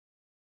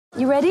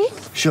You ready?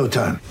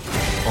 Showtime.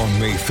 On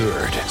May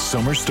 3rd,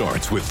 summer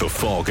starts with The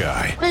Fall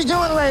Guy. Let's do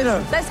it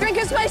later. Let's drink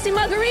a spicy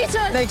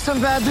margarita. Make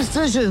some bad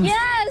decisions.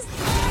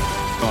 Yes!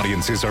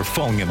 Audiences are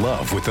falling in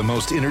love with the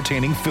most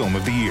entertaining film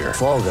of the year.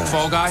 Fall Guy.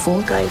 Fall Guy?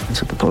 Fall guy.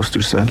 That's what the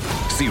poster said.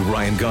 See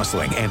Ryan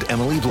Gosling and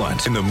Emily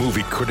Blunt in the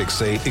movie critics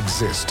say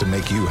exists to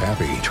make you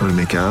happy. Trying to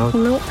make it out?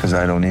 Nope. Because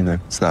I don't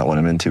either. It's not what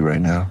I'm into right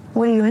now.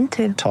 What are you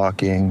into?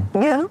 Talking.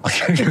 Yeah.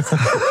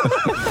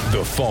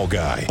 The Fall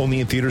Guy.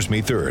 Only in theaters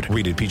May 3rd.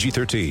 Rated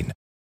PG-13.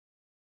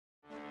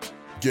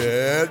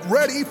 Get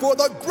ready for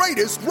the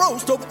greatest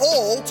roast of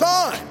all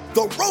time.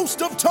 The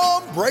Roast of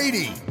Tom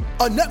Brady.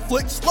 A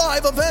Netflix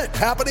live event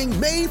happening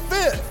May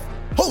 5th.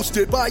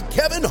 Hosted by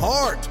Kevin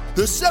Hart.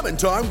 The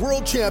 7-time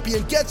world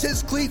champion gets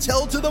his cleats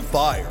held to the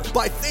fire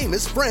by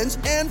famous friends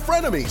and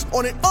frenemies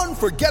on an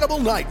unforgettable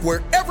night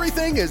where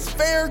everything is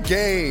fair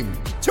game.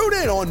 Tune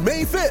in on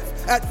May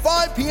 5th at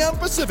 5 p.m.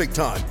 Pacific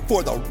time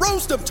for the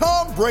Roast of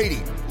Tom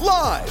Brady.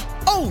 Live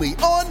only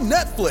on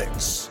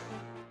Netflix.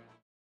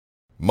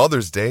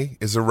 Mother's Day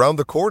is around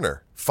the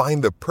corner.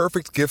 Find the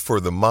perfect gift for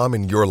the mom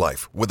in your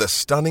life with a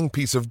stunning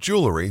piece of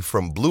jewelry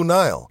from Blue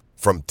Nile.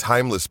 From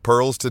timeless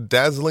pearls to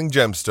dazzling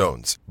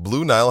gemstones,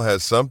 Blue Nile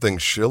has something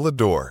she'll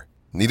adore.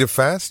 Need it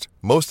fast?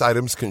 Most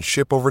items can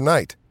ship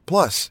overnight.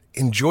 Plus,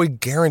 enjoy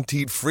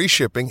guaranteed free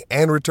shipping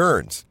and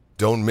returns.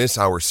 Don't miss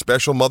our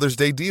special Mother's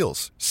Day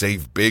deals.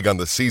 Save big on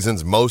the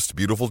season's most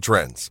beautiful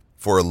trends.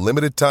 For a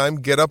limited time,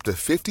 get up to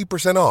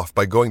 50% off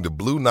by going to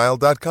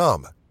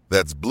BlueNile.com.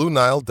 That's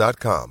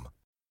BlueNile.com.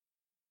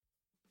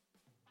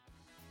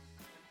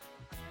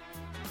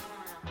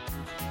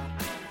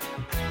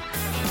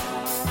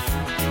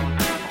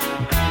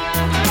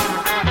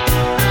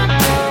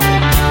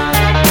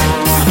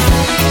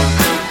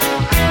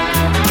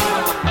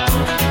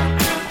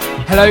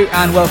 Hello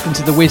and welcome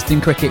to the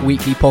Wisden Cricket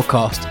Weekly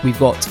podcast. We've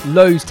got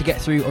loads to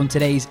get through on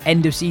today's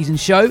end of season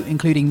show,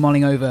 including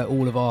mulling over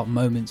all of our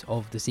moments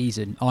of the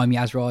season. I'm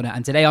Yas Rana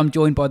and today I'm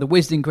joined by the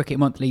Wisden Cricket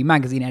Monthly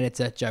magazine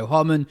editor Joe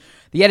Harmon,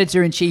 the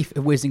editor-in-chief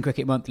of Wisden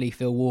Cricket Monthly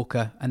Phil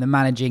Walker and the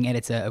managing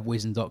editor of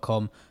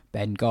Wisden.com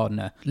Ben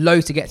Gardner.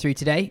 Loads to get through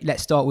today.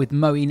 Let's start with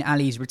Moeen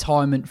Ali's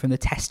retirement from the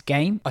Test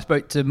game. I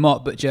spoke to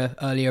Mark Butcher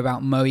earlier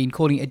about Moeen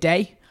calling it a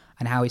day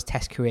and how his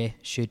Test career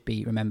should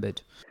be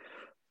remembered.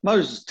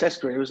 Mo's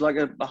Test career was like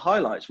a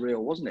highlights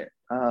reel, wasn't it?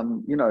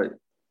 You know,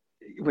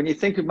 when you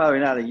think of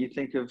Moeen Ali, you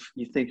think of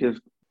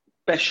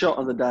best shot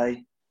of the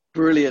day,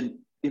 brilliant.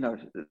 You know,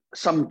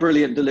 some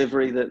brilliant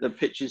delivery that the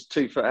pitch is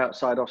 2 foot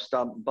outside off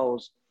stump,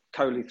 bowls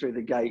Kohli through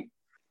the gate.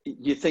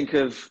 You think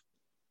of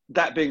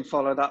that being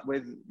followed up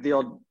with the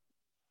odd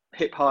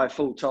hip high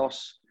full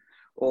toss,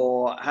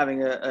 or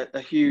having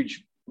a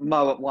huge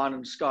mow at one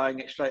and skying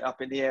it straight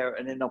up in the air at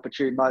an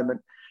inopportune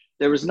moment.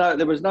 There was no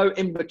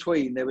in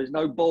between. There was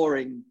no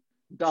boring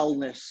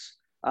dullness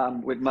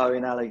with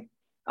Moeen Ali,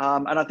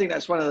 and I think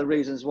that's one of the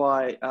reasons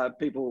why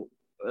people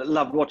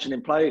loved watching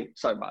him play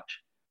so much.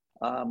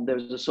 There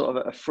was a sort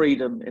of a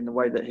freedom in the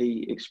way that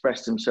he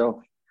expressed himself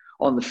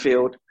on the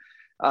field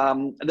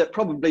that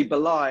probably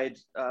belied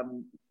a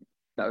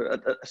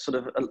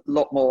sort of a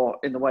lot more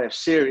in the way of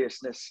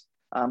seriousness,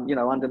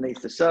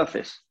 underneath the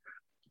surface.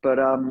 But,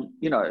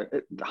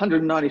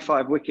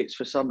 195 wickets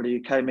for somebody who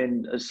came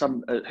in as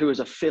who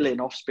was a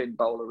fill-in off-spin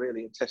bowler,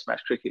 really, in Test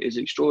match cricket is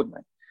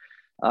extraordinary.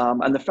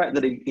 And the fact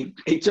that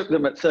he took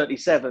them at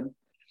 37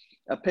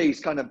 apiece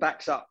kind of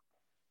backs up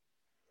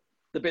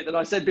the bit that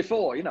I said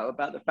before,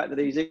 about the fact that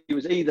he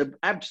was either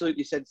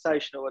absolutely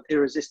sensational and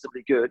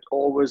irresistibly good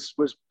or was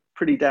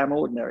pretty damn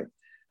ordinary.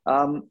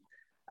 And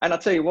I'll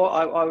tell you what,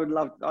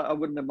 I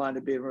wouldn't have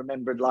minded being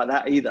remembered like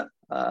that either.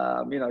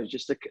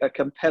 Just a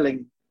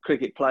compelling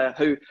cricket player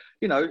who,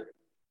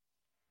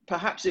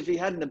 perhaps if he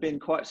hadn't have been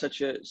quite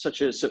such a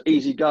sort of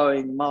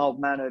easygoing,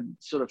 mild-mannered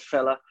sort of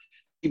fella,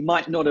 it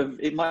might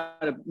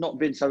have not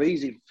been so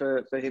easy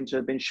for him to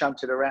have been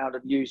shunted around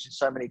and used in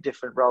so many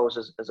different roles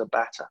as a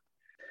batter.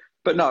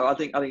 But no, I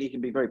think he can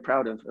be very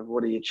proud of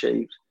what he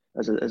achieved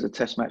as a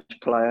Test match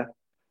player.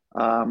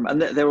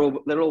 And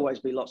there'll always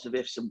be lots of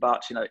ifs and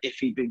buts. If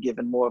he'd been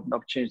given more of an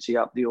opportunity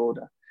up the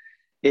order,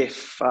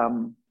 if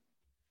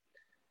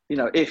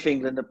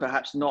England had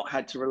perhaps not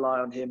had to rely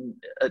on him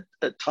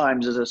at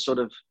times as a sort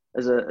of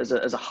as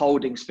a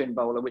holding spin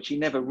bowler, which he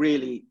never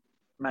really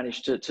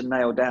managed to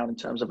nail down in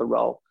terms of a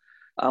role,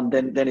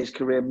 then his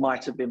career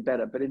might have been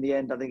better. But in the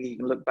end, I think he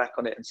can look back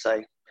on it and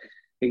say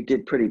he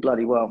did pretty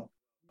bloody well.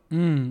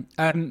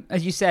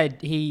 As you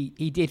said,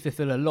 he did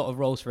fulfil a lot of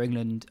roles for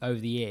England over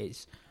the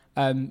years.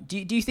 Do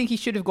you think he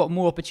should have got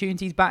more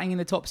opportunities batting in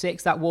the top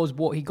 6? That was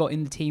what he got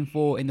in the team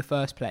for in the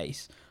first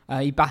place.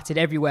 He batted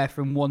everywhere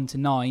from 1 to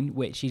 9,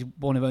 which he's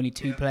one of only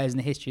 2 players in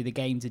the history of the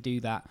game to do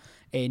that.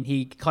 And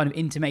he kind of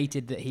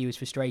intimated that he was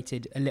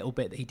frustrated a little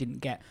bit that he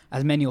didn't get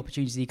as many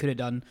opportunities as he could have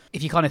done.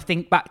 If you kind of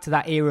think back to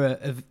that era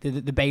of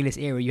the Bayliss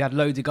era, you had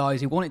loads of guys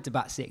who wanted to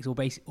bat 6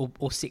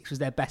 or 6 was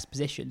their best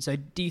position. So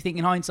do you think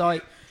in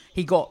hindsight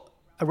he got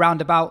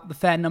around about the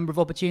fair number of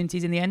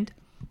opportunities in the end?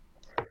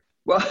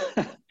 Well,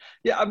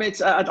 Yeah, I mean,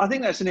 I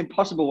think that's an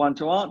impossible one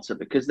to answer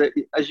because,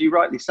 as you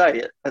rightly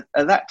say,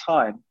 at that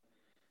time,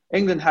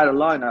 England had a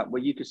lineup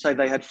where you could say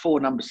they had 4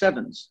 number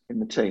 7s in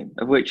the team,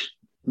 of which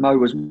Mo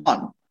was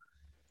one.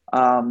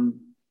 I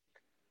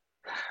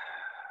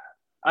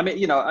mean,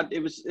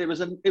 it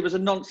was a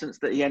nonsense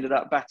that he ended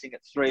up batting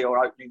at 3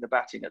 or opening the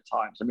batting at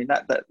times. I mean,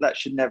 that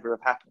should never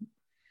have happened.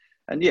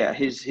 And yeah,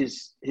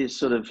 his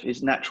sort of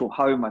his natural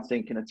home, I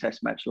think, in a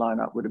Test match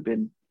lineup would have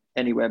been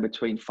anywhere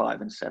between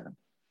 5 and 7.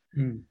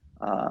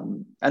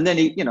 And then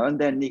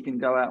he can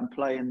go out and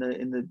play in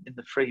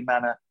the free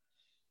manner.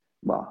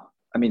 Well,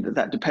 I mean,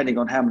 that depending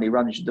on how many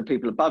runs the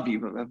people above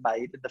you have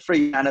made, the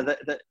free manner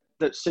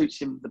that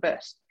suits him the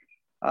best.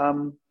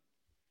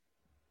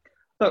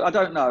 Look, I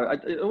don't know.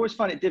 I always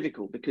find it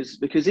difficult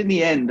because in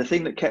the end, the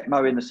thing that kept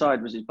Mo in the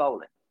side was his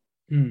bowling.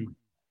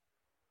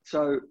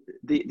 So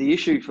the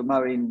issue for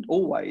Moeen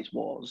always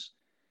was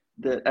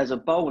that as a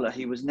bowler,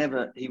 he was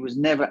never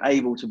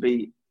able to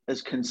be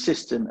as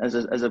consistent as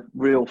a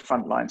real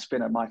frontline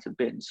spinner might have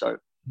been. So,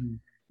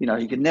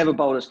 he could never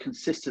bowl as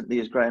consistently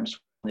as Graeme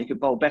Swann. He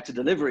could bowl better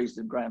deliveries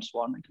than Graeme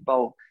Swann. He could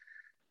bowl,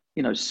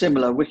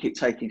 similar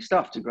wicket-taking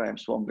stuff to Graeme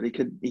Swann, but he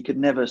could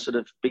never sort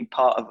of be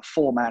part of a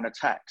 4-man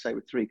attack, say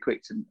with 3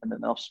 quicks and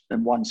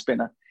one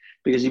spinner,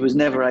 because he was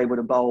never able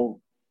to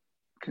bowl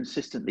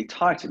consistently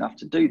tight enough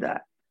to do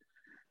that.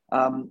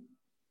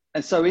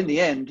 And so in the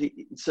end,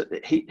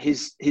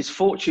 his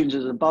fortunes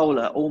as a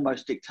bowler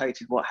almost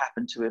dictated what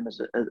happened to him as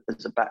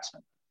a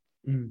batsman.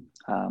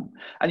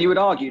 And you would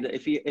argue that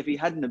if he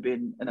hadn't have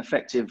been an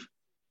effective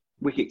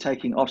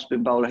wicket-taking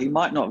off-spin bowler, he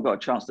might not have got a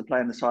chance to play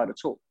on the side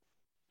at all.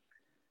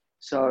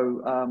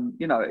 So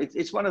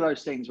it's one of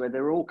those things where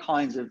there are all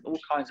kinds of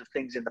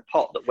things in the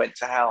pot that went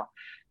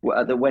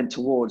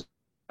towards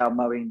how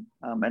Moeen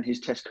and his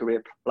Test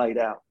career played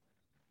out.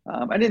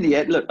 And in the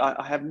end, look,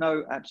 I have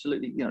no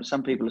absolutely.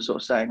 Some people are sort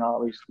of saying,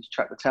 "Oh, he's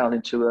chucked the towel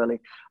in too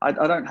early." I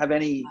don't have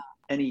any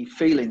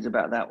feelings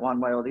about that one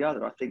way or the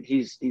other. I think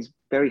he's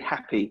very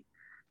happy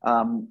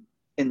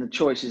in the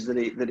choices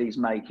that he's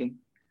making.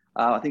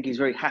 I think he's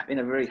very happy in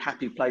a very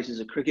happy place as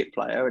a cricket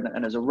player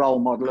and as a role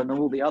model and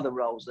all the other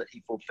roles that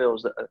he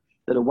fulfills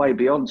that are way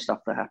beyond stuff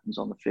that happens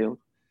on the field.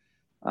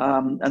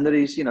 And that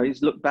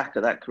he's looked back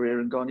at that career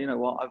and gone, you know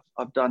what,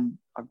 I've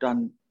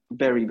done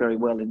very, very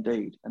well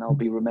indeed, and I'll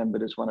be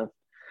remembered as one of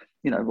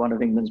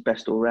England's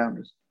best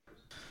all-rounders.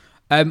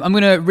 I'm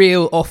going to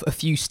reel off a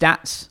few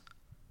stats.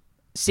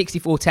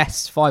 64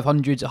 tests,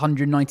 500s,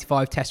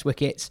 195 test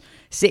wickets,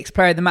 6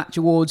 Player of the Match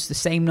awards, the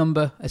same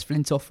number as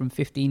Flintoff from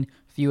 15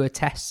 fewer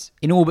tests.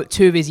 In all but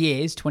 2 of his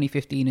years,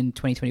 2015 and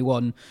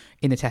 2021,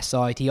 in the test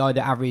side, he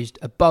either averaged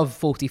above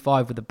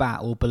 45 with the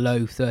bat or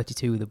below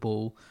 32 with the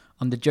ball.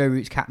 Under Joe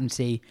Root's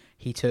captaincy,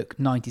 he took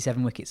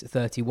 97 wickets at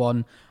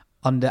 31.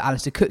 Under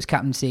Alistair Cook's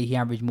captaincy, he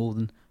averaged more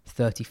than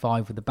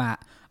 35 with the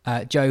bat.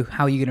 Joe,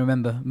 how are you going to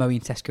remember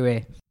Moeen's Test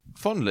career?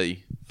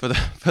 Fondly, for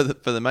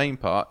the main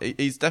part.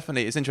 He's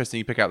definitely, it's interesting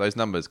you pick out those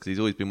numbers because he's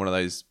always been one of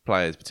those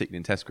players, particularly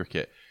in Test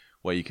cricket,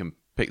 where you can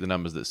pick the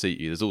numbers that suit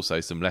you. There's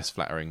also some less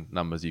flattering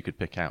numbers you could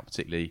pick out,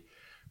 particularly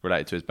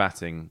related to his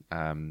batting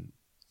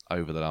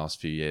over the last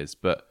few years.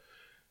 But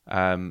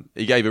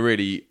he gave a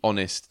really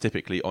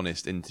typically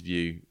honest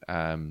interview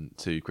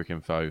to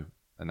Cricinfo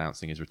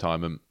announcing his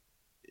retirement.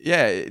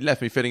 Yeah, it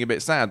left me feeling a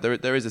bit sad.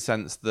 There is a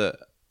sense that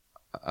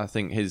I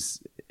think his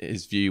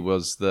view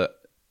was that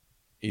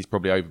he's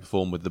probably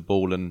overperformed with the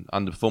ball and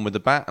underperformed with the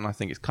bat, and I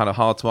think it's kind of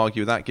hard to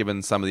argue with that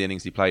given some of the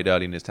innings he played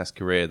early in his Test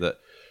career, that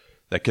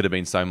there could have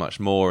been so much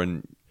more.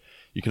 And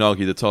you can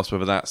argue the toss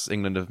whether that's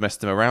England have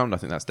messed him around. I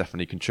think that's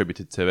definitely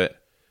contributed to it,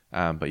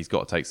 but he's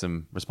got to take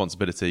some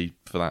responsibility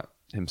for that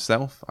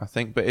himself, I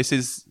think. But it's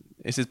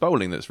his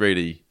bowling that's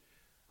really,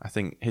 I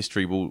think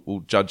history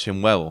will judge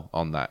him well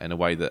on that, in a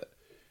way that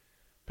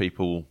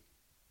people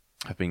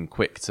have been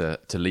quick to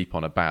leap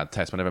on a bad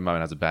test. Whenever Moeen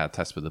has a bad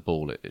test with the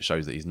ball, it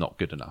shows that he's not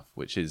good enough,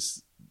 which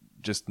is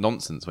just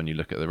nonsense when you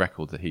look at the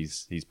record that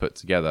he's put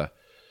together.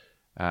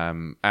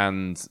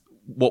 And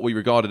what we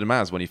regarded him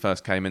as when he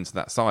first came into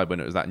that side,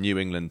 when it was that New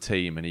England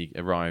team, and he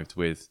arrived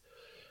with,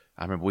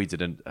 I remember we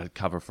did a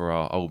cover for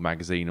our old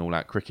magazine, All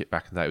Out Cricket,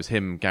 back in the day. It was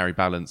him, Gary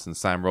Ballance and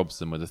Sam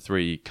Robson were the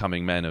 3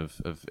 coming men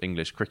of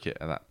English cricket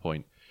at that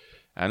point.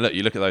 And look,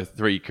 you look at those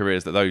 3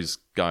 careers that those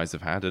guys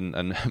have had, and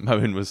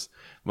Moeen was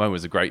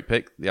a great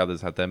pick. The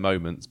others had their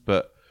moments,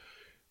 but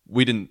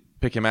we didn't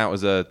pick him out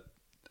as a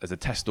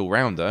Test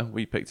all-rounder.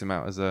 We picked him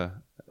out as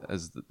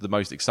the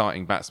most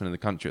exciting batsman in the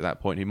country at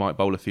that point, who might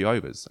bowl a few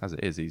overs. As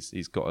it is,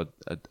 he's got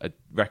a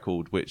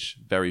record which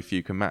very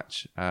few can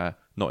match.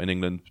 Not in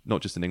England,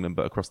 not just in England,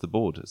 but across the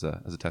board as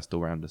a Test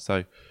all-rounder.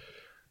 So,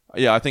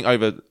 yeah, I think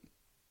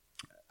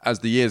as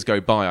the years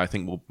go by, I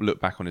think we'll look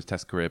back on his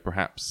Test career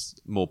perhaps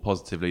more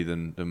positively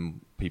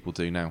than people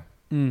do now.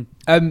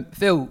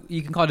 Phil,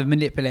 you can kind of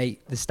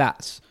manipulate the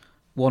stats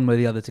one way or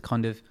the other to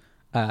kind of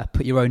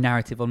put your own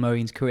narrative on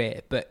Moeen's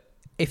career. But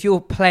if you're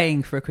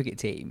playing for a cricket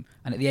team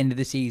and at the end of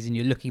the season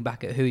you're looking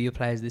back at who are your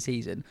players of the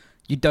season,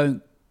 you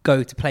don't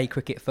go to play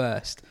cricket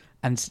first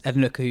and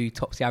look who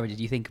tops the averages.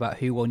 You think about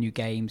who won you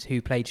games,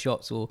 who played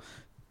shots, or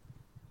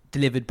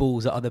delivered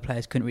balls that other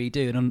players couldn't really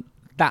do. And on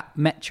that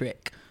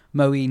metric,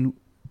 Moeen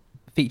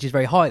features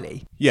very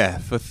highly. Yeah,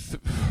 for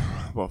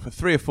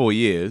 3 or 4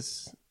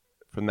 years,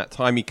 from that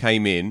time he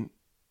came in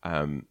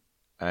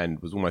and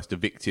was almost a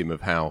victim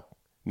of how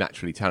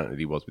naturally talented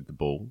he was with the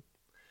ball,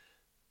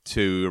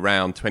 to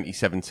around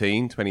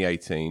 2017,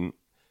 2018.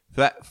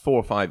 For that 3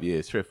 or 4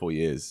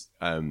 years,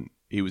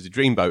 he was a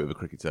dreamboat of a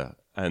cricketer.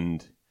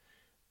 And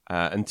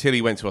until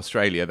he went to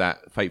Australia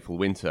that fateful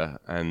winter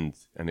and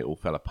it all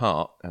fell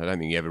apart, and I don't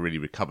think he ever really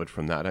recovered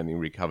from that. I don't think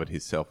he recovered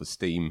his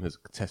self-esteem as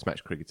a test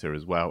match cricketer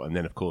as well. And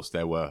then, of course,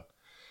 there were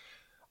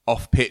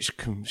off-pitch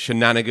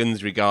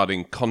shenanigans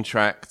regarding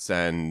contracts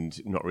and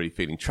not really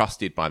feeling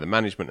trusted by the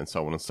management and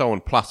so on and so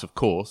on. Plus, of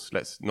course,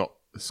 let's not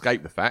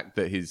escape the fact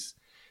that his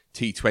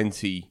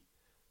T20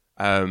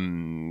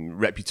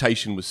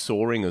 reputation was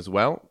soaring as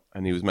well,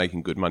 and he was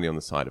making good money on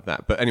the side of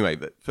that. But anyway,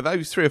 for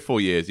those 3 or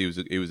 4 years, he was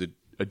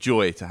a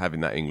joy to have in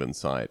that England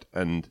side,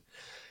 and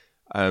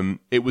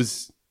it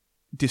was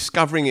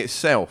discovering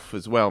itself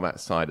as well,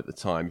 that side at the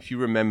time. If you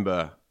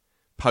remember,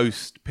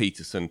 post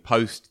Peterson,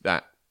 post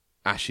that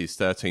Ashes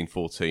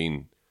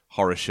 13-14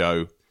 horror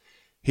show,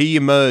 he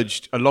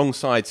emerged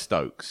alongside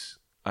Stokes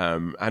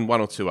and one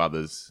or two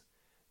others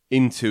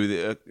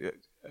into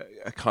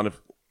a kind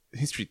of,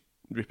 history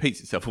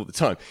repeats itself all the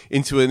time,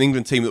 into an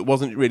England team that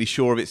wasn't really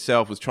sure of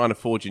itself, was trying to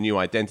forge a new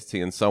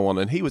identity and so on,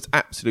 and he was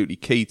absolutely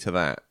key to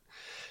that.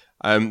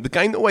 The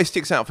game that always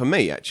sticks out for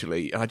me,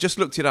 actually, I just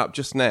looked it up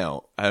just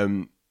now,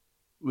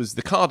 was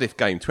the Cardiff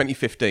game,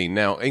 2015.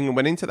 Now, England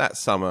went into that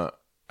summer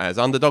as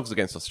underdogs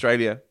against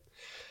Australia,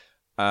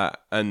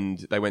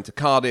 and they went to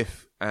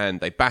Cardiff and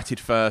they batted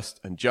first,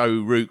 and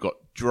Joe Root got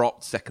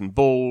dropped second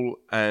ball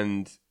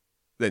and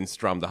then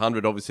strummed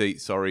 100, obviously.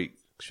 Sorry,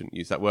 shouldn't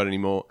use that word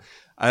anymore.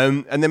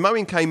 And then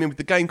Moeen came in with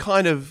the game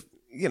kind of,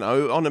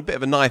 on a bit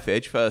of a knife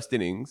edge, first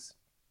innings.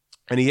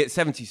 And he hit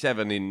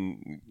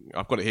 77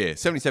 I've got it here,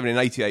 77 in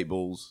 88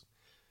 balls,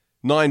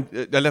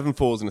 11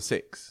 fours and a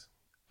 6,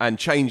 and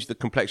changed the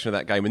complexion of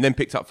that game, and then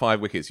picked up 5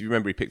 wickets. If you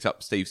remember, he picked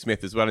up Steve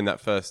Smith as well in that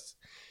first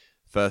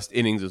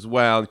innings as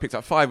well. He picked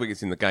up 5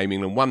 wickets in the game.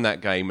 England won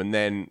that game, and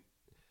then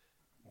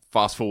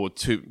fast forward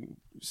to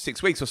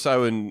 6 weeks or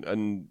so,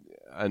 and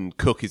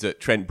Cook is at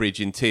Trent Bridge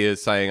in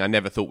tears saying, "I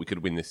never thought we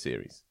could win this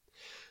series."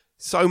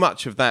 So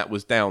much of that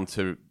was down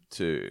to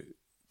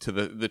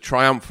the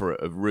triumvirate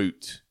of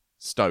Root,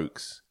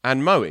 Stokes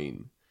and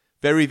Moeen.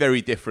 Very,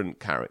 very different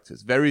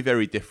characters, very,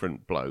 very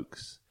different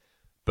blokes,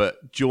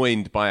 but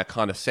joined by a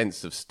kind of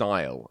sense of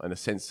style and a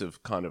sense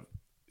of kind of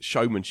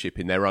showmanship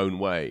in their own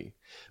way.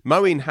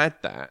 Moeen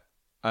had that.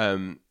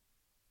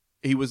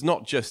 He was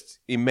not just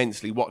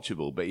immensely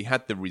watchable, but he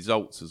had the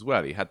results as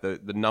well. He had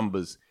the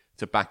numbers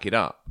to back it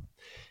up.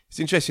 It's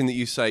interesting that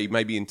you say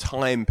maybe in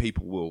time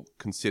people will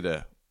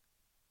consider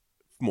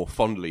more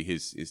fondly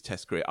his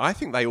test career. I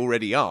think they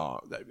already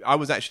are. I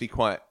was actually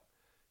quite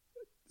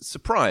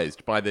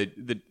surprised by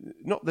the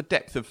not the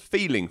depth of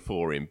feeling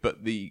for him,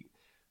 but the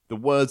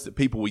words that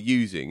people were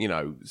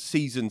using,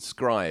 seasoned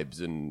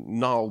scribes and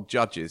gnarled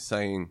judges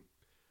saying,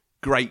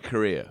 great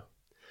career.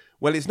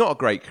 Well, it's not a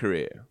great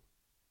career.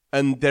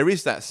 And there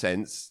is that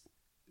sense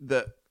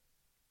that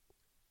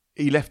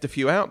he left a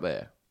few out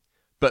there.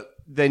 But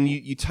then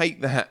you take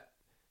that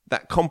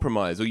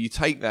compromise, or you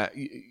take that,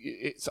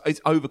 it's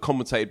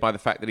overcompensated by the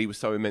fact that he was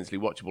so immensely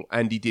watchable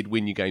and he did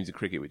win you games of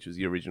cricket, which was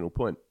the original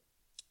point.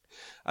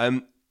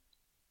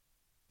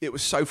 It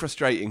was so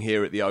frustrating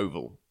here at the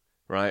Oval,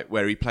 right,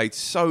 where he played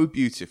so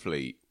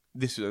beautifully.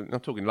 I'm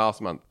talking last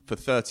month, for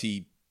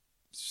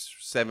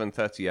 37,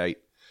 38,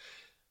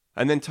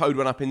 and then towed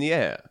one up in the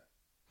air.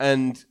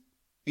 And,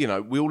 we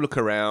all look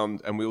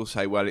around and we all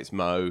say, well, it's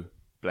Mo,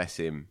 bless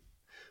him.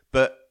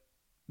 But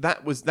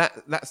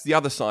that's the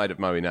other side of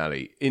Moeen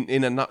Ali.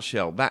 In a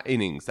nutshell, that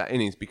innings,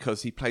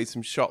 because he played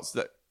some shots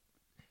that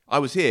I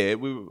was here,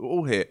 we were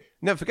all here.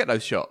 Never forget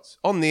those shots.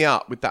 On the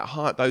up with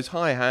those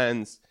high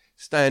hands,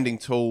 standing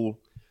tall,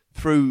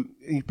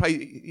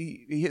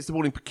 he hits the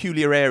ball in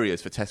peculiar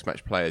areas for test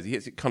match players. He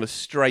hits it kind of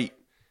straight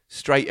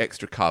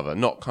extra cover,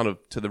 not kind of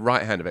to the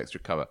right hand of extra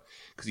cover,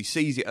 because he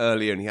sees it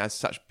earlier and he has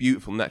such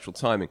beautiful natural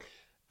timing.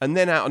 And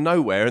then out of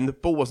nowhere, and the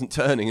ball wasn't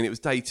turning, and it was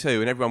day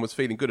 2, and everyone was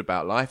feeling good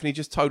about life, and he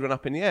just towed one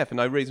up in the air for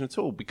no reason at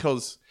all,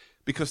 because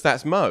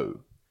that's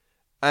Mo.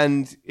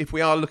 And if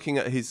we are looking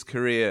at his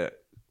career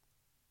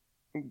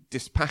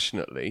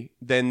dispassionately,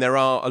 then there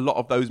are a lot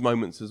of those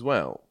moments as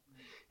well.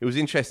 It was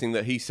interesting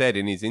that he said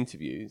in his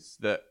interviews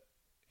that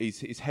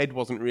his head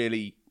wasn't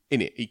really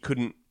in it. He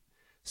couldn't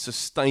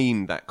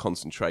sustain that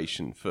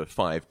concentration for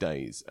 5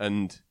 days,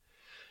 and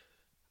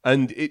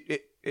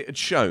it had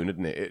shown,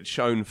 hadn't it? It had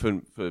shown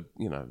for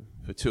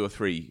 2 or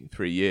 3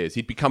 years.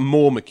 He'd become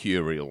more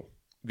mercurial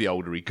the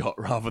older he got,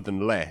 rather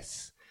than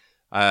less.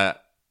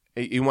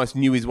 He almost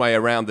knew his way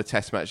around the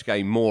Test match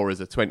game more as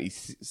a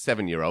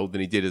 27-year-old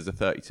than he did as a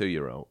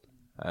 32-year-old.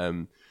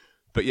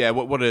 But yeah,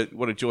 what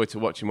a joy to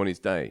watch him on his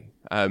day.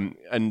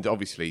 And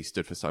obviously he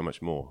stood for so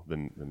much more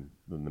than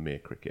the mere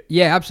cricket.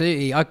 Yeah,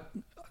 absolutely.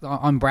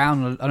 I'm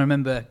Brown. I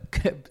remember, I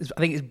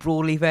think it's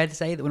broadly fair to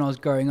say that when I was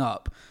growing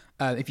up,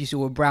 if you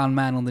saw a brown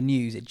man on the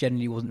news, it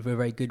generally wasn't for a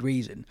very good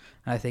reason.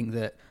 And I think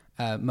that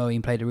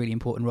Moeen played a really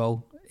important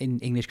role in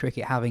English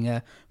cricket, having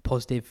a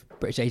positive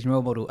British Asian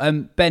role model.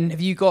 Ben,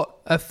 have you got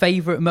a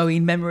favourite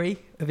Moeen memory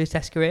of his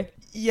Test career?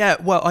 Yeah,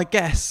 well, I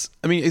guess.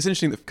 I mean, it's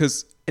interesting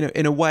because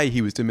in a way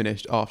he was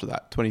diminished after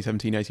that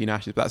 2017-18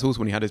 Ashes, but that's also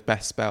when he had his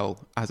best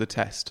spell as a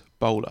Test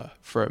bowler,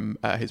 from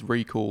his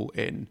recall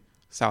in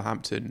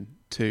Southampton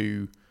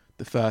to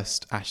the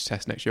first Ashes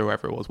Test next year, or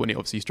whatever it was, when he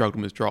obviously struggled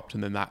and was dropped,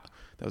 and then there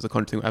was a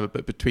contract thing, whatever.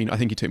 But I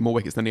think he took more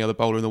wickets than any other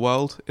bowler in the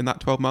world in that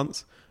 12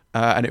 months.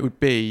 And it would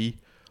be,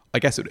 I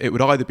guess it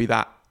would either be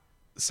that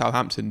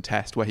Southampton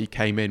Test where he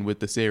came in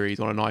with the series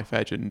on a knife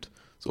edge and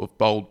sort of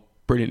bowled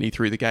brilliantly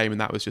through the game, and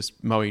that was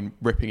just Moeen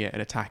ripping it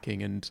and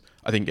attacking, and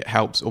I think it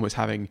helps almost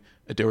having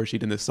Adil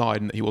Rashid in the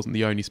side and that he wasn't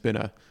the only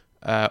spinner,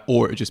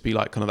 or it would just be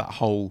like kind of that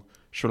whole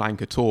Sri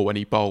Lanka tour when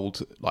he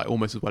bowled like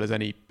almost as well as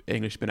any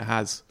English spinner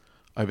has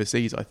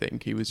overseas. I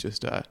think he was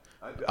just I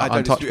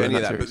don't dispute any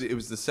of that, but it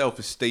was the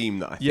self-esteem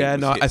that I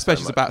think was hit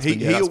especially so as a batsman.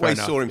 He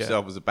always saw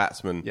himself as a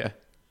batsman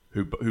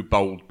who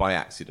bowled by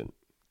accident,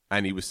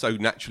 and he was so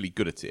naturally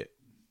good at it.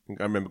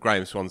 I remember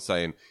Graham Swan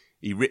saying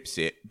he rips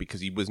it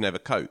because he was never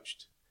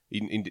coached. He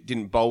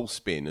didn't bowl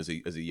spin as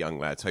a young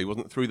lad, so he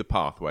wasn't through the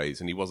pathways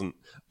and he wasn't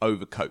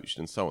overcoached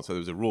and so on. So there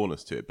was a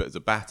rawness to it. But as a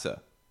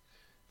batter,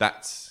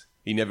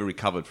 he never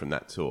recovered from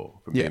that tour,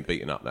 from being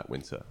beaten up that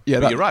winter. Yeah,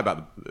 but you're right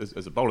about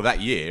as a bowler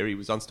that year, he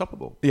was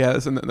unstoppable. Yeah,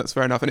 that's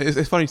fair enough. And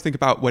it's funny to think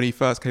about when he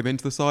first came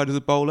into the side as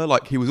a bowler.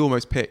 Like, he was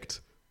almost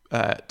picked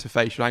to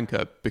face Sri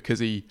Lanka because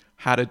he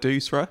had a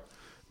doosra.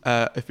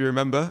 If you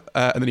remember,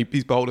 and then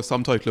he's bowled a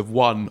sum total of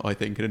 1, I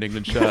think, in an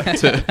England shirt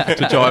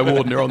to Jai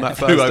Wardner on that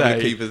first day.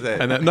 The keeper's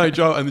head. And then,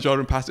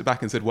 Jordan passed it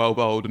back and said, "Well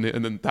bowled,"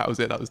 and then that was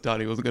it. That was done.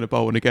 He wasn't going to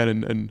bowl one again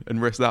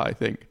and risk that, I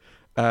think.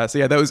 So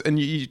yeah, that was. And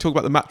you talk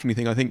about the match-winning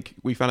thing. I think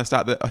we found a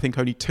stat that I think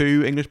only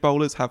 2 English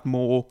bowlers have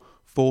more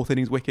fourth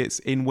innings wickets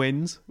in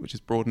wins, which is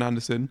Broad and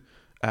Anderson.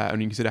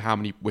 And you consider how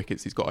many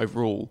wickets he's got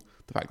overall,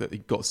 the fact that he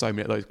got so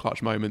many of those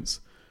clutch moments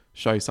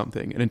shows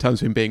something. And in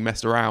terms of him being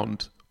messed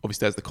around,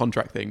 obviously there's the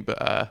contract thing,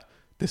 but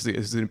this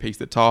is in a piece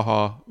that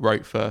Taha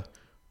wrote for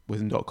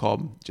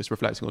Wisden.com, just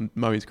reflecting on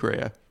Moeen's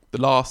career.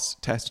 The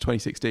last Test of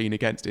 2016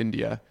 against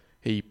India,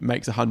 he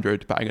makes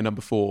 100, batting at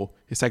number 4,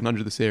 his second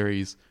 100 of the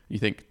series. You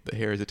think that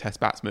here is a Test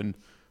batsman.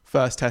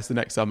 First Test the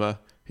next summer,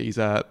 he's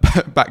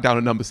back down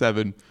at number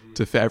 7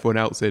 to fit everyone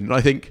else in. And I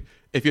think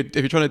if you're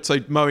trying to, so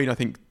Moeen, I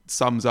think,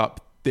 sums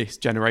up this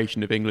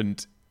generation of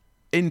England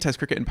in Test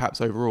cricket and perhaps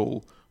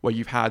overall, where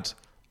you've had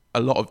a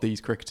lot of these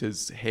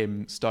cricketers,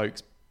 him,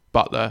 Stokes,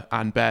 Butler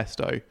and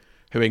Bairstow,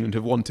 who England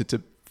have wanted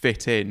to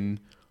fit in,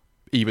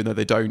 even though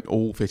they don't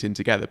all fit in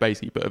together,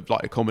 basically, but have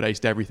like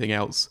accommodated everything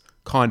else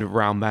kind of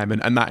around them.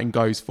 And that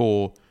goes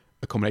for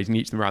accommodating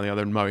each of them around the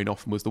other, and Moeen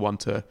often was the one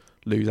to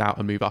lose out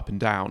and move up and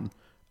down.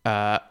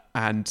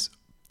 And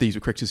these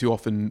were cricketers who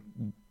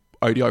often,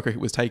 ODI cricket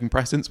was taking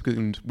precedence because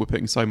England were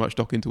putting so much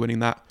stock into winning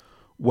that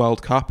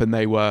World Cup, and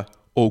they were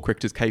all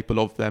cricketers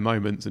capable of their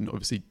moments, and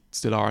obviously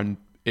still are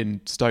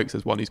in Stokes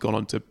as one who's gone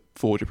on to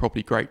forge a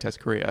properly great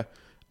Test career.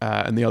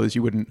 And the others,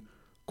 you wouldn't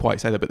quite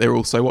say that, but they're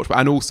also watchable.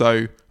 And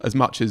also, as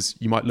much as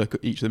you might look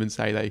at each of them and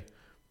say they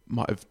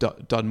might have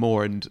done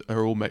more and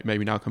are all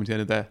maybe now coming to the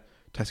end of their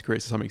Test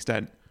careers to some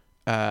extent,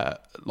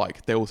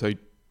 like they also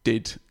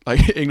did,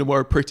 like England were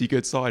a pretty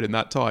good side in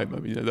that time. I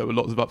mean, there were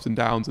lots of ups and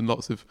downs and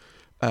lots of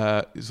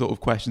sort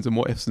of questions and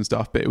what ifs and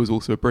stuff, but it was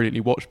also a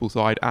brilliantly watchable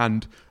side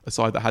and a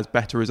side that has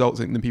better results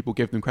than people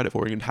give them credit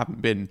for. England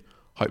haven't been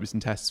hopeless in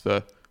Tests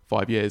for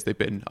 5 years. They've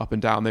been up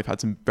and down. They've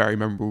had some very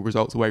memorable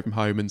results away from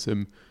home and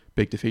some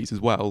big defeats as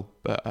well.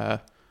 But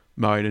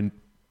Moeen and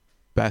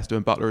Bairstow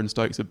and Butler and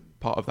Stokes are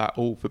part of that,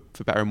 all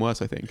for better and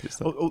worse, I think.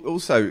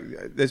 Also,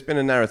 there's been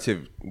a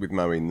narrative with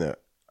Moeen that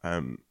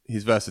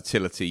his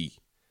versatility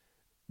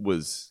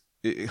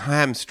it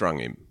hamstrung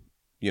him.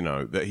 You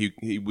know, that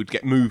he would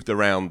get moved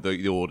around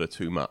the order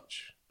too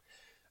much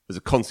as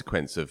a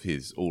consequence of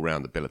his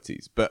all-round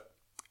abilities. But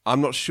I'm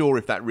not sure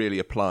if that really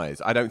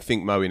applies. I don't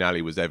think Moeen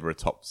Ali was ever a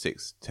top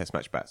 6 Test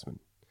match batsman.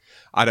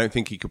 I don't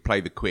think he could play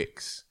the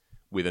quicks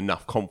with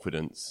enough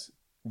confidence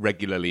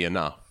regularly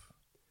enough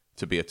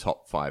to be a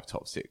top 5,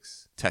 top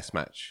 6 Test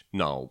match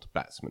gnarled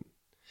batsman.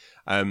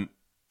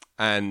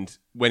 And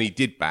when he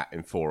did bat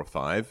in 4 or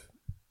 5,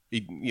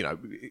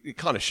 it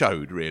kind of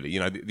showed really.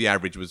 The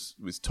average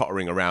was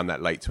tottering around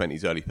that late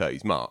 20s, early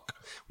 30s mark,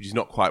 which is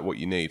not quite what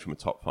you need from a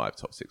top 5,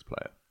 top 6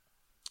 player.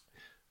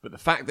 But the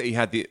fact that he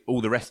had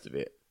all the rest of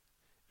it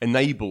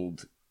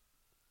enabled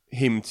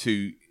him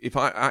to,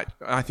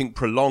 I think,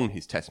 prolong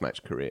his Test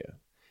match career.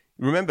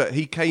 Remember,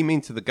 he came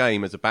into the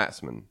game as a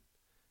batsman.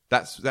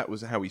 That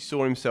was how he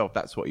saw himself.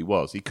 That's what he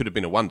was. He could have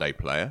been a one-day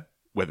player,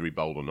 whether he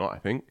bowled or not, I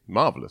think.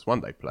 Marvellous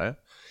one-day player.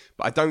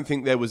 But I don't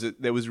think there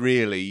was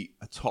really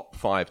a top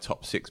 5,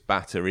 top 6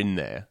 batter in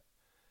there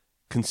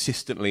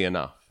consistently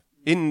enough.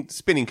 In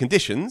spinning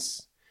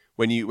conditions,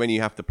 when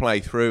you have to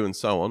play through and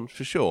so on,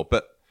 for sure.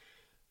 But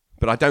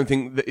I don't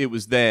think that it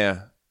was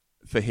there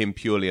for him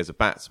purely as a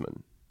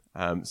batsman.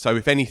 So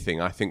if anything,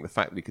 I think the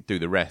fact that he could do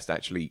the rest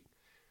actually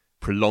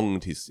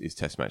prolonged his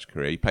Test match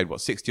career. He played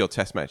 60 odd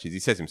Test matches. He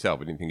says himself,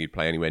 I didn't think he'd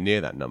play anywhere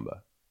near that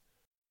number.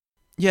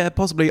 Yeah,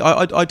 possibly.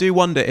 I do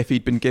wonder if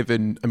he'd been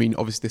given. I mean,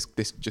 obviously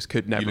this just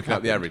could never. You look have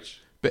at the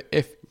average. But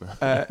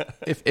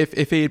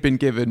if he had been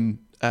given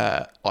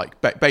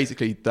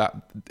basically that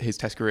his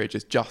Test career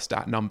just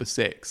at number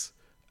 6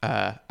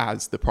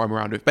 as the prime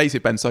rounder, if basically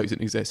Ben Stokes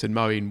didn't exist and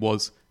Moeen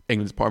was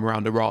England's prime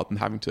rounder rather than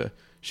having to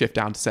shift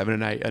down to 7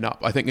 and 8 and up.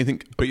 I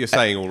think. But you're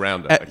saying all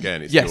rounder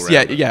again. It's yes,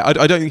 all-rounder. yeah.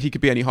 I don't think he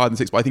could be any higher than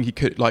 6, but I think he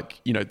could.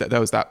 There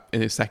was that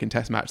in his second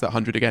Test match, that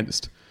 100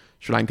 against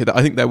Sri Lanka. That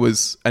I think there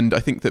was, and I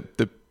think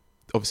that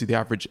obviously the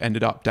average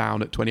ended up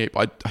down at 28.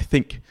 But I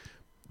think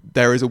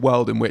there is a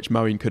world in which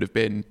Moeen could have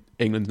been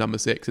England's number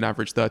 6 and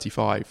averaged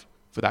 35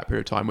 for that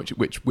period of time,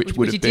 which would have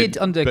been. He did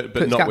under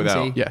but not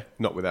captaincy. without.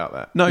 Not without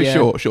that. No,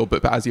 Yeah. sure.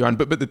 But as you ran,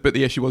 but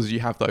the issue was you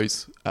have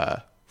those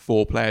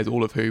 4 players,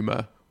 all of whom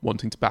are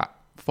wanting to bat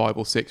 5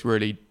 or 6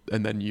 really,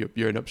 and then you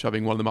end up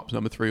shoving one of them up to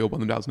number 3 or one of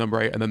them down to number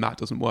 8, and then that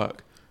doesn't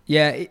work.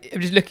 Yeah,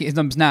 I'm just looking at his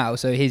numbers now.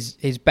 So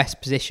his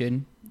best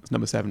position, It's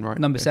number 7, right?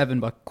 number 7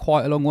 by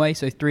quite a long way.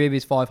 So 3 of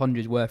his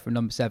 500s were from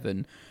number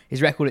 7.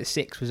 His record at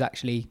 6 was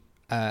actually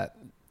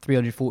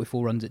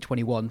 344 runs at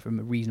 21 from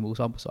a reasonable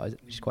sample size,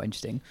 which is quite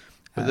interesting.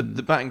 But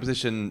the batting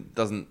position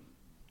doesn't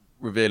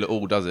reveal it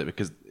all, does it?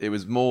 Because it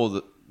was more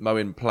that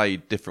Moeen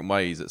played different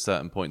ways at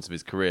certain points of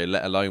his career,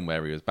 let alone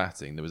where he was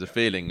batting. There was a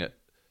feeling at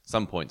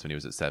some points when he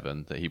was at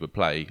 7 that he would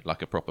play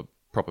like a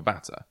proper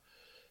batter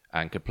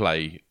and could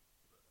play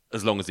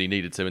as long as he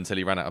needed to until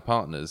he ran out of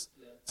partners.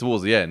 Yeah.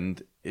 Towards the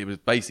end, it was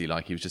basically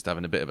like he was just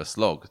having a bit of a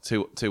slog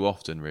too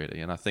often,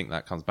 really. And I think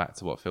that comes back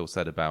to what Phil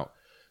said about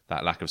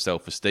that lack of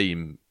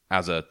self-esteem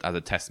as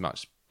a Test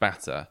match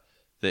batter.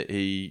 That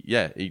he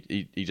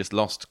just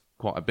lost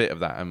quite a bit of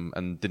that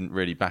and didn't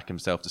really back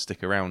himself to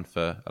stick around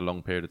for a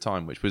long period of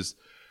time, which was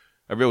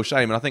a real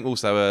shame. And I think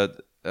also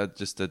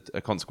just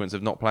a consequence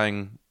of not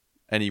playing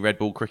any red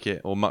ball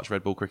cricket or much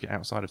red ball cricket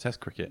outside of Test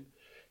cricket.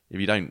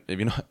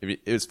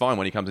 It was fine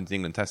when he comes into the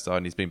England Test side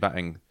and he's been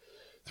batting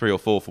 3 or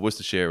 4 for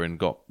Worcestershire and he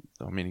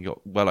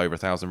got well over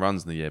 1,000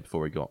 runs in the year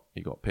before he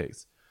got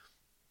picked.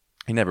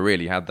 He never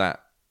really had that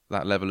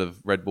level of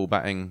red ball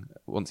batting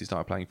once he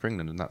started playing for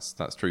England, and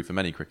that's true for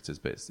many cricketers.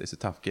 But it's a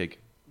tough gig.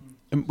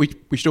 And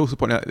we should also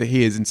point out that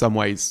he is in some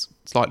ways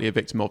slightly a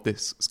victim of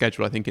this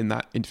schedule. I think in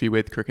that interview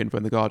with Cricket Info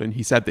in The Guardian,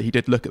 he said that he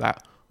did look at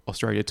that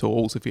Australia tour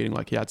also feeling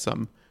like he had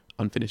some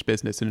unfinished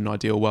business. In an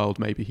ideal world,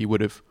 maybe he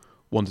would have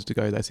wanted to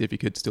go there, see if he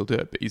could still do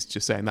it. But he's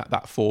just saying that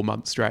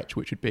 4-month stretch,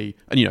 which would be,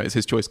 and it's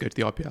his choice to go to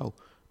the IPL,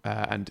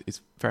 and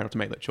it's fair enough to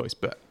make that choice.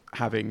 But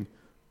having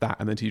that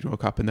and then T20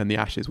 World Cup and then the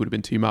Ashes would have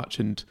been too much.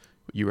 And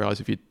you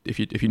realise if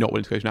you're not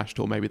willing to go to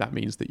national tour, maybe that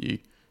means that you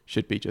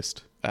should be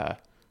just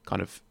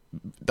kind of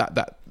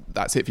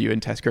that's it for you in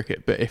Test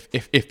cricket. But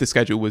if the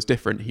schedule was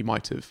different, he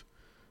might have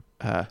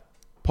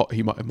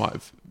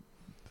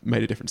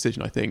made a different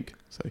decision, I think.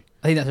 So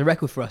I think that's a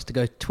record for us to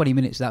go 20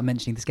 minutes without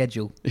mentioning the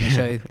schedule on the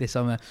show this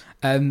summer.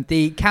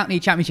 The County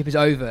Championship is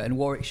over and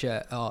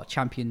Warwickshire are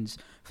champions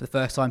for the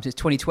first time since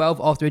 2012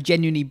 after a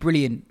genuinely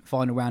brilliant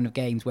final round of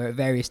games where at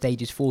various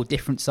stages 4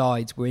 different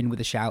sides were in with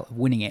a shout of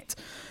winning it.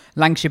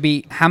 Lancashire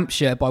beat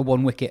Hampshire by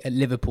 1 wicket at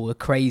Liverpool, a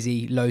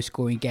crazy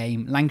low-scoring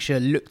game. Lancashire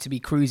looked to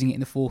be cruising it in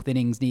the 4th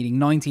innings, needing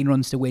 19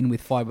 runs to win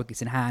with 5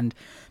 wickets in hand.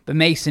 But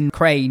Mason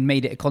Crane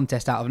made it a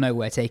contest out of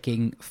nowhere,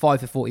 taking 5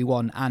 for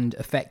 41 and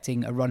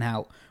effecting a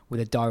run-out with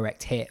a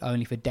direct hit,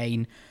 only for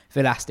Dane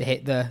Villas to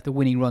hit the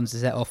winning runs to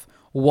set off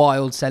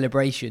wild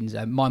celebrations.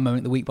 My moment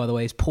of the week, by the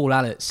way, is Paul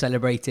Allott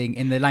celebrating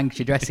in the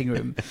Lancashire dressing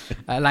room.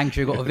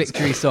 Lancashire got a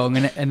victory song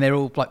and they're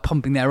all like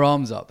pumping their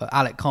arms up, but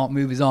Allott can't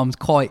move his arms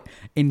quite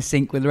in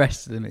sync with the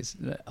rest of them. It's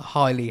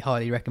highly,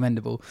 highly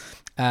recommendable.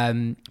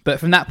 But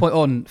from that point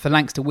on, for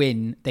Lancs to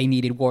win, they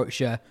needed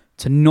Warwickshire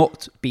to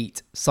not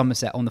beat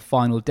Somerset on the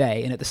final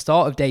day. And at the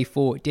start of day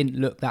 4, it didn't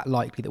look that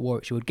likely that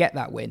Warwickshire would get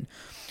that win.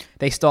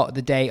 They started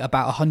the day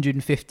about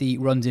 150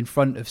 runs in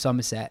front of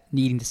Somerset,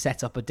 needing to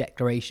set up a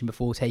declaration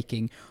before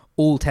taking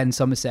all 10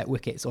 Somerset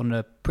wickets on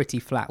a pretty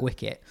flat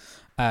wicket.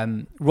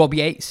 Rob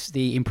Yates,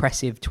 the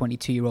impressive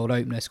 22-year-old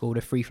opener, scored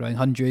a free-flowing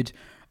 100.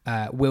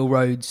 Will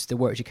Rhodes, the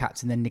Warwickshire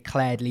captain, then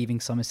declared leaving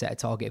Somerset a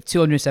target of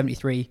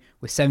 273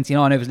 with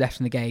 79 overs left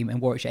in the game,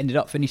 and Warwickshire ended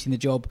up finishing the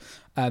job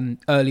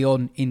early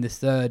on in the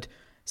 3rd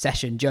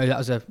session. Joe, that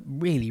was a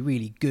really,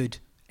 really good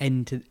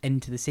end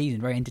to the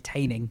season, very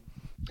entertaining.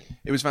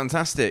 It was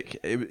fantastic.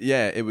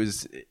 It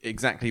was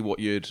exactly what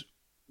you'd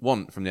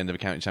want from the end of a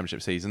county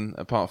championship season,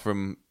 apart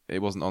from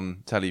it wasn't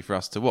on telly for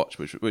us to watch,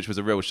 which was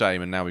a real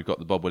shame. And now we've got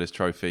the Bob Willis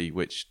Trophy,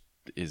 which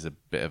is a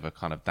bit of a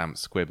kind of damp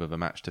squib of a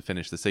match to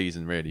finish the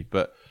season, really.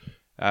 But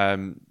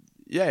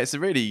it's a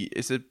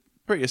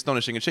pretty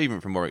astonishing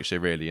achievement from Warwickshire,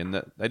 really, in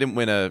that they didn't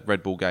win a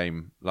red ball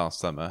game last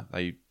summer.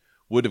 They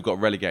would have got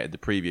relegated the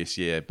previous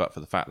year, but for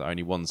the fact that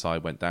only one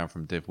side went down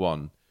from Div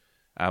 1.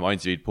 I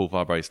interviewed Paul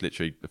Farbrace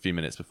literally a few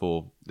minutes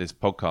before this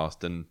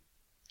podcast, and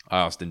I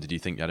asked him, did you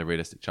think you had a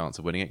realistic chance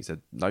of winning it? He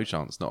said, no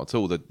chance, not at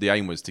all. The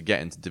aim was to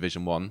get into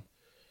Division 1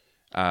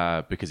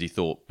 because he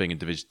thought being in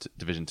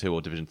Division 2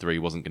 or Division 3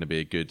 wasn't going to be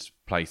a good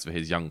place for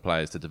his young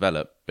players to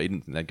develop. But he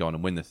didn't think they'd go on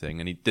and win the thing,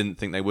 and he didn't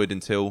think they would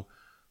until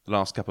the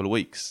last couple of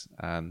weeks.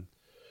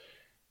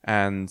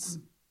 And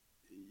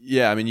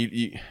yeah, I mean,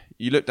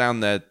 you look down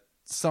their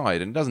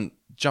side and it doesn't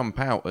jump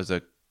out as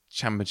a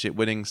championship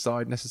winning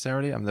side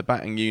necessarily. I mean, the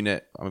batting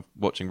unit, I'm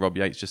watching Rob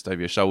Yates just over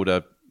your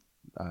shoulder,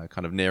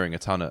 kind of nearing a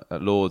ton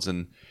at Lords,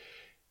 and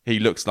he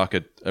looks like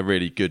a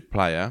really good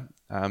player.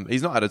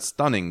 He's not had a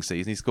stunning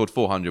season. He scored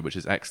 400, which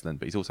is excellent,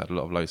 but he's also had a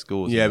lot of low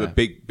scores. Yeah, but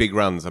big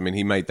runs. I mean,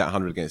 he made that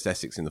 100 against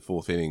Essex in the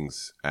fourth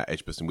innings at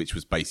Edgbaston, which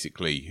was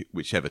basically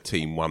whichever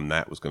team won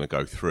that was going to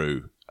go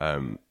through.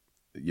 It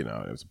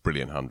was a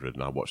brilliant 100,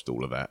 and I watched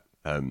all of that.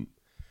 And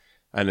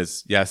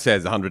as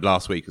says 100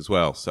 last week as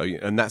well. So,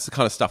 and that's the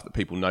kind of stuff that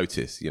people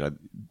notice.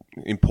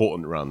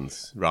 Important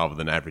runs rather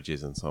than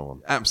averages and so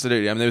on.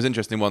 Absolutely. I mean, there was an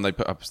interesting one. They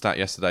put up a stat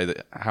yesterday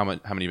that how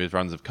many of his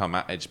runs have come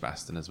at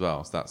Edgbaston as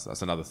well. So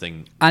that's another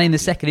thing. And in the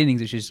second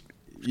innings, which is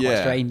quite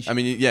strange. I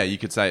mean, you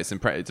could say it's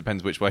impressive. It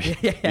depends which way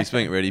you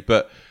swing it, really.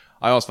 But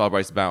I asked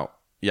Farbrace about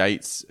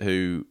Yates,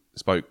 who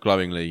spoke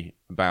glowingly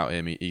about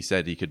him. He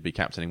said he could be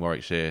captaining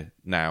Warwickshire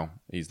now.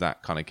 He's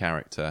that kind of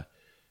character.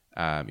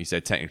 He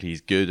said technically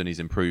he's good and he's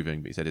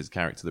improving, but he said his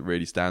character that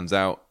really stands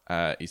out.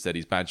 He said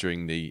he's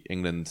badgering the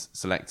England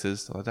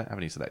selectors. I don't have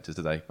any selectors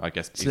today. I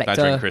guess he's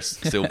badgering Chris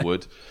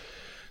Silverwood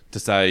to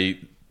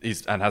say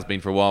and has been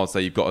for a while. So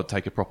you've got to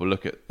take a proper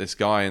look at this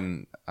guy,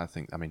 and I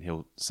mean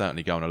he'll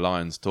certainly go on a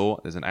Lions tour.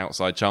 There's an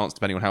outside chance,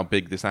 depending on how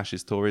big this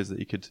Ashes tour is, that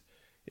he could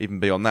even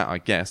be on that. I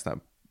guess that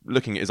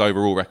looking at his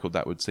overall record,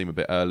 that would seem a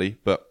bit early,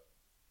 but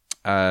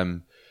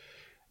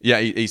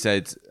he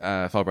said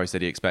Farbrace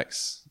said he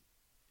expects.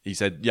 He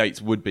said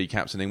Yates would be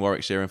captaining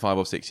Warwickshire in 5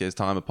 or 6 years'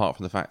 time, apart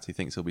from the fact he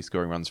thinks he'll be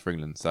scoring runs for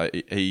England. So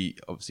he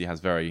obviously has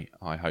very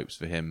high hopes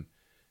for him.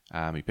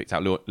 He picked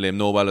out Liam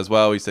Norwell as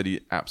well. He said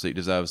he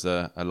absolutely deserves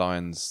a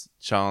Lions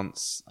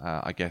chance.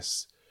 I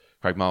guess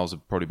Craig Miles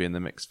would probably be in the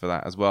mix for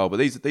that as well. But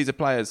these are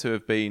players who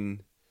have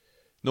been,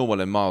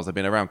 Norwell and Miles, they've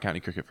been around county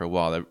cricket for a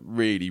while. They're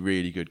really,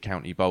 really good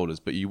county bowlers,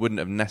 but you wouldn't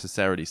have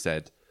necessarily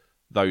said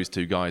those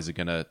two guys are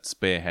going to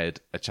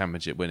spearhead a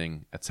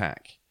championship-winning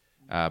attack.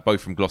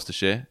 Both from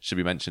Gloucestershire, should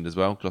be mentioned as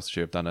well.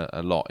 Gloucestershire have done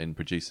a lot in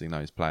producing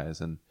those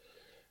players. And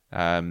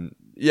I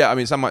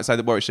mean, some might say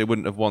that Warwickshire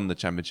wouldn't have won the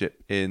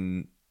championship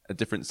in a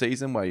different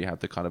season where you have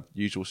the kind of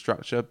usual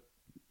structure.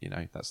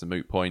 That's the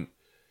moot point.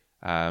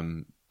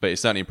 But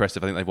it's certainly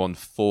impressive. I think they've won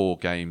 4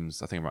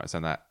 games, I think I'm right in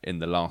saying that, in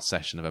the last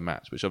session of a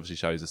match, which obviously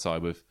shows a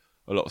side with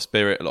a lot of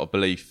spirit, a lot of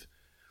belief.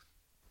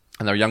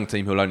 And they're a young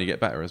team who will only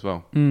get better as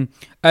well.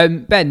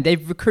 Ben,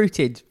 they've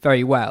recruited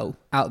very well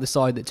out of the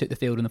side that took the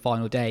field on the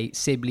final day.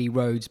 Sibley,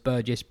 Rhodes,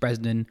 Burgess,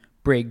 Bresnan,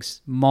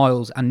 Briggs,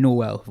 Miles and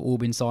Norwell have all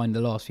been signed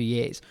in the last few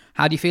years.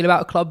 How do you feel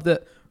about a club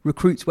that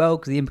recruits well?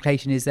 Because the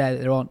implication is there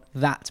that there aren't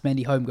that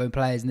many homegrown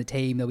players in the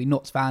team. There'll be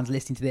Notts fans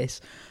listening to this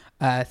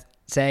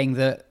saying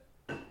that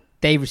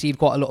they've received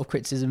quite a lot of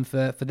criticism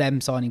for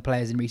them signing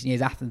players in recent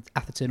years.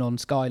 Atherton on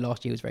Sky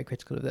last year was very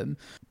critical of them.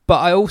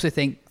 But I also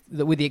think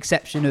that with the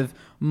exception of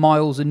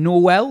Miles and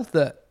Norwell,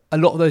 that a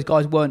lot of those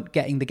guys weren't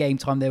getting the game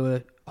time they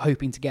were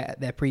hoping to get at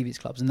their previous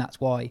clubs, and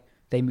that's why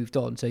they moved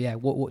on. So yeah,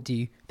 what do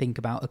you think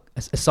about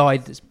a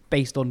side that's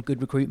based on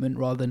good recruitment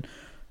rather than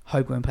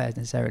homegrown players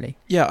necessarily?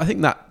 Yeah, I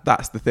think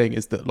that's the thing,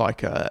 is that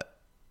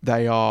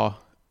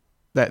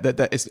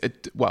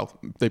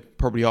they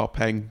probably are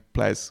paying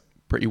players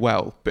pretty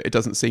well, but it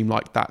doesn't seem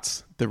like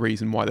that's the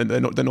reason why they're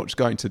not just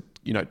going to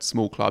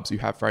small clubs who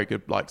have very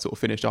good sort of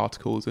finished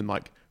articles and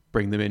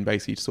bring them in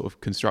basically to sort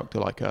of construct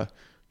a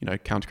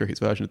county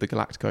cricket's version of the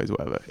Galacticos or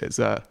whatever. It's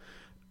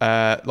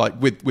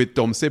with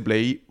Dom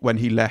Sibley, when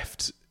he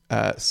left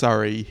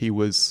Surrey, he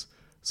was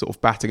sort of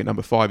batting at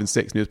number 5 and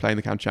 6 and he was playing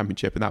the county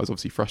championship, and that was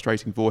obviously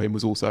frustrating for him,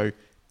 was also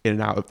in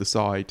and out of the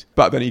side.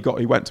 But then he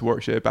went to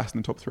Warwickshire, batting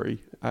in the top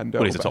 3. And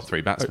he's a top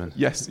 3 batsman.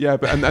 Yes, yeah,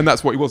 but and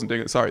that's what he wasn't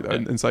doing at Surrey though. Yeah.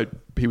 And so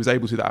he was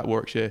able to do that at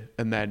Warwickshire,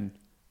 and then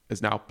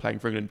is now playing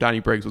for England. Danny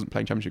Briggs wasn't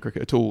playing championship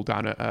cricket at all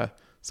down at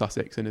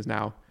Sussex, and is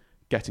now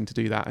getting to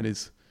do that and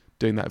is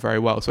doing that very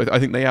well. So I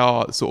think they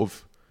are sort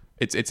of,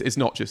 it's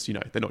not just,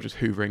 they're not just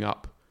hoovering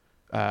up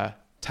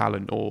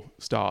talent or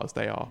stars.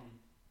 They are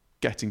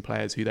getting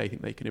players who they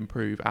think they can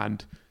improve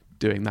and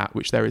doing that,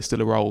 which there is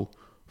still a role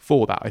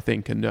for that, I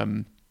think. And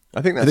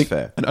I think that's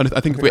fair. And I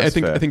think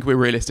if we're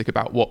realistic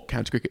about what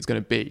county cricket is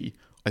going to be,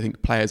 I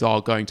think players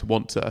are going to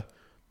want to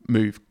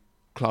move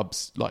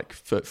clubs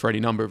for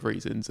any number of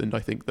reasons. And I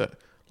think that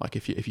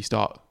if you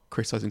start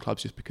criticising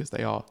clubs just because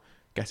they are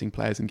getting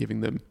players and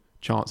giving them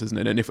chances,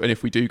 and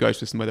if we do go to a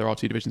system where there are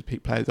 2 divisions,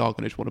 players are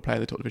going to just want to play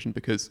in the top division,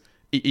 because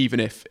even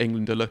if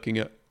England are looking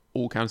at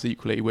all counties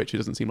equally, which it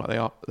doesn't seem like they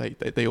are,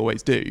 they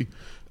always do,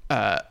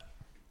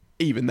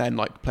 even then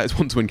players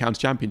want to win county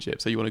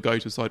championships, so you want to go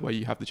to a side where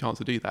you have the chance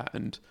to do that.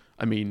 And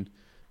I mean,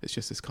 it's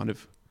just this kind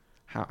of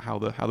how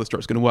the structure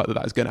is going to work,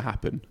 that is going to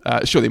happen.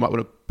 Sure, they might want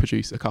to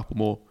produce a couple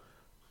more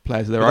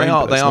players of their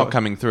own. They are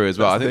coming through as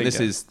well. I think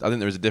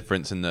there is a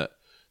difference in that.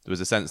 There was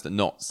a sense that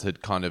Notts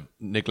had kind of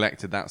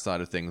neglected that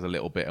side of things a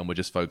little bit and were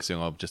just focusing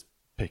on just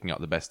picking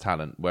up the best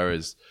talent.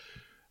 Whereas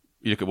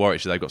you look at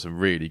Warwickshire, they've got some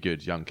really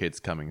good young kids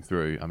coming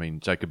through. I mean,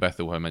 Jacob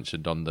Bethel, who I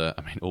mentioned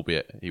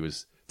albeit he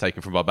was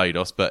taken from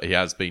Barbados, but he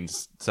has been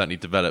certainly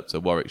developed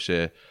at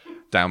Warwickshire.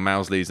 Down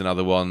Mousley's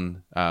another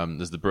one.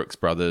 There's the Brooks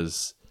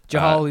brothers.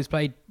 Jahal, who's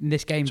played in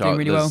this game, doing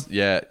really well.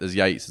 Yeah, there's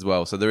Yates as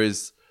well. So there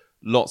is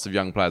lots of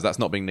young players. That's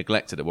not being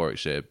neglected at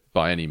Warwickshire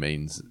by any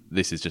means.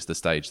 This is just the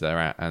stage they're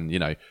at.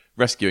 And,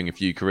 rescuing a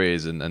few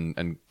careers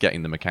and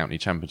getting them a county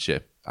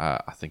championship,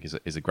 I think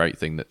is a great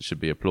thing that should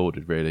be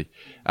applauded, really.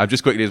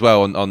 Just quickly as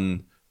well,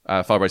 on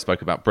Farbre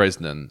spoke about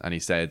Bresnan, and he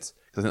said,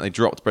 because I think they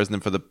dropped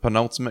Bresnan for the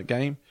penultimate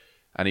game,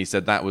 and he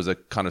said that was a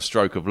kind of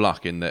stroke of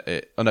luck in that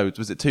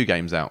was it 2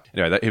 games out?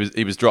 Anyway,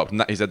 he was dropped,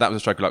 and he said that was a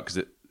stroke of luck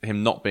because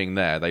him not being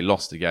there, they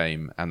lost a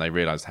game, and they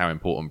realised how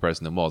important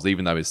Bresnan was,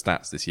 even though his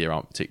stats this year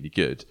aren't particularly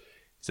good.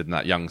 He said in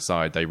that young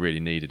side, they really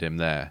needed him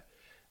there,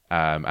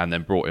 and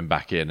then brought him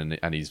back in, and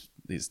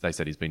they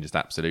said he's been just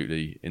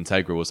absolutely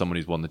integral as someone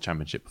who's won the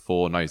championship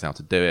before, knows how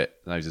to do it,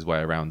 knows his way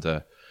around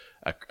a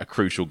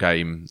crucial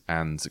game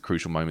and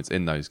crucial moments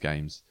in those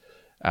games.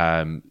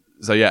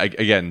 So yeah,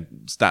 again,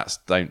 stats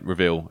don't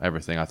reveal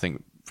everything. I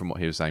think from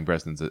what he was saying,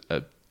 Bresnan's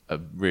a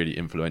really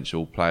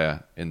influential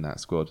player in that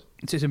squad.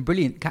 So some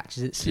brilliant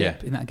catches at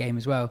slip in that game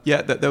as well.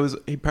 Yeah, there was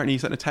apparently he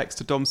sent a text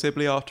to Dom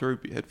Sibley after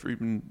he had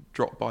been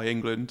dropped by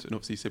England, and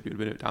obviously Sibley had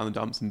been down the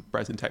dumps, and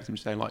Bresnan texted him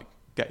saying like,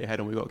 "Get your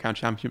head on, we've got a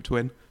county championship to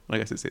win." And I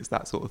guess it's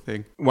that sort of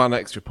thing. One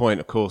extra point,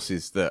 of course,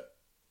 is that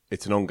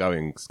it's an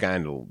ongoing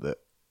scandal that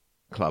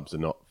clubs are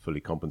not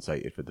fully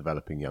compensated for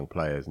developing young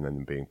players and then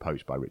them being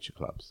poached by richer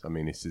clubs. I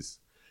mean, this is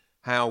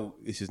how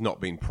this has not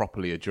been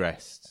properly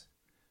addressed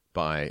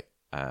by,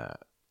 I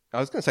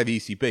was going to say the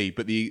ECB,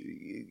 but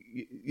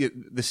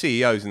the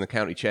CEOs and the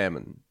county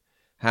chairman,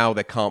 how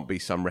there can't be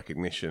some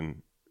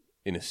recognition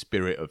in a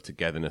spirit of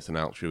togetherness and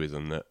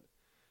altruism that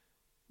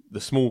the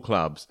small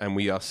clubs, and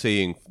we are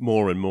seeing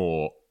more and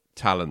more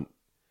talent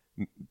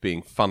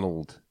being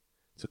funneled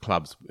to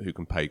clubs who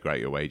can pay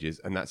greater wages,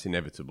 and that's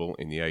inevitable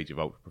in the age of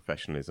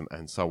ultra-professionalism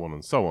and so on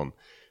and so on.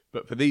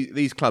 But for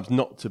these clubs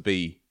not to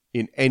be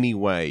in any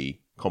way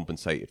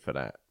compensated for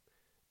that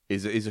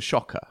is a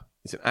shocker.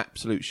 It's an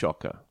absolute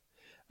shocker.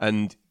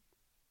 And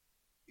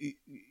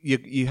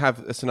you have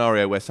a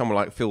scenario where someone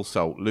like Phil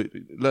Salt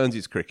learns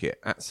his cricket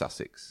at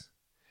Sussex.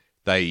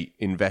 They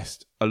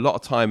invest a lot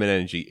of time and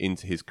energy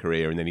into his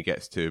career, and then he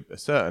gets to a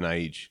certain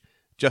age,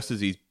 just as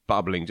he's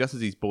bubbling, just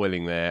as he's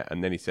boiling there,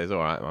 and then he says, all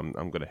right, I'm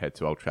going to head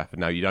to Old Trafford.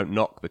 Now, you don't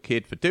knock the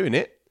kid for doing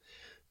it,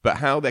 but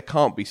how there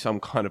can't be some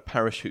kind of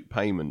parachute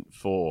payment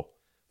for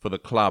the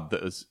club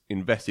that has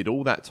invested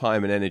all that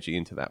time and energy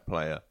into that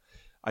player.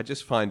 I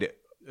just find it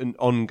an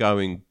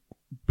ongoing,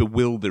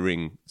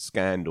 bewildering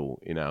scandal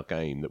in our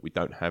game that we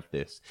don't have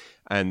this.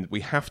 And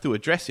we have to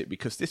address it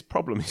because this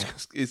problem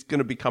is going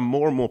to become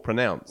more and more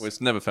pronounced. Well,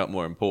 it's never felt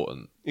more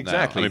important.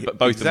 Exactly. Now. I mean,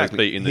 both of us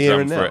beating the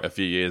drum for it a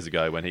few years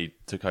ago when he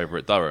took over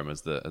at Durham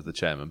as the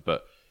chairman.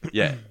 But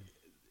yeah,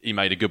 he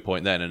made a good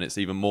point then, and it's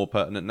even more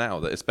pertinent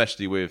now, that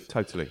especially with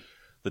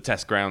the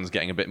test grounds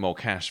getting a bit more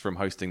cash from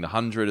hosting the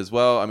 100 as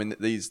well. I mean,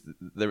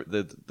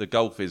 the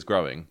gulf is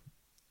growing,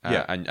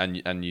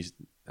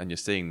 and you're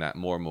seeing that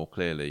more and more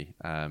clearly.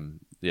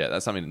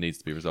 That's something that needs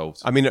to be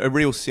resolved. I mean, a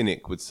real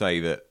cynic would say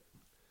that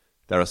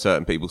there are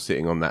certain people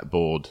sitting on that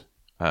board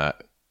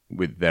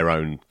with their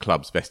own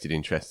club's vested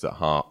interests at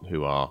heart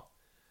who are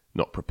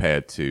not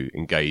prepared to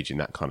engage in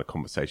that kind of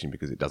conversation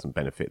because it doesn't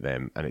benefit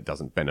them and it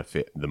doesn't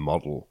benefit the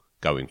model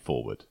going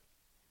forward.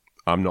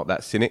 I'm not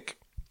that cynic,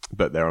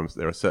 but there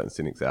are certain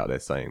cynics out there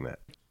saying that.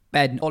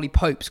 Ben, Ollie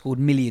Pope scored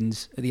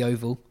millions at the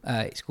Oval.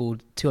 He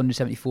scored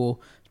 274.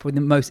 It's probably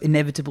the most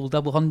inevitable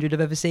double 100 I've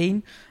ever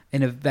seen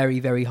in a very,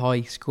 very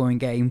high scoring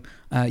game.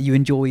 You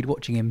enjoyed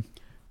watching him?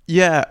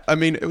 Yeah, I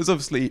mean, it was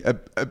obviously a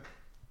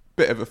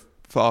bit of a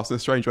farce and a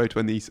strange way to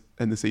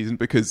end the season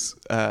because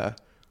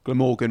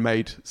Glamorgan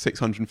made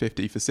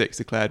 650 for 6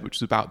 declared, which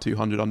was about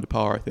 200 under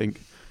par, I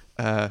think.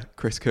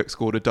 Chris Cook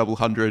scored a double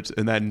 100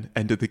 and then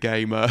ended the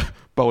game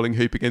bowling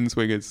hooping in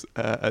swingers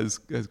as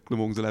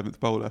Glamorgan's 11th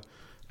bowler.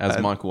 As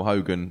Michael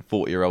Hogan,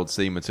 40-year-old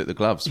seamer, took the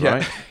gloves,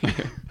 right?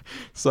 Yeah.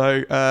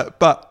 So,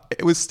 but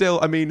it was still,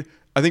 I mean,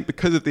 I think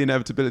because of the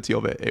inevitability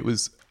of it, it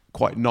was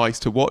quite nice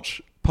to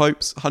watch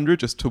Pope's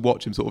 100, just to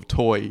watch him sort of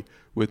toy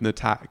with an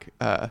attack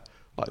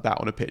like that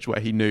on a pitch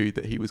where he knew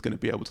that he was going to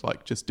be able to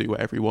like just do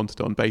whatever he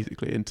wanted on,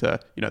 basically into,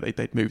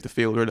 they'd move the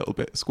fielder a little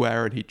bit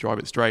squarer and he'd drive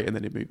it straight, and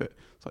then he'd move it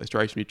slightly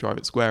straight and he'd drive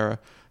it squarer.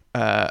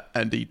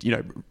 And he'd,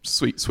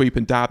 sweep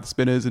and dab the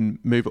spinners and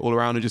move it all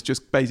around and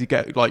just basically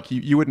get, like,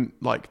 you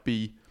wouldn't like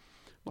be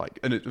like,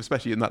 and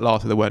especially in that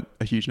last, there weren't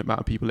a huge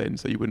amount of people in,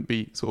 so you wouldn't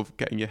be sort of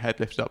getting your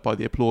head lifted up by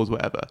the applause,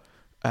 whatever.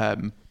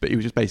 But he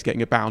was just basically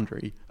getting a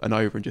boundary and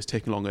over and just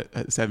ticking along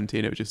at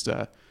 17. It was just,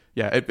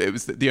 it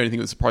was the only thing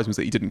that surprised me was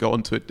that he didn't go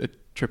on to a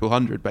triple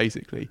 100,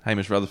 basically.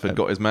 Hamish Rutherford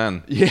got his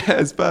man. Yeah,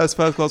 his first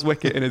class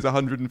wicket in his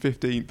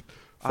 115th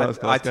first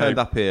class I turned game.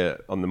 up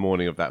here on the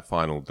morning of that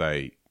final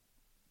day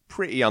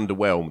pretty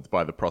underwhelmed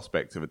by the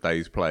prospect of a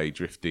day's play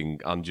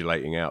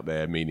undulating out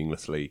there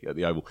meaninglessly at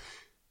the Oval.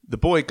 The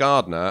boy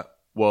Gardner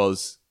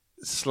was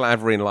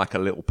slavering like a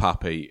little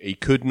puppy. He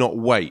could not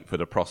wait for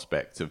the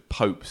prospect of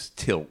Pope's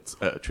tilt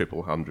at a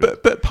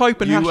 300. But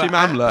Pope and you Hashim were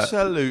Amla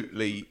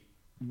absolutely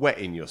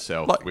wetting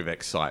yourself with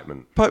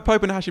excitement. Pope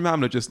and Hashim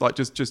Amla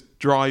just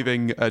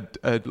driving a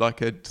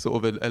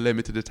sort of a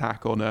limited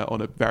attack on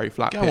a very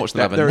flat pitch. Watch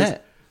that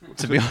net.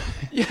 To be honest,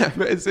 yeah,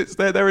 but it's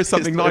there is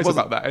something nice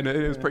about that, and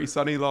it was pretty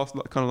sunny last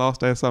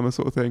day of summer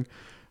sort of thing.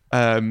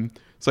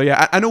 So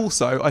yeah, and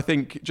also I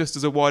think just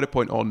as a wider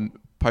point on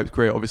Pope's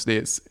career, obviously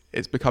it's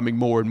becoming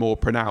more and more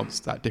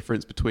pronounced, that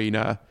difference between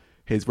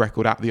his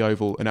record at the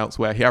Oval and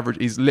elsewhere.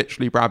 He's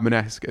literally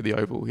Bradman-esque at the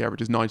Oval. He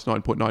averages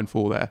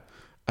 99.94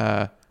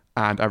 there,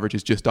 and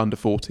averages just under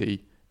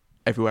 40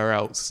 everywhere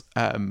else.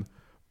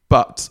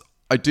 But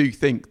I do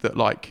think that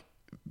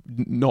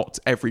not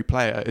every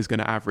player is going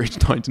to average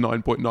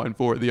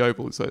 99.94 at the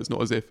Oval, so it's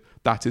not as if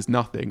that is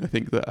nothing. I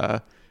think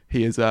that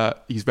he's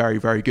very,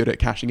 very good at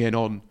cashing in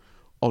on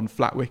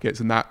flat wickets,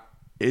 and that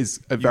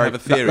is a very have a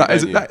theory,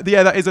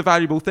 that is a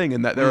valuable thing.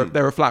 And that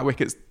there are flat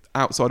wickets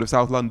outside of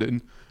South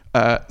London.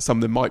 Some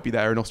of them might be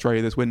there in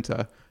Australia this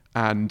winter,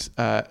 and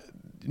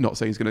not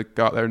saying he's going to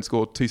go out there and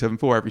score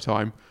 274 every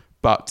time,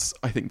 but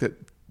I think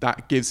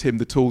that gives him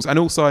the tools. And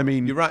also, I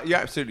mean, you're right. You're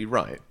absolutely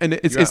right. And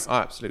it's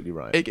absolutely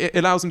right. It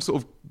allows him to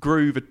sort of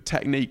groove a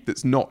technique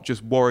that's not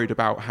just worried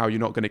about how you're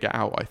not going to get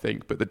out, I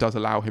think, but that does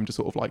allow him to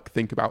sort of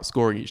think about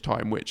scoring each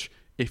time, which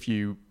if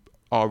you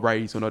are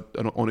raised on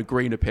a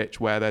greener pitch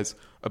where there's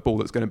a ball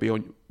that's going to be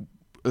on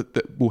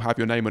that will have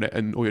your name on it,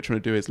 and all you're trying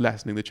to do is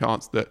lessening the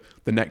chance that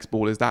the next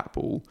ball is that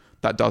ball,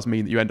 that does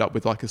mean that you end up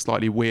with a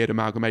slightly weird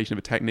amalgamation of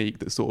a technique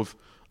that's sort of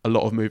a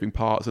lot of moving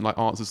parts and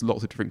answers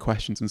lots of different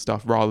questions and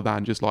stuff, rather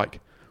than just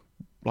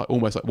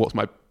almost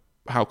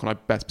how can I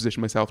best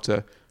position myself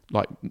to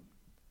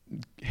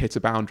hit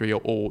a boundary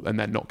or and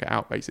then not get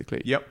out,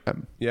 basically. Yep. I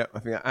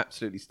think that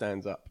absolutely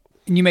stands up.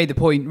 And you made the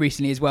point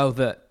recently as well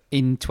that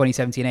in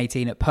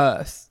 2017-18 at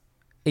Perth,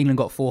 England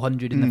got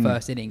 400 in the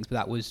first innings, but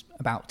that was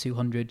about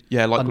 200.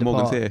 Yeah, like under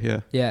Morgan's par.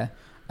 here. Yeah.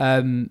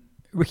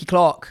 Ricky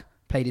Clark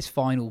played his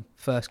final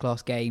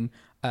first-class game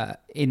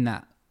in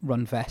that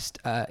run fest.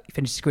 He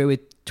finished his career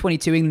with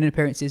 22 England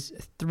appearances,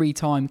 a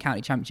three-time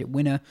county championship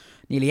winner,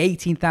 nearly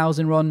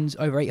 18,000 runs,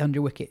 over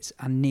 800 wickets,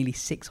 and nearly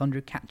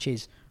 600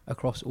 catches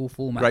across all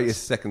formats.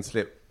 Greatest second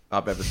slip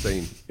I've ever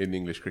seen in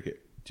English cricket,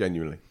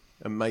 genuinely.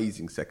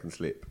 Amazing second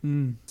slip.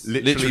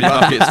 Literally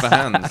buckets for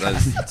hands,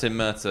 as Tim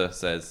Murtagh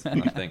says, I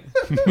think,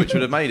 which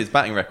would have made his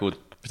batting record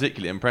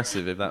particularly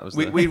impressive if that was.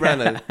 We ran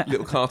a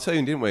little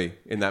cartoon, didn't we,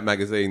 in that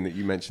magazine that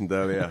you mentioned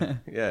earlier?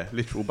 Yeah,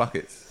 literal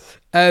buckets.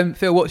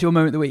 Phil, what's your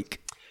moment of the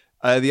week?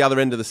 The other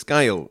end of the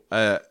scale.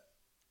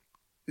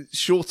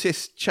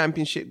 Shortest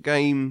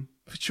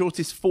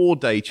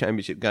 4-day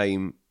championship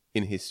game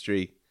in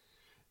history.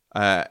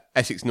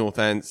 Essex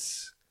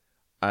Northants.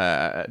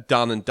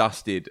 Done and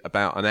dusted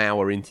about an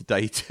hour into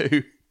day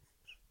 2.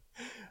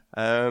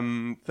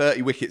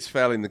 30 wickets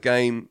fell in the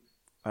game,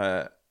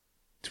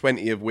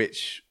 20 of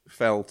which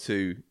fell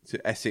to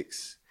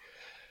Essex,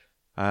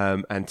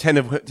 and 10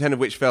 of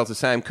which fell to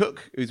Sam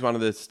Cook, who's one of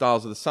the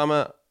stars of the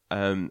summer.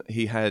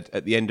 He had,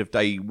 at the end of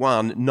day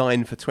 1,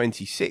 9 for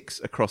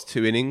 26 across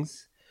 2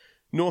 innings.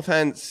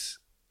 Northants,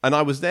 and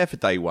I was there for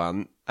day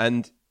 1,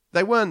 and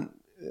they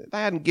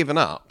hadn't given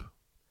up.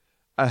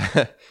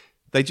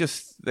 They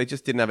just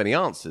didn't have any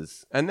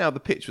answers. And now the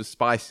pitch was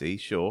spicy,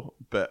 sure,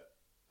 but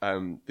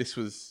this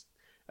was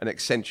an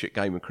eccentric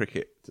game of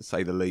cricket, to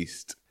say the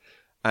least.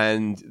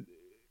 And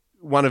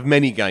one of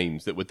many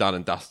games that were done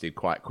and dusted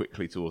quite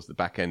quickly towards the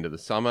back end of the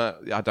summer.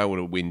 I don't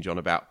want to whinge on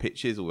about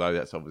pitches, although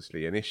that's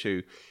obviously an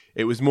issue.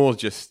 It was more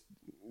just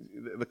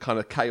the kind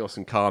of chaos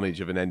and carnage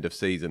of an end of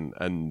season.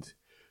 And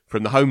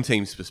from the home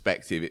team's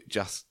perspective, it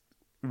just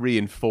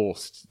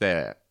reinforced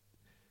their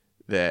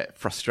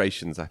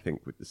frustrations, I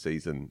think, with the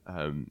season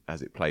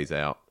as it plays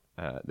out.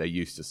 They're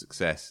used to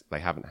success. They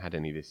haven't had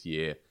any this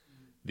year.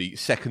 The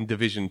second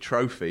division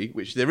trophy,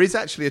 which there is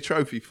actually a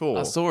trophy for.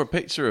 I saw a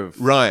picture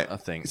of, right, I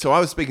think. So I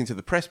was speaking to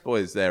the press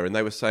boys there, and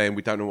they were saying,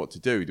 we don't know what to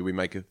do. Do we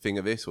make a thing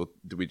of this, or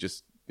do we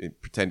just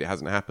pretend it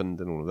hasn't happened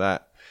and all of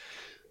that?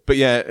 But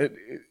yeah,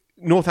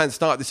 Northants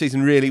started the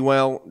season really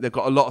well. They've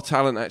got a lot of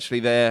talent actually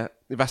there.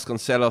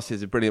 Vasconcelos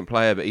is a brilliant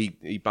player, but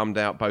he bummed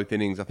out both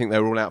innings. I think they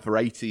were all out for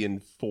 80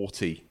 and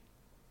 40.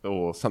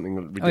 Or something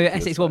ridiculous. Oh, yeah,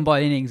 Essex won by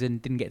an innings and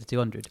didn't get to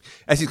 200.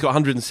 Essex got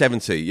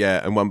 170,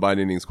 yeah, and won by an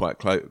innings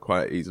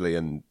quite easily.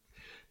 And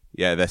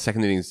yeah, their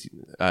second innings,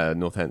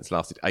 Northants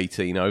lasted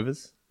 18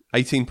 overs,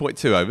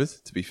 18.2 overs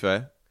to be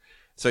fair.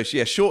 So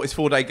yeah, shortest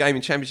 4-day game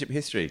in Championship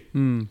history.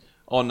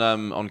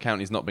 On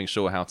counties not being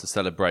sure how to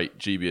celebrate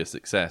dubious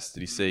success, did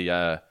you see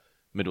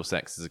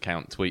Middlesex's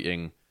account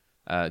tweeting?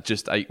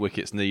 Just 8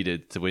 wickets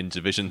needed to win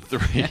Division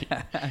 3,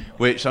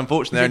 which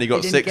unfortunately they only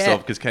got 6 of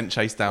because Kent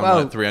chased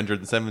down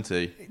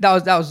 370.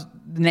 That was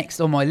next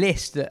on my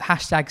list. That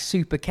hashtag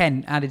Super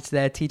Kent added to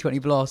their T20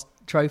 Blast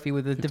trophy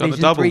with the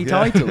Division 3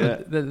 title,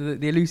 the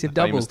elusive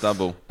double. Famous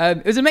double.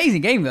 It was an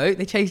amazing game though.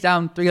 They chased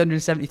down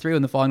 373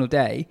 on the final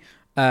day.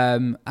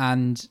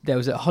 And there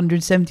was a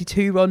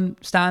 172-run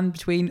stand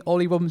between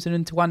Ollie Robinson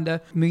and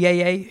Tawanda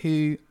Muyeye,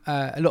 who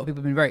a lot of people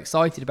have been very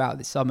excited about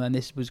this summer, and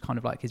this was kind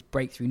of like his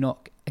breakthrough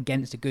knock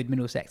against a good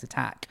Middlesex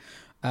attack.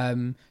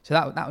 So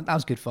that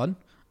was good fun.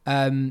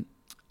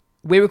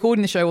 We're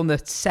recording the show on the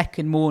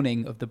second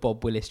morning of the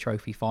Bob Willis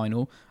Trophy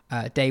final.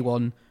 Day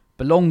one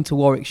belonged to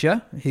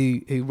Warwickshire,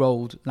 who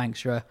rolled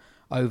Lancashire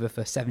over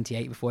for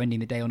 78 before ending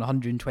the day on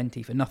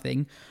 120 for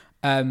nothing.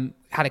 Had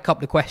a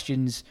couple of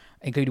questions,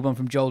 including one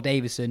from Joel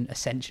Davison,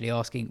 essentially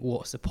asking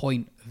what's the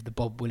point of the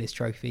Bob Willis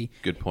Trophy.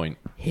 Good point.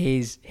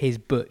 Here's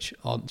Butch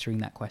answering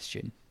that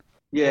question.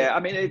 Yeah, I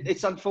mean,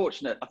 it's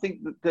unfortunate. I think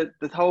that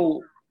the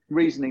whole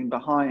reasoning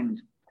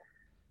behind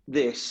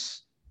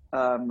this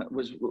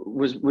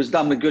was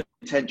done with good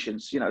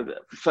intentions,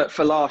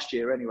 for last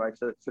year anyway,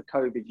 for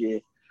COVID year.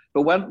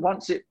 But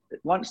once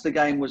the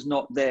game was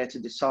not there to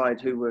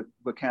decide who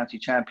were county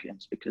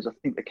champions, because I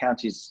think the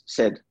counties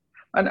said,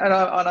 and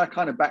I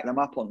kind of back them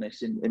up on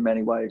this in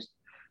many ways,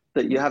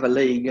 that you have a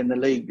league and the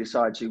league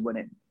decides who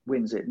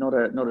wins it, not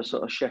a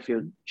sort of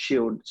Sheffield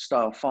Shield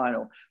style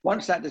final.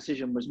 Once that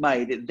decision was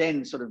made, it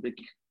then sort of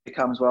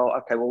becomes, well,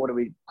 okay, well, what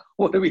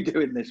are we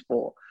doing this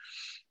for?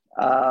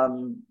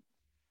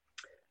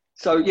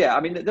 So yeah, I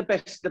mean, the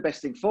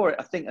best thing for it,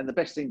 I think, and the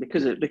best thing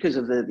because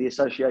of the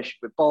association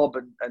with Bob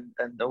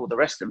and all the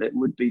rest of it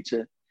would be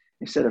to,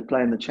 instead of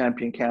playing the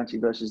champion county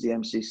versus the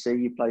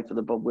MCC, you play for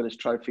the Bob Willis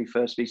Trophy,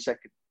 first v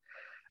second,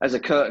 as a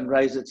curtain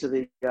raiser to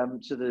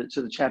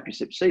the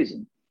championship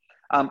season.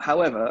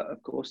 However,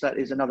 of course, that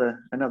is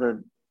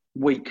another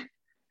week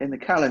in the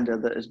calendar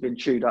that has been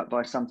chewed up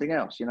by something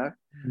else.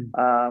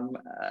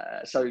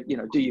 So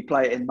do you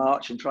play it in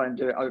March and try and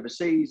do it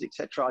overseas,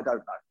 etc.? I don't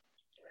know.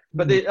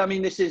 But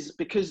this is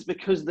because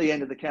the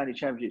end of the county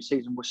championship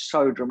season was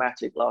so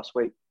dramatic last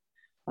week.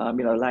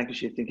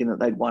 Lancashire thinking that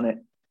they'd won it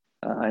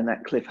in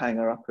that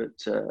cliffhanger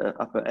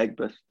up at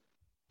Egbert,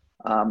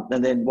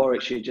 and then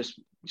Warwickshire just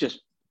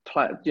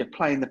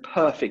playing the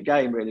perfect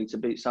game really to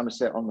beat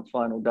Somerset on the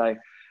final day.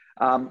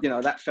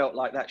 That felt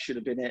like that should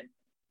have been it.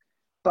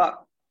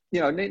 But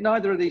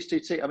neither of these two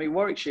teams. I mean,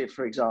 Warwickshire,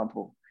 for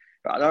example,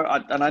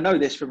 and I know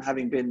this from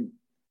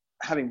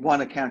having won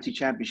a county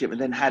championship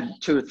and then had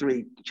 2 or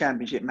 3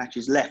 championship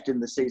matches left in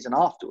the season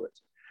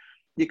afterwards,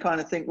 you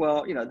kind of think,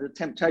 well, the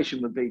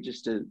temptation would be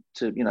just to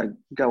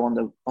go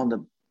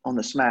on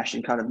the smash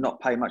and kind of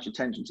not pay much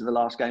attention to the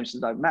last games, so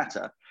they don't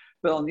matter.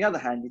 But on the other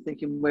hand, you're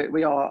thinking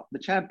we are the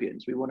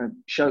champions. We want to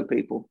show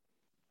people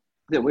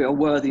that we are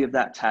worthy of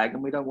that tag,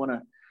 and we don't want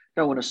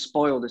to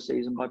spoil the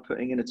season by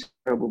putting in a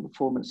terrible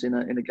performance in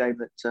a game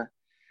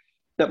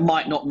that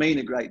might not mean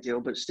a great deal,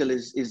 but still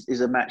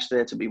is a match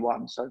there to be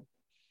won. So.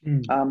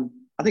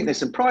 I think there's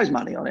some prize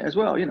money on it as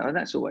well, and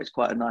that's always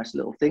quite a nice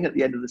little thing at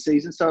the end of the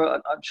season. So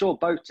I'm sure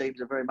both teams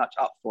are very much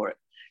up for it.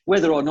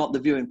 Whether or not the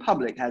viewing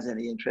public has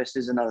any interest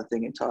is another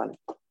thing entirely.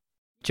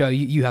 Joe,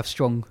 you have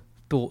strong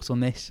thoughts on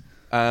this.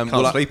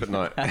 Can't sleep at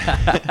night.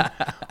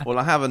 Well,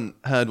 I haven't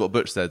heard what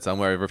Butch said, so I'm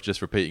wary of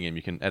just repeating him.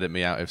 You can edit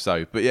me out if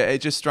so. But yeah, it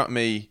just struck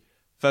me,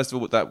 first of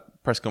all, with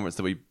that press conference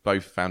that we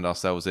both found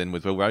ourselves in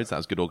with Will Rhodes. That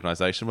was good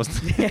organisation,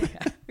 wasn't it?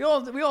 Yeah.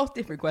 We asked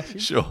different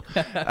questions. Sure.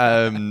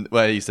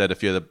 Where he said a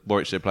few of the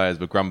Warwickshire players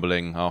were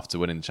grumbling after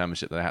winning the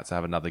championship that they had to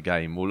have another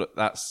game. Well,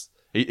 look,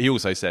 he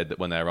also said that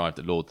when they arrived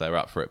at Lord, they were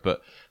up for it.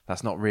 But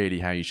that's not really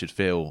how you should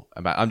feel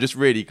about it. I'm just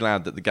really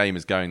glad that the game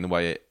is going the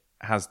way it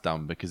has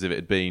done, because if it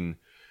had been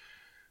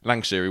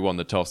Lancashire who won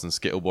the toss and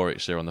skittled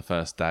Warwickshire on the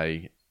first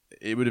day,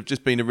 it would have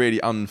just been a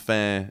really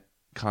unfair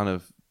kind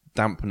of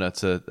dampener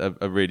to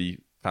a really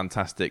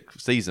fantastic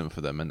season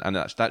for them, and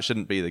that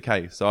shouldn't be the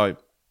case. So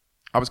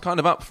I was kind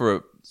of up for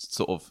a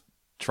sort of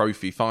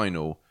trophy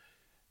final,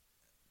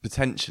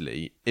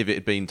 potentially, if it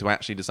had been to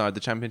actually decide the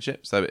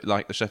championship. So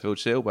like the Sheffield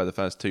Shield, where the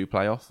first 2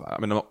 play off. I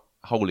mean, I'm not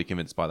wholly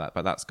convinced by that,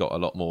 but that's got a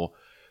lot more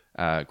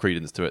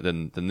credence to it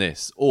than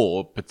this.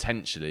 Or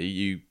potentially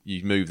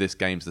you move this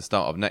game to the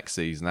start of next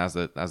season as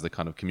the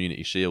kind of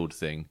Community Shield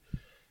thing.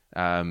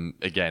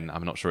 Again,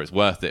 I'm not sure it's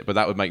worth it, but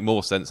that would make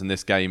more sense in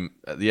this game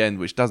at the end,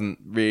 which doesn't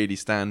really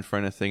stand for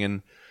anything.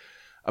 And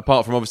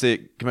apart from, obviously,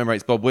 it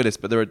commemorates Bob Willis,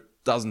 but there are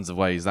dozens of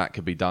ways that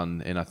could be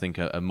done in, I think,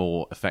 a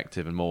more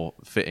effective and more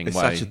fitting way.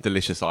 It's such a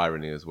delicious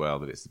irony as well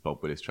that it's the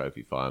Bob Willis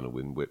Trophy final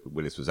when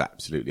Willis was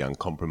absolutely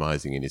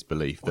uncompromising in his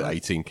belief that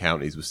 18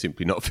 counties was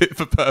simply not fit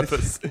for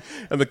purpose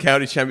and the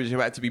county championship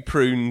had to be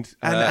pruned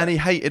and he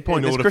hated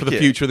pointless in order cricket. For the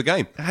future of the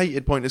game.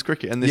 Hated pointless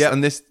cricket. And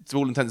this, to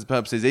all intents and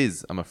purposes,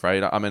 is, I'm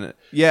afraid. I mean,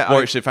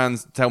 Warwickshire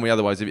fans tell me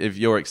otherwise. If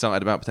you're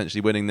excited about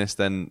potentially winning this,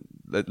 then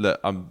look,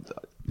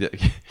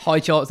 high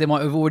chance they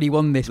might have already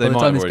won this by the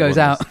time this goes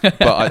out.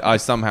 But I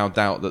somehow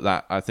doubt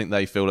that I think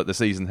they feel that the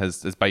season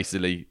has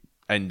basically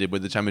ended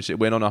with the championship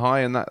win on a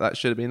high, and that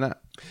should have been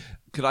that.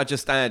 Could I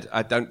just add,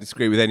 I don't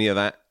disagree with any of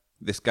that.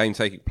 This game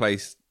taking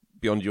place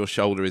beyond your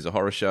shoulder is a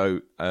horror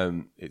show.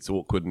 It's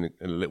awkward and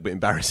a little bit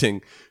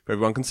embarrassing for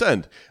everyone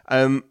concerned.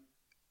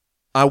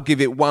 I'll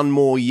give it one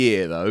more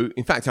year, though.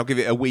 In fact, I'll give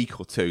it a week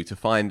or 2 to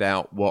find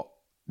out what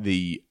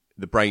the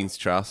Brains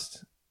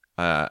Trust,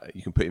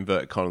 you can put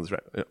inverted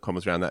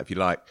commas around that if you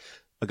like,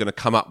 are going to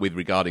come up with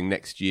regarding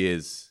next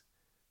year's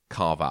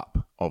carve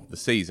up of the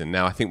season.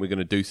 Now, I think we're going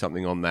to do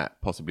something on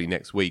that possibly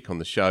next week on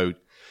the show.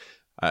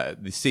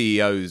 The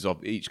CEOs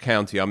of each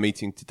county are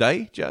meeting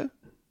today, Joe,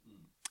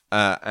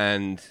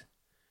 and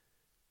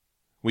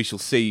we shall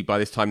see by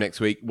this time next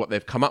week what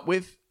they've come up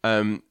with.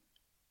 I'm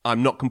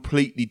not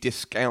completely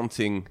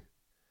discounting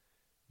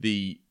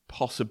the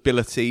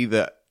possibility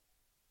that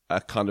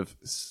a kind of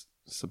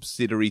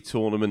subsidiary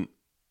tournament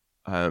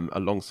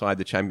alongside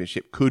the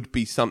championship could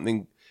be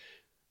something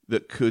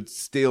that could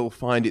still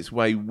find its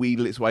way,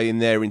 wheedle its way in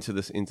there into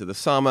the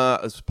summer,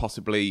 as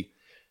possibly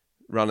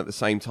run at the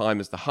same time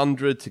as the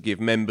 100 to give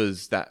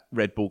members that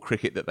red ball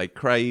cricket that they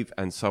crave,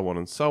 and so on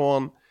and so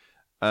on.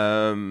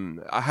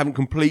 I haven't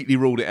completely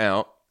ruled it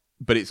out,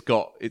 but it's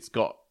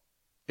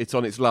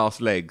on its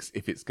last legs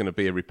if it's going to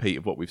be a repeat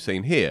of what we've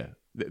seen here.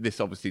 This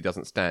obviously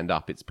doesn't stand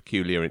up. It's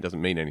peculiar. It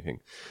doesn't mean anything.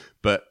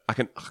 But I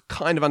can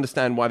kind of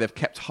understand why they've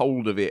kept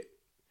hold of it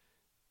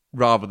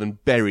rather than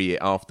bury it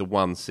after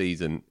one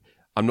season.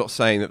 I'm not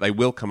saying that they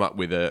will come up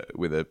with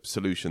a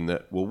solution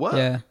that will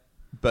work,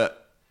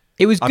 but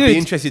it was good. I'd be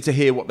interested to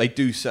hear what they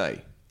do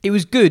say. It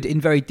was good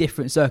in very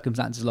different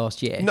circumstances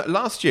last year. No,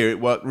 last year it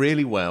worked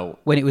really well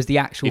when it was the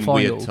actual in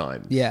final. Weird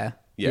times. Yeah.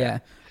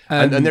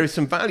 And there is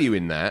some value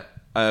in that,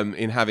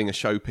 in having a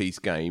showpiece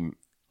game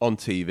on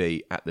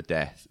TV at the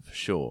death, for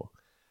sure.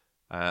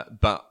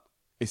 But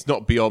it's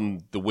not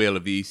beyond the will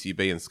of the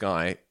ECB and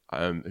Sky,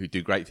 who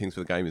do great things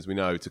for the game, as we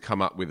know, to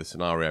come up with a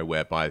scenario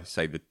whereby,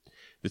 say,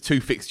 the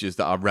two fixtures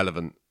that are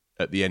relevant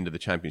at the end of the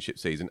championship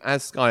season,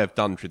 as Sky have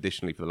done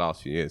traditionally for the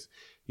last few years,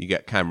 you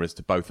get cameras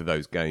to both of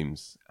those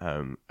games,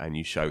 and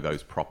you show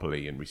those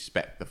properly and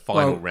respect the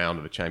final round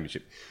of the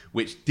championship,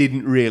 which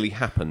didn't really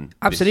happen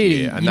absolutely this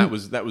year. And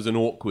that was an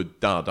awkward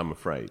dud, I'm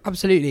afraid.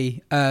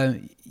 Absolutely.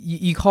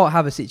 You can't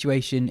have a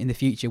situation in the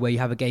future where you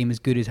have a game as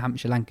good as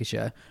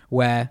Hampshire-Lancashire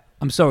where,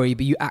 I'm sorry,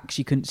 but you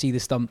actually couldn't see the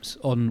stumps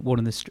on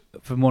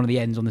from one of the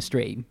ends on the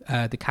stream.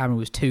 The camera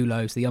was too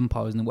low, so the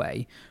umpire was in the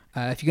way.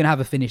 If you're going to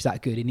have a finish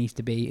that good, it needs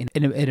to be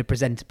in a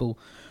presentable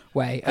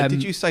way.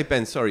 Did you say,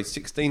 Ben,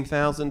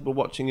 16,000 were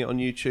watching it on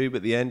YouTube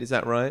at the end? Is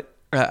that right?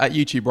 At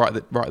YouTube, right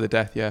at the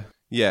death, yeah.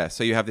 Yeah,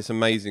 so you have this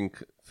amazing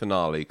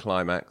finale,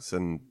 climax,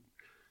 and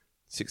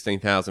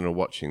 16,000 are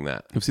watching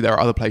that. Obviously, there are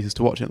other places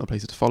to watch it, other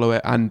places to follow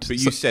it. But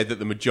you said that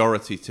the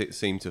majority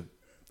seem to...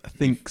 I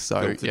think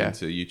so, yeah.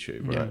 ...into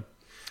YouTube, right?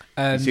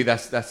 Yeah. You see,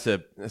 that's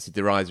a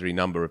derisory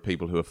number of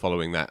people who are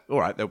following that.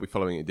 All right, they'll be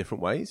following it in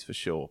different ways, for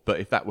sure.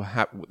 But if that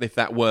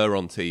were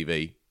on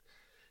TV,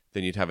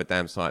 then you'd have a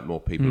damn sight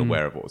more people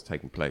aware of what was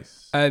taking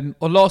place. On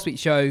last week's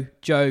show,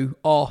 Joe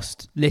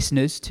asked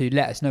listeners to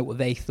let us know what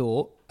they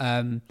thought.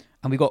 And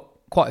we got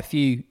quite a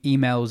few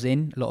emails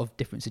in, a lot of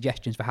different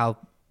suggestions for how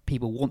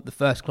people want the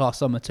first class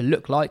summer to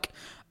look like.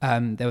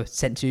 They were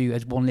sent to,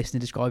 as one listener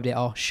described it,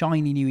 our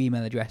shiny new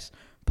email address,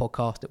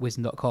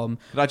 podcast@wisdom.com.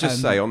 Could I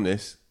just say on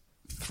this,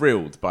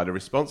 thrilled by the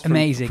response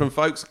from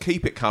folks.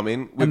 Keep it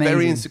coming. We're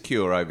very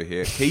insecure over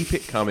here. Keep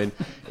it coming.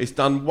 It's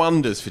done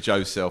wonders for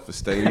Joe's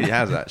self-esteem. It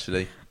has,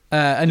 actually.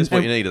 Just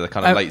what you need is a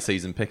kind of late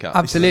season pickup.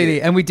 Absolutely.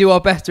 And we do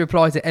our best to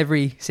reply to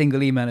every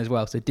single email as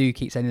well. So do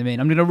keep sending them in.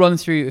 I'm going to run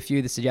through a few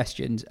of the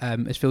suggestions.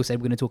 As Phil said,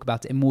 we're going to talk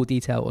about it in more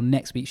detail on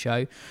next week's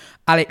show.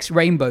 Alex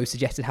Rainbow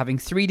suggested having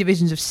 3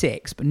 divisions of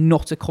 6, but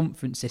not a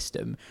conference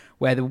system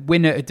where the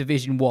winner of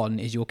Division 1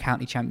 is your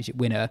county championship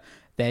winner.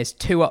 There's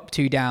 2 up,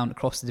 2 down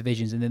across the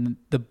divisions. And then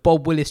the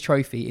Bob Willis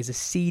Trophy is a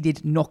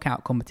seeded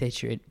knockout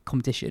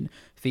competition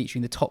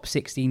featuring the top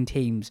 16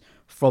 teams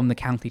from the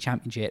county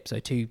championship. So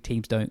 2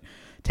 teams don't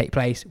take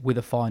place with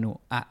a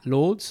final at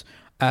Lords.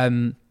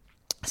 Sam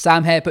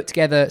Hare put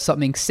together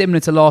something similar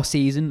to last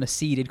season, a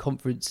seeded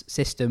conference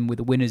system with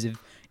the winners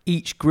of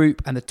each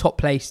group and the top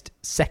placed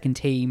second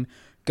team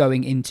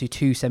going into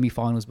 2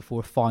 semi-finals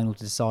before a final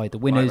to decide the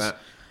winners.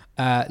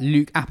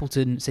 Luke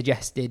Appleton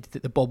suggested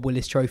that the Bob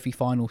Willis Trophy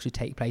final should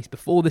take place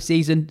before the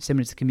season,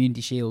 similar to the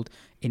Community Shield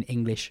in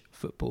English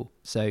football.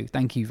 So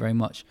thank you very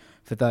much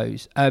for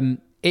those.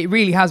 It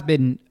really has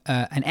been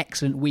an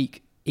excellent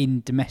week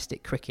in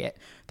domestic cricket.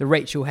 The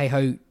Rachel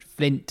Hayhoe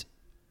Flint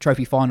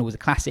Trophy final was a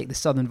classic. The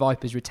Southern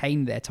Vipers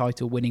retained their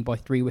title, winning by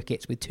 3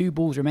 wickets with 2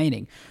 balls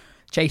remaining.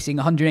 Chasing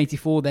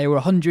 184, they were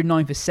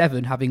 109 for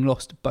 7, having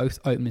lost both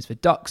openers for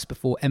Ducks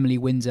before Emily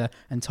Windsor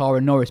and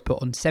Tara Norris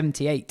put on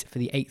 78 for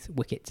the 8th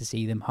wicket to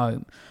see them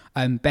home.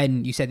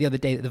 Ben, you said the other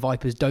day that the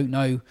Vipers don't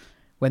know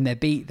when they're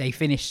beat. They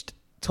finished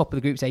top of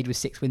the group stage with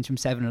 6 wins from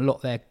 7. A lot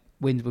of their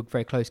wins were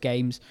very close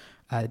games.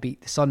 They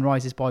beat the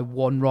Sunrisers by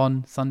 1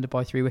 run, Thunder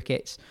by 3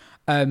 wickets.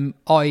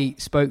 I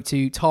spoke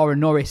to Tara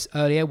Norris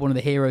earlier, one of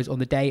the heroes on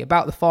the day,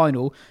 about the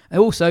final and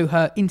also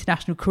her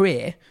international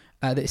career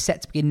that is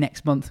set to begin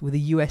next month with the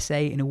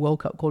USA in a World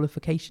Cup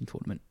qualification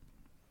tournament.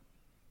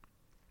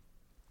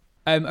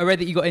 I read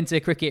that you got into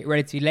cricket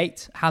relatively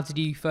late. How did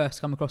you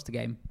first come across the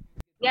game?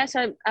 Yeah,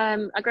 so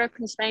I grew up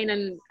in Spain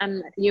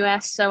and the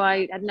US, so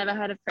I had never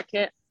heard of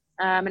cricket.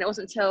 And it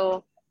wasn't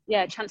until,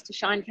 Chance to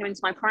Shine came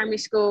into my primary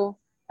school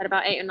at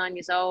about 8 or 9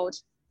 years old.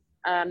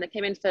 They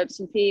came in for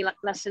some PE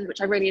lessons, which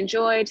I really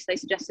enjoyed. They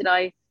suggested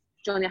I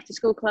join the after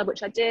school club,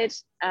 which I did.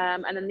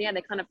 And then,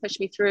 they kind of pushed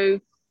me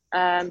through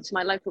to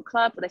my local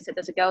club, but they said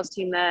there's a girls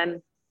team there,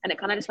 and it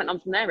kind of just went on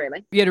from there,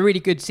 really. You had a really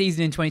good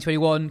season in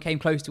 2021, came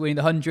close to winning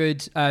the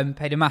 100,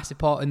 played a massive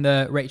part in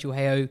the Rachel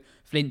Heo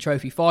Flint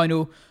Trophy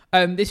final.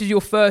 This was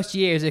your first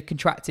year as a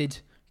contracted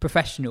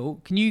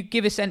professional. Can you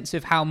give a sense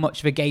of how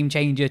much of a game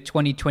changer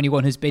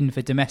 2021 has been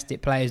for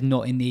domestic players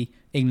not in the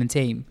England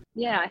team?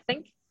 Yeah, I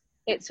think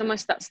it's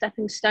almost that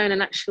stepping stone,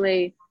 and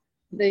actually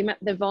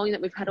the volume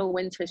that we've had all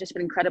winter has just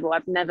been incredible.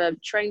 I've never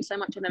trained so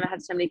much, I've never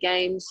had so many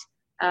games.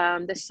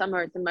 This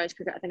summer is the most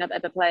cricket I think I've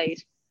ever played.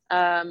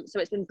 So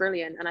it's been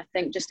brilliant. And I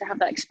think just to have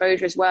that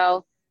exposure as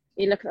well,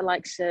 you look at the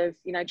likes of,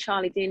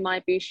 Charlie Dean,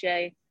 Maya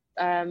Boucher,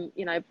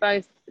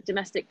 both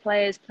domestic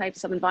players played for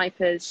Southern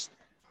Vipers.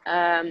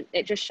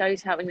 It just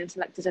shows how England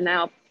selectors are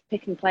now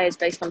picking players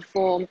based on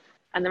form,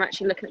 and they're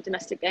actually looking at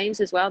domestic games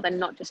as well. They're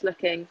not just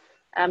looking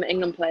at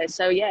England players.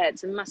 So yeah,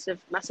 it's a massive,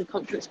 massive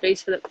confidence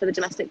boost for the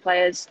domestic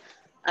players.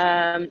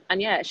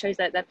 It shows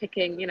that they're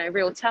picking,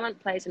 real talent,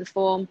 players in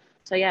form.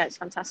 So yeah, it's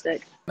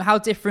fantastic. How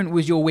different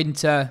was your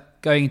winter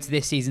going into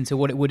this season to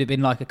what it would have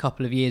been like a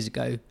couple of years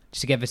ago?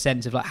 Just to give a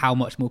sense of like how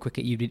much more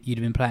cricket you'd have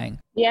been playing.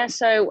 Yeah,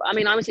 so I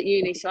was at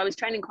uni, so I was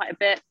training quite a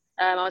bit.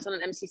 I was on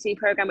an MCC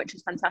program, which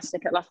was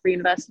fantastic at Loughborough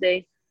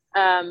University.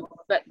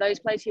 But those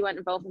players who weren't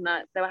involved in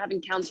that, they were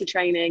having county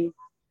training,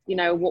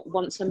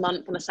 once a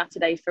month on a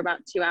Saturday for about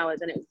 2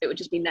 hours, and it would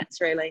just be nets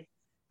really.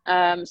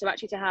 So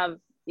actually to have,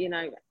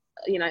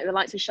 the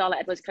likes of Charlotte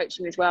Edwards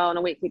coaching as well on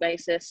a weekly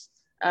basis,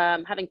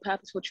 having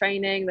purposeful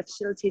training, the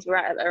facilities we're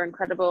at are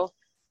incredible.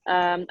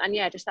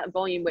 Just that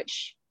volume,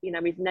 which,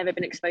 we've never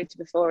been exposed to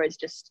before is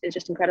just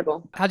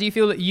incredible. How do you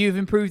feel that you've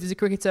improved as a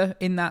cricketer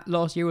in that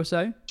last year or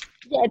so?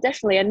 Yeah,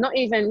 definitely. And not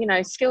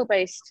even,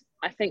 skill-based,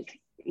 I think,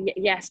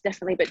 yes,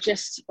 definitely. But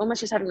just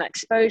having that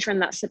exposure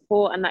and that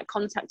support and that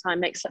contact time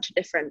makes such a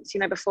difference.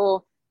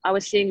 Before I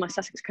was seeing my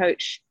Sussex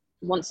coach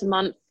once a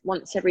month,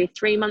 once every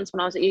 3 months when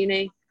I was at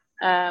uni.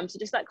 So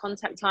just that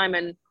contact time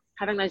and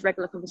having those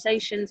regular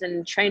conversations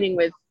and training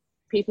with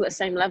people at the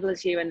same level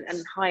as you and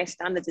higher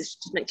standards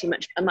just makes you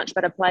a much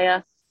better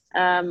player.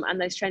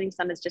 And those training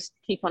standards just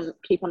keep on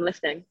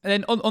lifting. And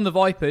then on the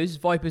Vipers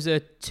are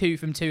 2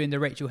 from 2 in the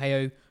Rachel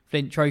Heo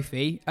Flint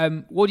Trophy.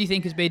 What do you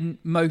think has been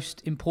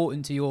most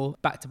important to your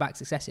back-to-back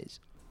successes?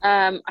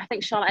 I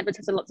think Charlotte Edwards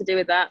has a lot to do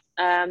with that.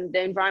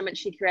 The environment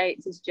she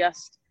creates is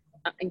just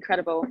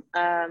incredible.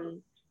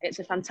 It's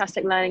a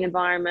fantastic learning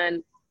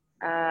environment.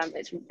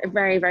 It's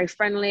very, very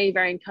friendly,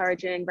 very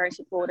encouraging, very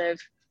supportive.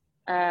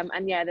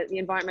 The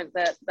environment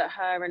that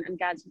her and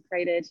Gads have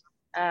created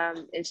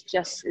is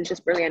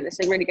just brilliant.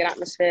 It's a really good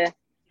atmosphere.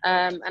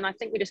 And I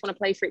think we just want to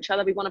play for each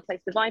other. We want to play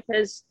for the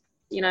Vipers.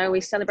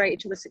 We celebrate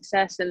each other's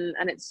success and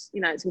it's,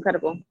 it's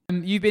incredible.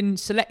 You've been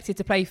selected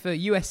to play for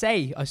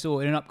USA, I saw,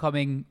 in an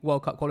upcoming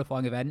World Cup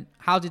qualifying event.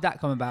 How did that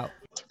come about?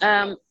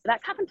 That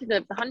happened to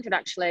the 100,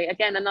 actually.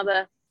 Again,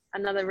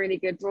 another really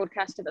good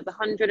broadcast of the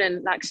 100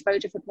 and that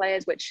exposure for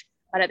players, which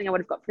I don't think I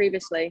would have got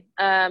previously.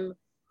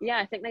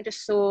 I think they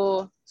just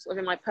saw sort of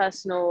in my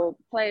personal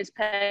players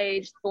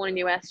page, born in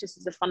US, just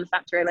as a fun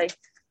fact, really.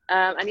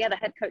 The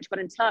head coach got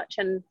in touch,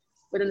 and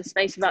within the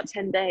space of about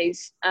 10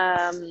 days,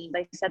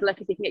 they said,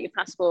 look, if you can get your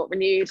passport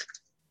renewed,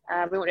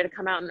 we want you to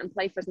come out and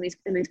play for us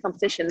in these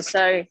competitions.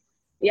 So,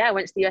 I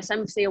went to the US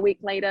Embassy a week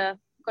later,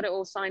 got it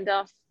all signed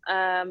off.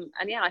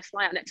 I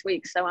fly out next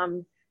week. So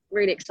I'm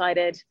really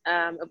excited.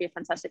 It'll be a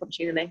fantastic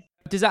opportunity.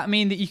 Does that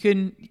mean that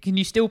can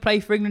you still play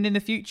for England in the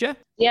future?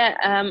 Yeah,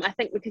 I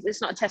think because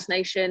it's not a test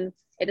nation,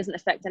 it doesn't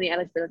affect any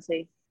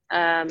eligibility.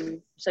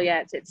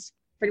 It's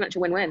pretty much a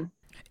win-win.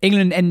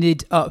 England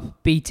ended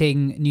up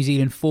beating New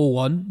Zealand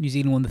 4-1. New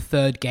Zealand won the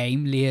third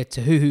game. Leah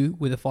Tahuhu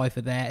with a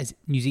fifer there as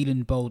New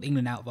Zealand bowled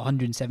England out of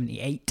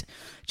 178.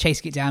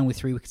 Chasing it down with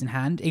 3 wickets in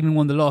hand. England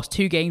won the last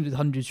 2 games with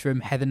hundreds from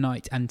Heather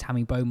Knight and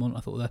Tammy Beaumont.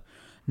 I thought the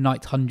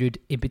Knight 100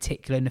 in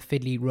particular and the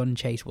fiddly run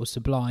chase was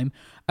sublime.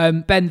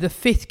 Ben, the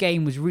 5th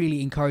game was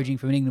really encouraging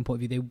from an England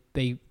point of view.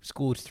 They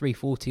scored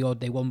 340 odd.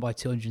 They won by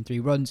 203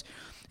 runs.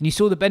 And you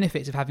saw the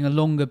benefits of having a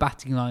longer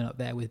batting lineup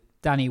there with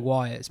Danny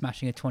Wyatt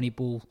smashing a 20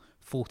 ball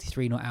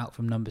 43 not out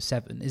from number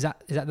 7. Is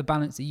that the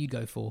balance that you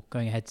go for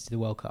going ahead to the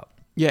World Cup?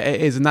 Yeah, it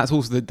is. And that's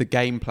also the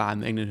game plan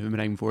that England have been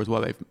aiming for as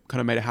well. They've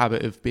kind of made a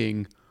habit of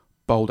being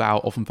bowled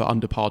out often for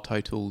under par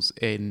totals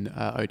in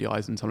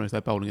ODIs, and sometimes their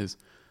bowling is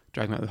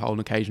dragging out the hole,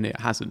 and occasionally it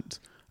hasn't.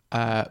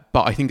 But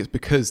I think it's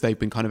because they've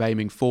been kind of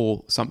aiming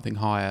for something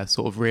higher,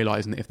 sort of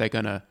realising that if they're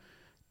going to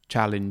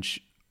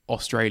challenge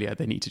Australia,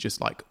 they need to just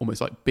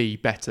almost be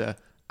better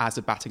as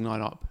a batting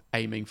lineup,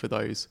 aiming for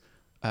those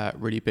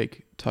really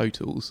big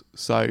totals.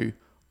 So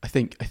I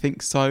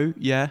think so,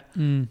 yeah.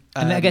 And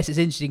I guess it's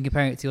interesting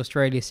comparing it to the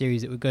Australia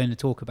series that we're going to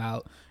talk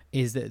about,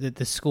 is that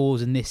the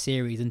scores in this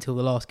series until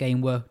the last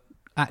game were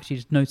actually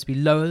just noticeably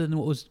lower than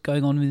what was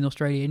going on in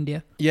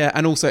Australia-India. Yeah,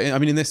 and also,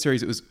 in this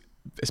series it was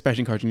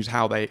especially encouraging just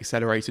how they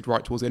accelerated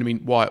right towards the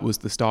end. Wyatt was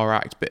the star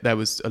act, but there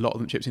was a lot of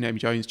them chipped in. Amy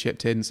Jones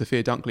chipped in.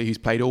 Sophia Dunkley, who's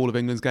played all of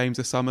England's games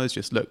this summer,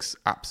 just looks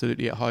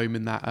absolutely at home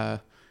in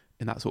that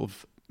sort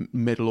of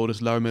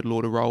lower middle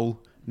order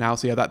role. now.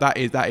 So yeah,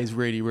 that is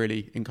really,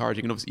 really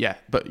encouraging. And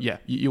obviously,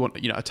 you want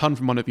a ton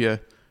from one of your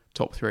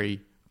top 3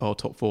 or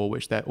top 4,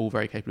 which they're all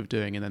very capable of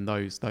doing, and then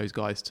those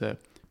guys to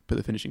put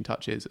the finishing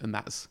touches, and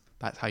that's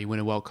how you win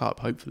a World Cup,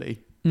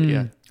 hopefully. But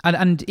yeah,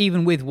 and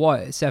even with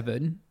White at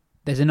 7,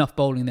 there's enough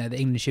bowling there that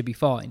England should be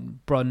fine.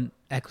 Brunt,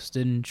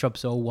 Eccleston,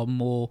 Shrubsole, one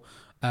more.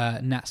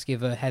 Nat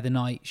Skiver, Heather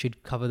Knight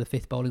should cover the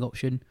 5th bowling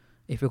option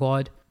if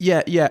required.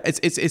 Yeah. It's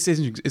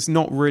interesting. It's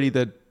not really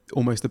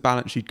almost the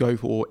balance you'd go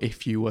for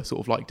if you were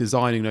sort of like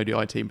designing an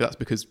ODI team, but that's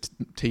because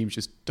teams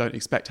just don't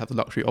expect to have the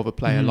luxury of a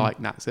player like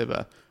Nat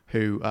Skiver,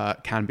 who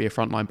can be a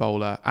frontline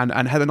bowler.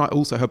 And Heather Knight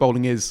also, her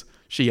bowling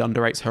she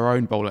underrates her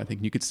own bowler. I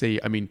think you could see,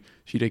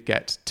 she did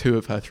get 2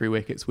 of her 3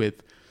 wickets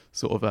with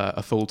sort of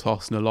a full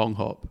toss and a long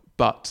hop,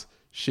 but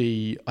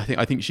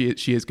I think she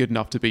is good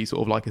enough to be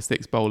sort of like a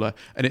 6 bowler.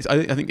 And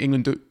I think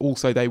England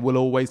also, they will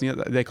always need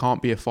that. They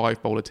can't be a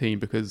 5 bowler team,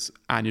 because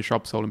Anya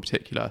Shrubsole in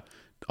particular,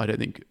 I don't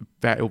think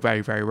very,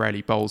 very, very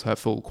rarely bowls her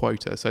full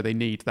quota. So they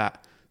need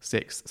that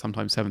 6th,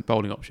 sometimes 7th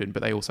bowling option,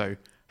 but they also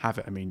have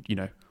it.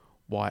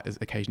 White has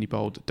occasionally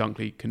bowled.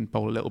 Dunkley can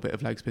bowl a little bit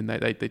of leg spin.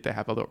 They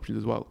have other options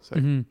as well.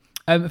 So.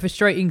 A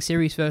frustrating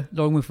series for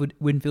Lauren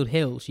Winfield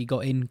Hill. She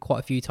got in quite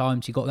a few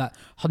times. She got that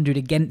 100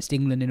 against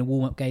England in a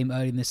warm-up game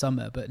early in the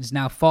summer, but it's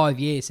now 5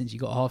 years since she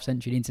got a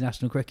half-century in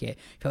international cricket.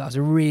 I feel that was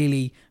a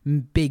really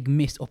big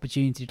missed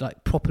opportunity to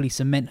properly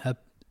cement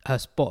her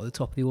spot at the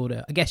top of the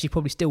order. I guess she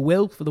probably still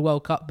will for the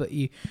World Cup, but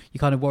you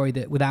kind of worry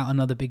that without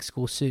another big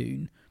score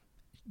soon,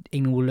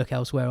 England will look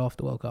elsewhere after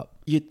the World Cup.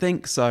 You'd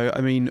think so.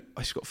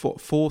 She's got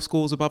 4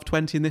 scores above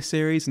 20 in this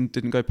series and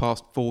didn't go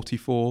past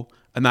 44,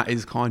 and that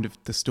is kind of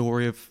the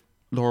story of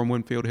Lauren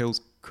Winfield Hill's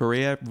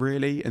career,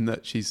 really, in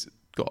that she's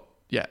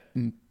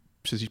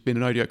been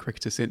an ODI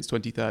cricketer since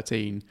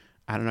 2013,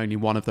 and in only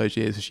one of those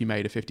years has she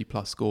made a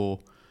 50-plus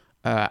score.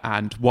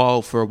 And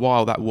for a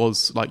while that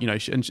was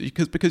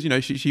because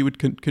she would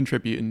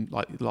contribute in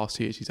the last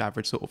 2 years, she's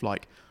averaged sort of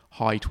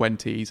high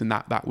 20s, and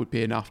that would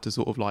be enough to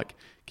sort of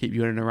keep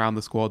you in and around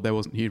the squad. There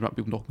wasn't a huge amount of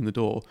people knocking the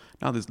door.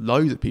 Now there's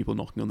loads of people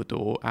knocking on the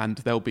door, and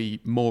there'll be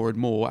more and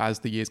more as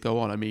the years go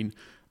on.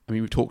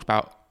 We've talked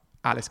about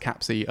Alice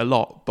Capsey a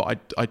lot, but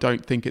I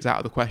don't think it's out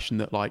of the question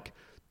that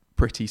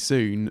pretty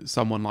soon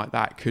someone like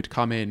that could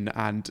come in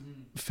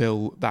and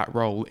fill that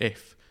role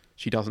if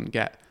she doesn't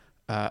get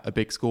a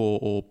big score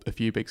or a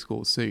few big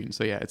scores soon.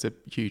 So yeah, it's a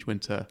huge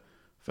winter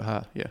for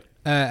her. Yeah.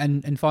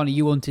 And finally,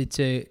 you wanted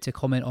to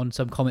comment on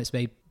some comments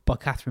made by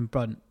Catherine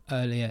Brunt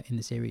earlier in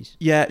the series.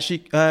 Yeah,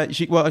 she I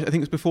think it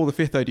was before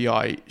the 5th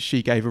ODI.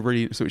 She gave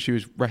she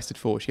was rested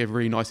for. She gave a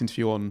really nice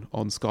interview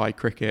on Sky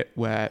Cricket,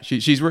 where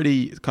she's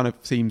really kind of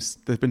seems.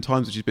 There's been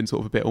times where she's been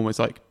sort of a bit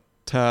almost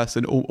terse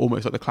and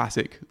almost like the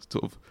classic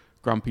sort of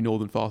grumpy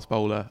northern fast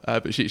bowler.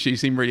 But she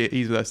seemed really at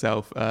ease with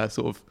herself,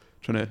 sort of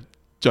trying to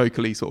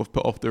jokingly sort of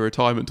put off the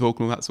retirement talk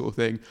and all that sort of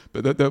thing.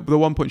 But the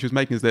one point she was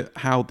making is that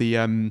how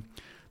the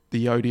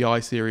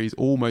ODI series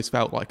almost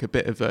felt like a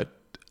bit of a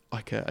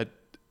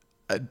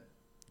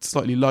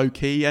slightly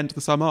low-key end of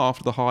the summer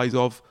after the highs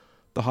of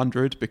the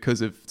 100, because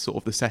of sort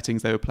of the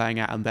settings they were playing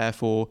at, and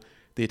therefore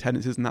the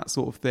attendances and that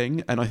sort of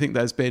thing. And I think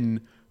there's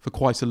been, for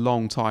quite a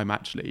long time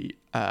actually,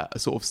 a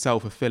sort of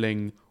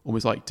self-fulfilling,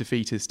 almost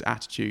defeatist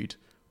attitude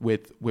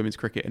with women's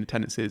cricket and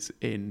attendances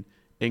in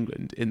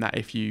England, in that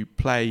if you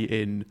play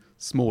in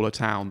smaller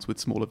towns with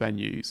smaller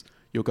venues,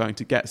 you're going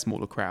to get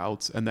smaller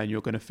crowds, and then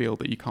you're going to feel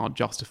that you can't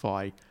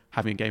justify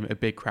having a game at a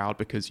big crowd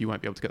because you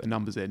won't be able to get the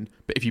numbers in.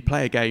 But if you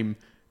play a game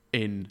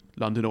in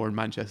London or in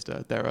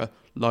Manchester, there are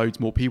loads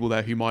more people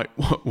there who might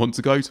want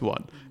to go to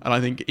one. And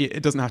I think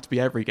it doesn't have to be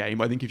every game.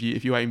 I think if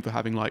you aim for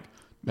having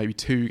maybe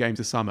 2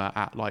 games a summer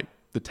at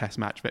the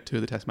 2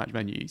 of the test match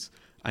venues,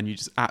 and you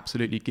just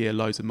absolutely gear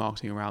loads of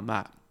marketing around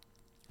that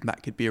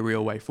could be a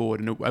real way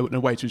forward, and a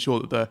way to ensure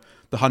that the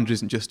 100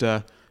 isn't just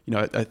a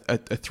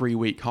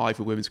 3-week high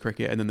for women's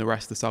cricket, and then the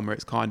rest of the summer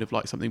it's kind of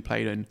something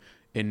played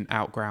in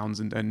out grounds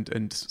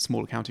and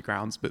smaller county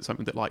grounds, but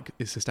something that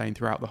is sustained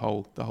throughout the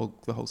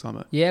whole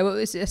summer. Yeah, well,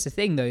 that's the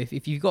thing though.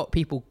 If you've got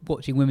people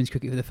watching women's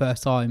cricket for the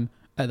first time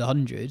at the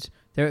 100,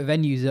 they're at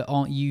venues that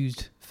aren't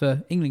used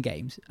for England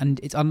games, and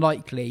it's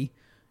unlikely.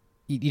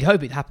 You'd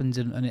hope it happens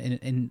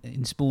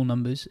in small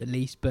numbers at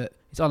least, but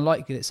it's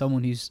unlikely that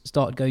someone who's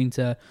started going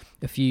to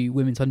a few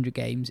women's 100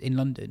 games in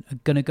London are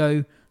going to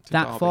go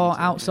that far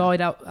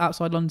outside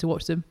London to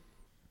watch them.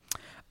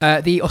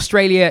 The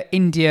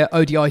Australia-India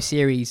ODI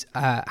series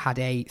had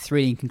a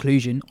thrilling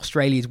conclusion.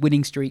 Australia's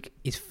winning streak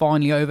is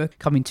finally over,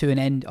 coming to an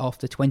end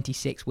after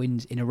 26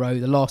 wins in a row.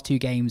 The last 2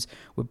 games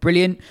were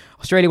brilliant.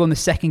 Australia won the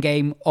second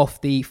game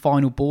off the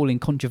final ball in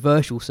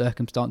controversial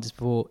circumstances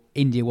before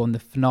India won the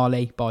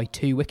finale by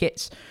 2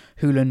 wickets.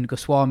 Hulan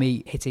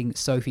Goswami hitting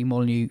Sophie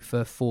Molyneux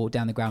for 4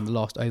 down the ground the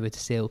last over to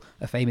seal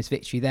a famous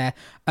victory there.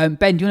 Ben,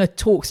 do you want to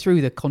talk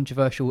through the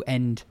controversial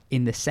end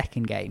in the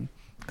second game?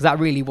 Because that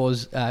really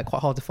was quite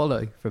hard to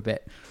follow for a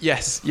bit.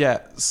 Yes,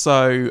 yeah.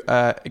 So,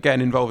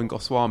 again, involving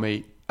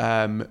Goswami,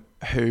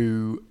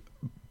 who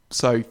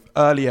So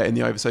earlier in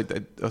the over,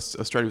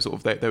 Australia was sort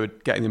of they were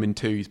getting them in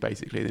twos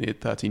basically. They needed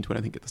 13 to win,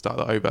 I think, at the start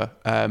of the over.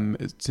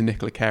 To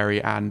Nicola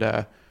Carey and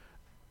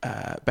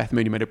Beth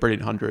Mooney made a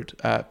brilliant 100.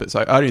 But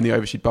so earlier in the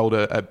over, she'd bowled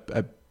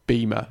a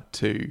beamer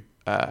to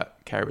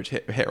Carey, which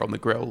hit her on the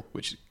grill,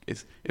 which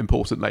is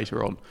important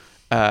later on.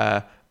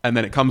 And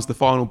then it comes the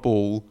final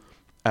ball.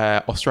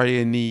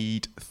 Australia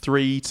need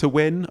 3 to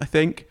win, I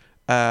think.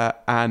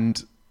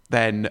 And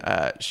then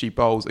she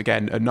bowls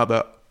again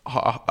another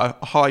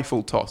a high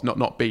full toss,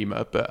 not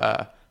beamer,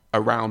 but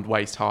around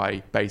waist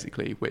high,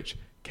 basically, which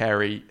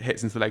Carey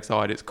hits into the leg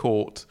side. It's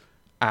caught,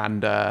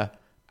 and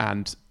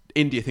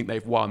India think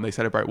they've won. They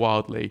celebrate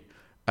wildly,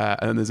 and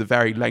then there's a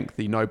very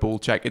lengthy no ball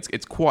check.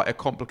 It's quite a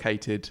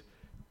complicated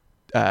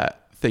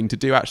thing to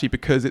do actually,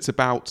 because it's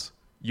about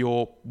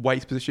your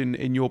waist position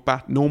in your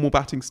normal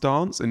batting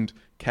stance. And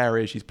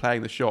Carey, as she's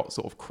playing the shot,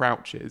 sort of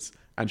crouches,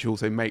 and she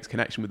also makes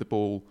connection with the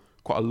ball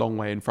quite a long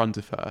way in front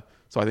of her.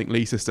 So I think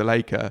Lisa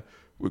Sthalekar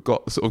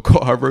got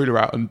her ruler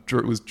out and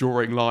was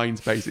drawing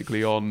lines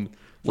basically on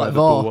where the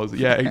ball was.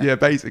 Yeah,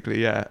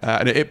 basically, yeah.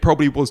 And it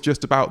probably was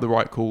just about the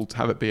right call to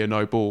have it be a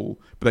no ball.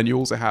 But then you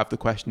also have the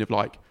question of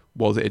like,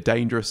 was it a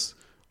dangerous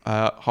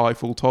high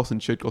full toss,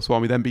 and should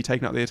Goswami then be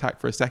taken out of the attack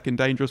for a second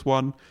dangerous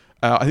one?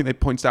 I think they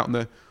pointed out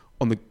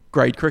on the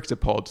Grade Cricketer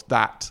pod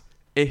that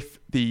if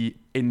the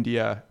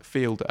India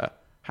fielder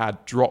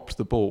had dropped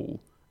the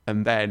ball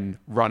and then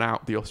run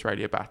out the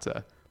Australia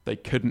batter, they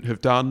couldn't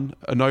have done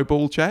a no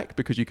ball check,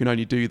 because you can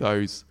only do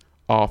those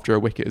after a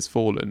wicket has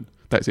fallen.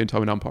 That's the only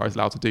time an umpire is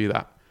allowed to do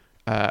that.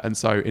 And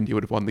so India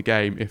would have won the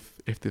game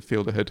if the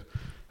fielder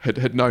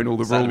had known all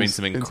the rules. That would have been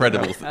some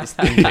incredible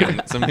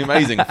thinking, some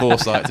amazing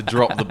foresight to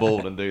drop the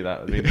ball and do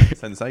that. It would be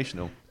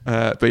sensational.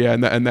 But yeah,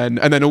 and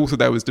then also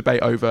there was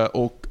debate over,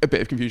 or a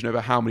bit of confusion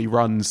over, how many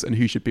runs and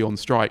who should be on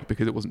strike,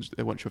 because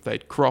they weren't sure if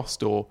they'd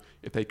crossed or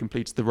if they'd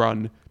completed the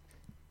run.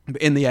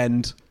 But in the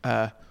end,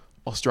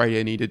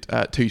 Australia needed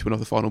 2 to win off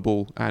the final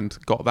ball and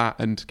got that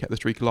and kept the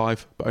streak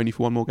alive, but only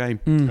for one more game.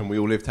 And we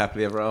all lived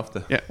happily ever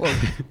after. Yeah. Well,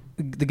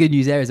 the good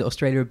news there is that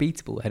Australia are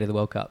beatable ahead of the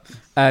World Cup.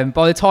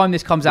 By the time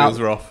this comes out,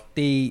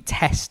 the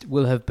test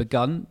will have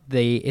begun.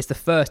 It's the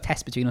first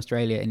test between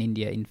Australia and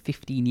India in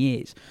 15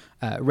 years.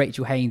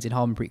 Rachel Haynes and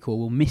Harmanpreet Kaur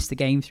will miss the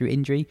game through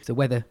injury. The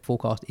weather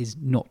forecast is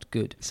not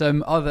good.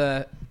 Some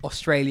other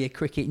Australia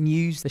cricket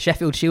news. The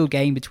Sheffield Shield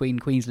game between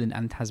Queensland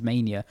and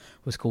Tasmania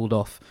was called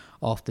off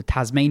after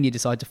Tasmania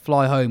decided to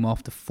fly home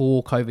after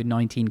 4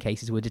 COVID-19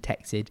 cases were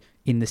detected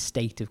in the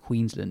state of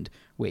Queensland,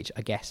 which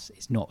I guess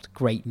is not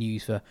great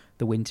news for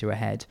the winter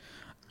ahead.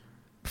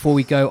 Before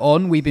we go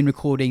on, we've been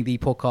recording the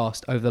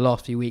podcast over the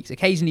last few weeks,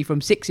 occasionally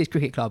from Sixes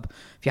Cricket Club.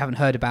 If you haven't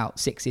heard about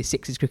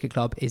Sixes Cricket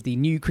Club is the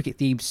new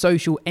cricket-themed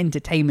social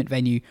entertainment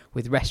venue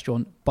with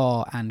restaurant,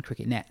 bar and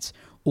cricket nets.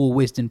 All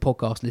Wisden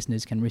podcast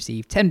listeners can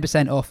receive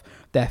 10% off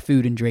their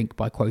food and drink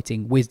by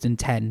quoting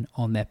Wisden10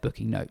 on their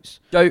booking notes.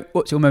 Joe,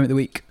 what's your moment of the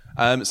week?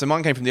 So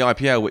mine came from the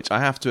IPL, which I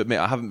have to admit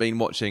I haven't been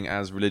watching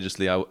as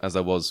religiously as I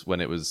was when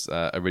it was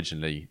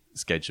originally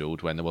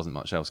scheduled, when there wasn't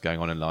much else going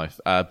on in life.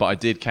 But I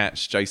did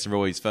catch Jason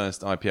Roy's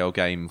first IPL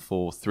game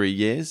for 3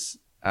 years,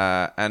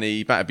 and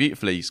he batted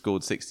beautifully. He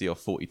scored 60 off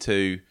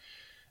 42.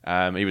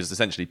 He was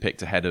essentially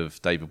picked ahead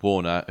of David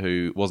Warner,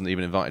 who wasn't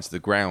even invited to the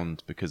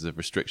ground because of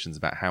restrictions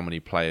about how many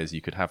players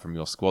you could have from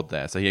your squad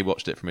there. So he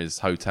watched it from his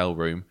hotel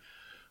room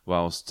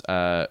whilst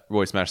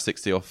Roy smashed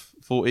 60 off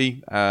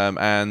 40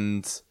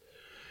 and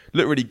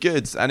looked really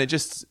good. And it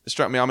just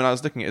struck me, I mean, I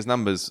was looking at his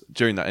numbers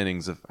during that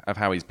innings of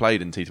how he's played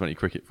in T20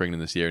 cricket for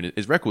England this year, and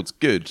his record's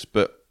good,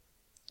 but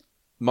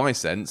my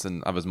sense,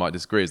 and others might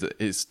disagree, is that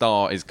his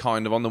star is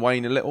kind of on the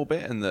wane a little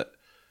bit, and that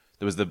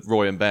there was the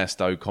Roy and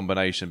Bairstow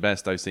combination.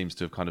 Bairstow seems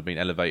to have kind of been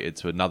elevated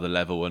to another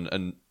level,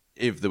 and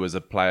if there was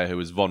a player who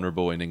was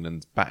vulnerable in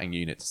England's batting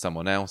unit to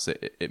someone else,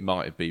 it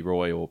might be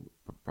Roy, or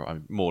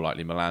more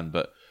likely Milan,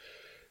 but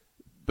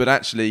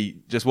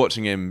actually just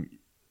watching him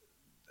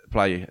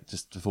play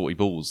just 40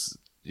 balls,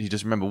 you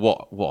just remember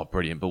what a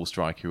brilliant ball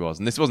striker he was.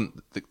 And this wasn't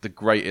the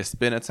greatest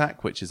spin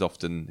attack, which is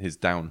often his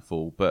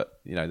downfall, but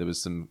you know, there was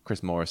some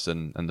Chris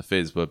Morrison and the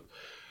Fizz were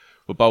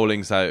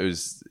bowling, so it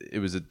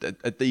was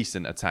a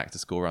decent attack to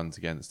score runs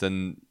against,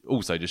 and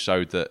also just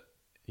showed that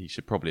he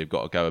should probably have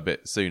got to go a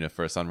bit sooner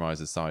for a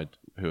Sunrisers side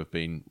who have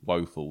been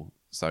woeful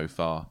so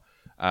far.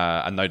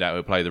 And no doubt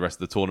he'll play the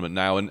rest of the tournament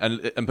now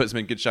and puts him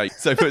in good shape.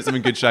 So puts him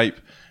in good shape,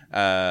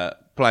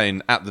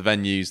 playing at the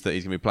venues that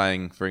he's going to be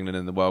playing for England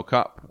in the World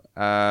Cup.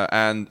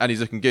 And he's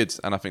looking good.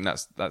 And I think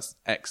that's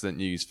excellent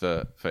news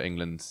for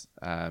England.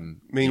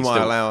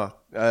 Meanwhile,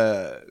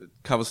 our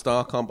cover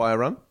star can't buy a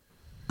run.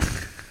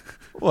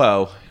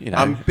 Well, you know,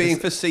 I'm being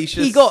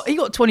facetious. He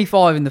got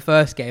 25 in the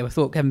first game. I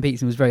thought Kevin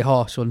Peterson was very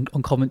harsh on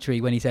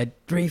commentary when he said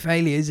 3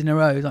 failures in a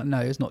row. He's like, no,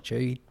 it's not true.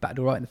 He batted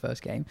all right in the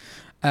first game.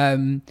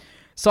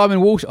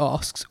 Simon Walsh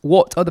asks,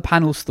 what are the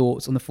panel's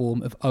thoughts on the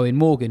form of Owen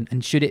Morgan,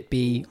 and should it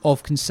be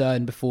of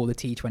concern before the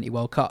T20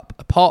 World Cup?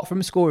 Apart from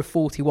a score of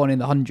 41 in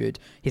the 100,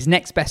 his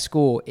next best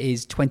score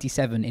is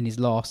 27 in his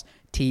last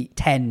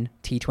 10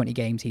 T20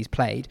 games he's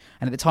played,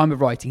 and at the time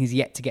of writing he's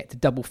yet to get to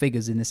double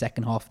figures in the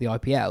second half of the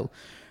IPL.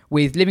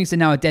 With Livingston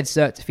now a dead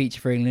cert to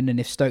feature for England, and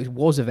if Stokes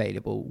was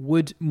available,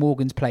 would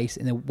Morgan's place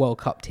in the World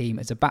Cup team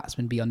as a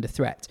batsman be under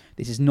threat?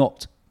 This is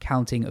not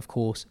counting, of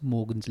course,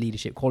 Morgan's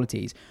leadership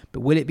qualities,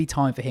 but will it be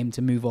time for him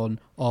to move on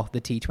after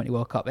the T20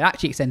 World Cup? It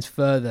actually extends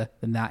further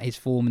than that. His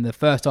form in the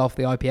first half of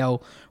the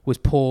IPL was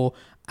poor,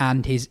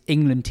 and his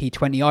England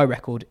T20I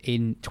record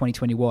in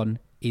 2021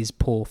 is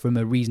poor from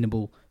a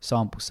reasonable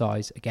sample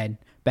size. Again,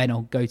 Ben,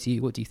 I'll go to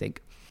you. What do you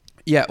think?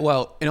 Yeah,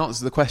 well, in answer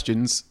to the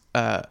questions,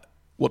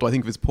 what do I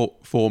think of his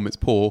form? It's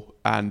poor,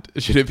 and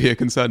should it be a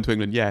concern to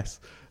England? Yes.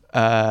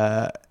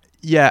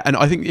 Yeah, and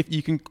I think if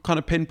you can kind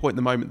of pinpoint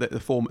the moment that the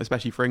form,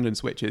 especially for England,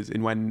 switches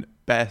in when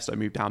Bairstow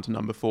moved down to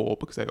number 4,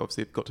 because they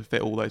obviously have got to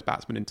fit all those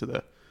batsmen into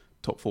the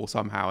top 4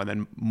 somehow, and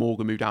then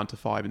Morgan moved down to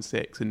 5 and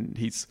 6, and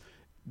he's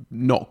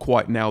not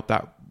quite nailed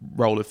that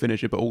role of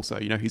finisher, but also,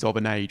 you know, he's of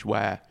an age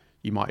where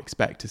you might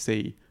expect to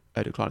see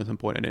a decline at some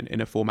point, and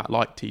in a format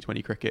like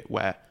T20 cricket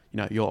where, you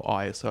know, your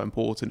eye is so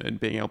important and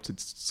being able to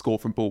score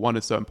from ball 1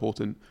 is so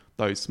important,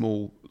 those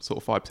small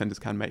sort of 5%ers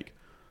can make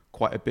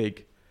quite a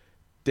big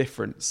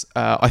difference.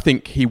 I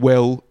think he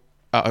will,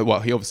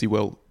 he obviously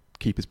will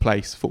keep his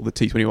place for the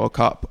T20 World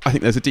Cup. I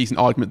think there's a decent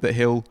argument that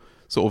he'll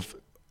sort of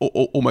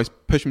almost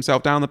push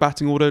himself down the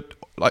batting order,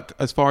 like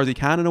as far as he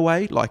can in a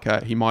way.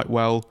 Like he might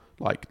well,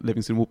 like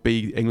Livingston will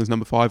be England's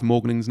number 5,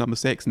 Morgan England's number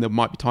 6, and there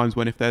might be times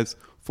when if there's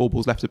 4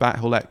 balls left to bat,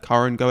 he'll let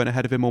Curran go in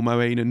ahead of him or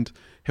Moeen, and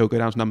he'll go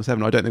down to number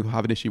 7. I don't think he'll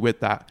have an issue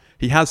with that.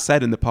 He has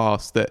said in the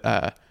past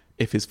that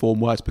if his form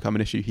were to become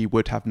an issue, he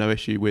would have no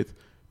issue with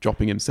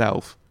dropping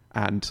himself.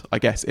 And I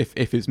guess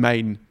if his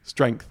main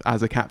strength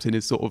as a captain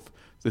is sort of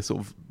this sort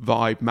of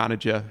vibe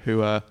manager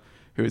who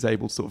is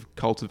able to sort of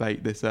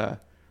cultivate this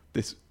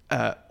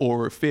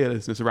aura of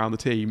fearlessness around the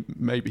team,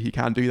 maybe he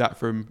can do that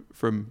from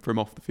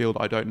off the field.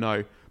 I don't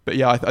know, but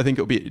yeah, I think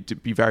it'll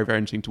be very, very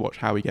interesting to watch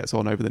how he gets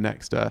on over the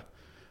next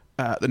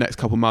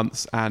couple of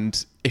months.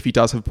 And if he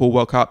does have a poor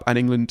World Cup and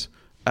England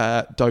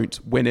don't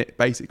win it,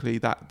 basically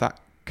that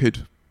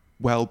could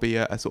well be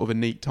a sort of a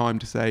neat time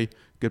to say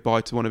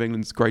goodbye to one of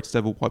England's greatest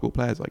ever white ball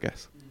players, I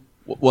guess.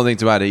 One thing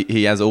to add,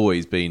 he has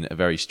always been a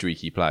very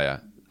streaky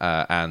player,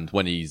 and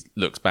when he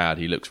looks bad,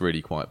 he looks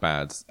really quite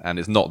bad. And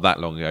it's not that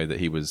long ago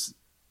that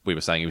we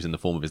were saying he was in the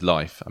form of his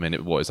life. I mean,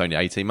 it was only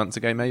 18 months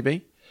ago,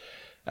 maybe.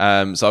 So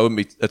I wouldn't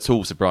be at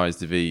all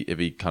surprised if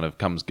he kind of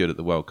comes good at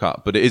the World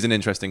Cup. But it is an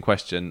interesting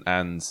question,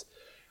 and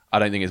I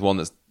don't think it's one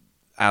that's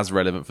as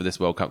relevant for this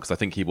World Cup, because I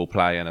think he will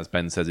play, and as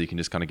Ben says, he can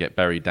just kind of get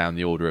buried down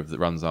the order if the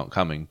runs aren't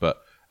coming.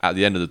 But at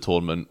the end of the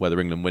tournament, whether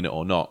England win it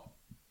or not,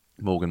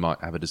 Morgan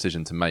might have a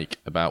decision to make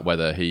about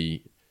whether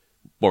he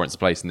warrants a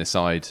place in this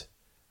side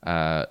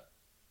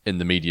in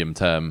the medium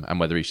term and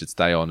whether he should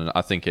stay on. And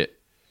I think it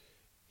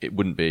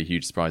wouldn't be a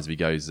huge surprise if he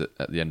goes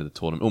at the end of the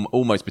tournament,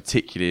 almost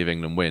particularly if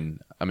England win.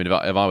 I mean, if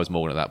I was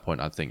Morgan at that point,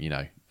 I'd think, you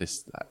know,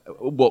 this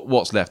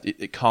what's left,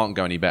 it can't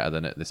go any better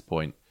than at this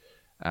point.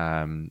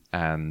 And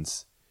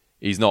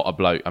he's not a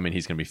bloke. I mean,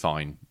 he's going to be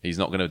fine. He's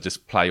not going to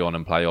just play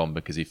on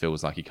because he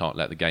feels like he can't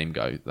let the game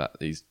go. That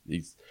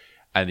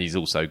he's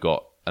also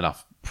got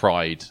enough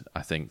pride,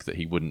 I think, that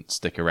he wouldn't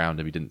stick around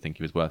if he didn't think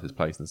he was worth his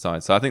place in the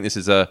side. So I think this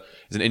is an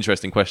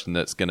interesting question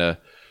that's going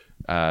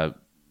to,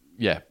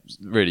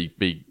 really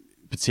be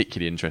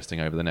particularly interesting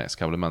over the next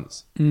couple of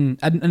months.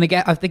 And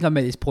again, I think I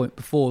made this point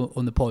before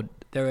on the pod.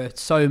 There are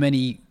so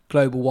many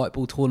global white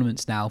ball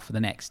tournaments now for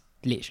the next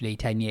literally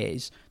 10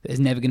 years that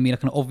there's never going to be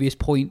like an obvious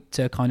point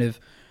to kind of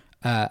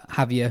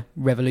have your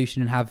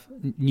revolution and have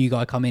new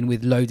guy come in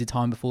with loads of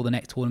time before the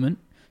next tournament.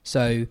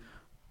 So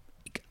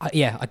I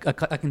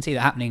can see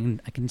that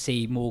happening. I can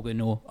see Morgan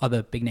or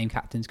other big name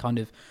captains kind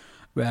of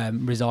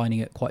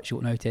resigning at quite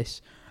short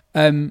notice.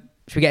 Should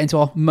we get into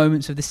our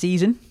moments of the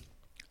season?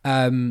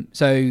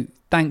 So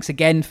thanks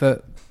again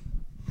for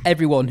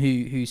everyone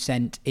who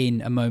sent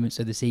in a moments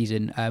of the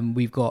season.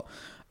 We've got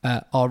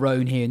our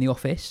own here in the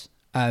office.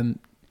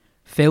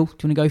 Phil, do you want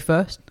to go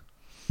first?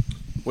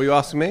 Were you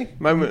asking me?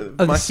 Moment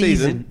of my the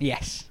season?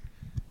 Yes.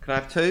 Can I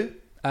have 2?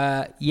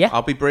 Yeah.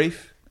 I'll be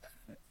brief.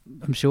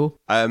 I'm sure.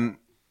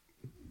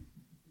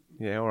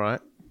 Yeah, all right.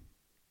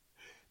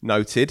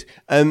 Noted.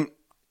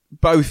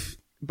 Both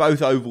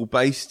oval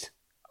based.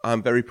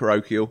 I'm very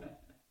parochial.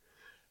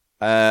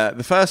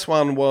 The first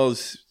one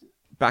was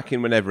back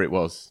in whenever it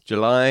was,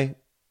 July,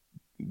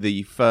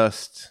 the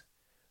first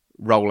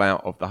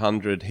rollout of the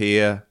 100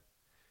 here,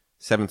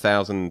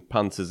 7,000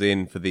 punters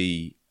in for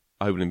the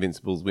Oval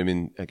Invincibles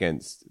women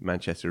against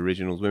Manchester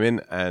Originals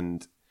women,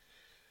 and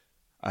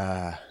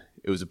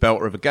it was a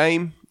belter of a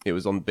game. It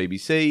was on the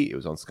BBC, it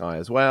was on Sky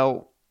as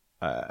well.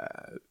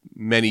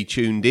 Many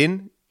tuned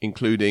in,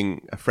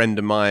 including a friend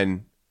of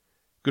mine,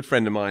 good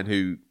friend of mine,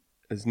 who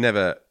has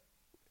never...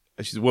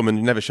 She's a woman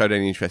who never showed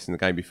any interest in the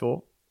game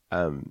before.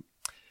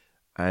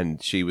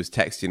 And she was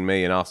texting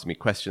me and asking me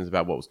questions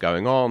about what was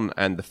going on.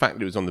 And the fact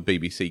that it was on the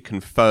BBC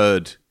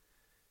conferred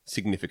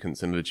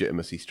significance and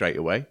legitimacy straight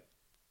away.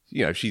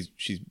 You know, she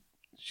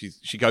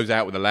goes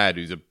out with a lad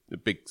who's a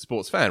big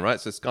sports fan, right?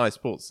 So Sky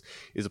Sports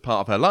is a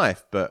part of her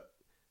life. But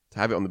to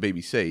have it on the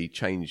BBC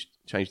changed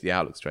the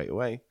outlook straight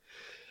away.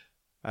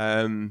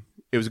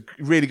 It was a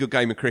really good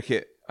game of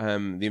cricket. The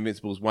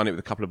Invincibles won it with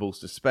a couple of balls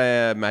to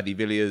spare. Maddie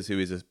Villiers, who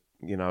is a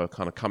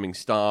kind of coming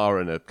star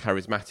and a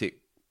charismatic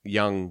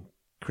young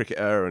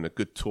cricketer and a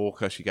good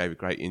talker, she gave a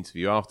great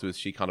interview afterwards.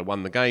 She kind of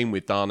won the game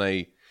with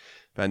Darnay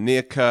van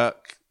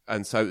Niekerk,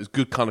 and so it was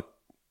good kind of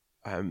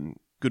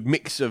good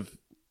mix of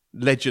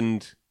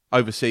legend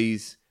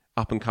overseas,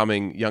 up and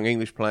coming young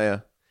English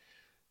player.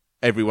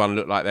 Everyone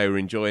looked like they were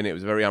enjoying it. It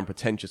was a very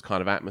unpretentious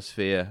kind of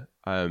atmosphere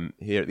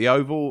here at the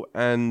Oval,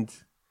 and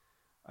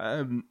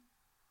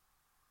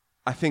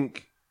I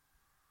think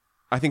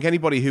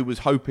anybody who was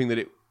hoping that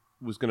it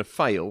was going to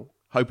fail,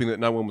 hoping that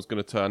no one was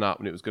going to turn up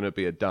and it was going to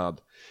be a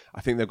dud,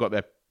 I think they've got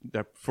their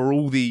for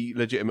all the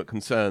legitimate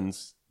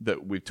concerns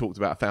that we've talked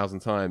about 1,000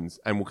 times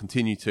and will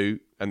continue to,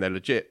 and they're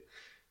legit.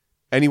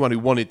 Anyone who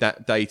wanted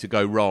that day to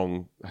go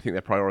wrong, I think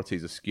their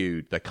priorities are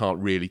skewed. They can't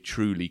really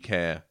truly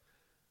care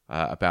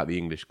about the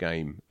English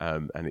game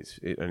and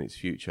its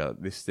future.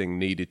 This thing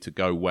needed to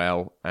go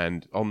well,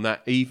 and on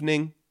that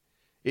evening,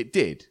 it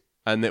did.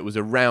 And it was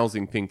a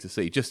rousing thing to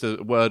see. Just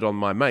a word on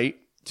my mate,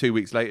 2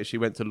 weeks later, she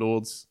went to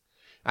Lord's,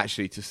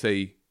 actually to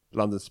see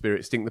London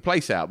Spirit stink the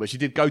place out. But she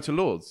did go to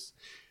Lord's,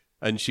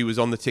 and she was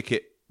on the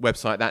ticket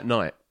website that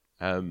night.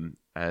 And,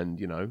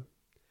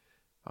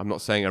 I'm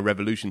not saying a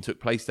revolution took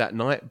place that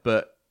night,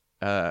 but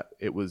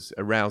it was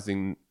a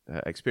rousing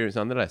experience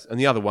nonetheless. And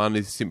the other one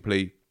is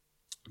simply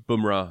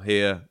Bumrah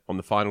here on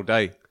the final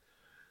day,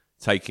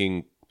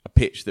 taking a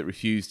pitch that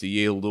refused to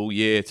yield all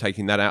year,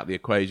 taking that out of the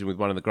equation with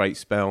one of the great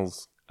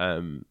spells,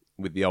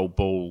 with the old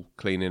ball,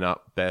 cleaning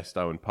up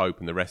Bairstow and Pope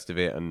and the rest of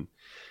it. And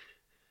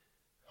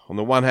on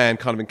the one hand,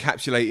 kind of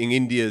encapsulating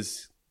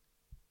India's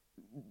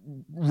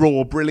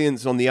raw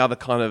brilliance, on the other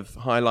kind of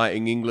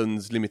highlighting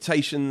England's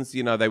limitations.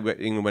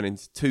 England went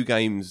into 2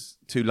 games,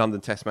 2 London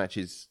Test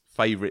matches,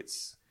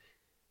 favourites,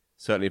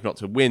 certainly if not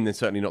to win, then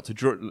certainly not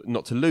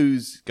to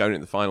lose. Going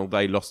into the final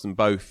day, lost them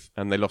both,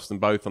 and they lost them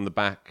both on the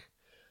back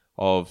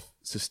of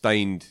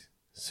sustained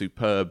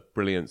superb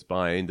brilliance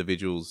by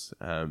individuals.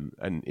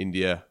 And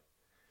India,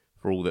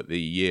 for all that the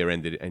year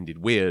ended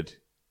weird,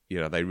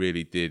 they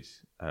really did.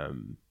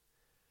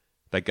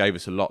 They gave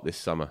us a lot this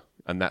summer,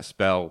 and that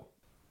spell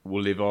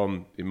will live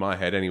on in my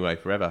head anyway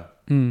forever.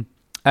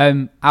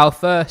 Our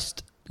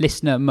first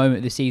listener moment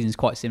of the season is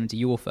quite similar to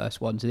your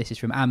first one. So this is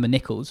from Amber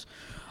Nichols.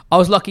 I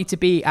was lucky to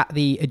be at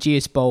the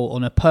Ageas Bowl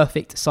on a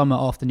perfect summer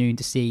afternoon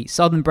to see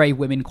Southern Brave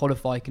women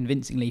qualify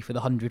convincingly for the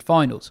 100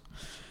 finals.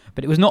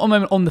 But it was not a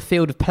moment on the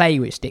field of play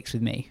which sticks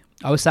with me.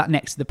 I was sat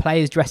next to the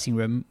players' dressing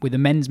room with the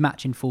men's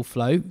match in full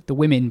flow. The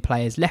women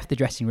players left the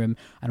dressing room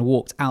and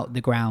walked out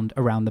the ground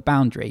around the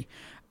boundary.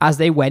 As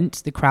they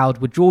went, the crowd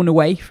were drawn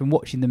away from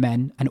watching the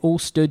men and all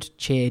stood,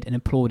 cheered and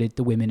applauded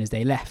the women as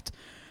they left.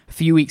 A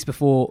few weeks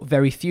before,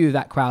 very few of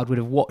that crowd would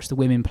have watched the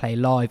women play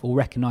live or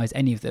recognised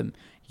any of them.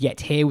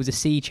 Yet here was a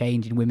sea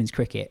change in women's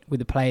cricket, with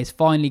the players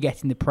finally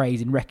getting the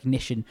praise and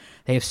recognition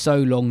they have so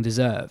long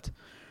deserved.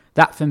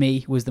 That, for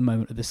me, was the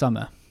moment of the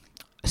summer.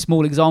 A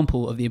small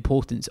example of the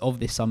importance of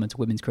this summer to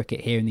women's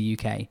cricket here in the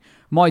UK.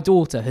 My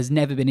daughter has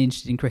never been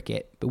interested in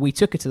cricket, but we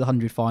took her to the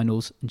 100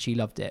 finals and she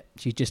loved it.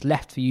 She's just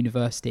left for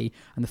university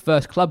and the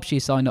first club she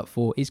has signed up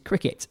for is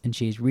cricket, and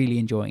she is really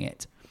enjoying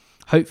it.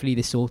 Hopefully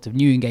this sort of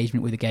new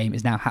engagement with the game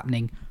is now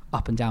happening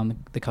up and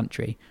down the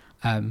country.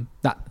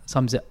 That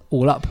sums it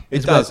all up.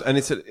 It does, and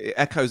it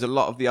echoes a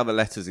lot of the other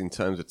letters in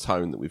terms of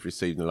tone that we've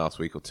received in the last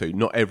week or two.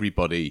 Not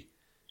everybody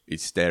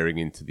is staring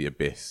into the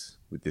abyss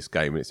with this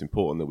game, and it's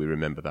important that we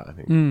remember that, I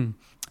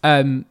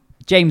think.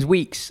 James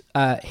Weeks,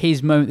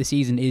 his moment of the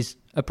season is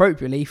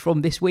appropriately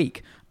from this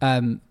week.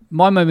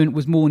 My moment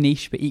was more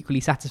niche but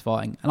equally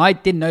satisfying, and I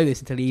didn't know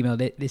this until he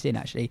emailed this in,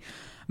 actually.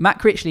 Matt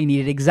Critchley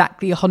needed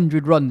exactly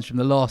 100 runs from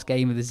the last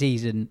game of the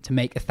season to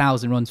make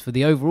 1,000 runs for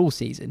the overall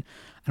season.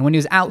 And when he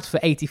was out for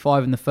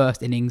 85 in the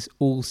first innings,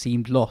 all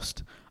seemed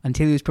lost,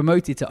 until he was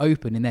promoted to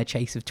open in their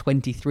chase of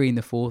 23 in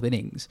the fourth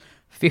innings.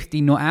 50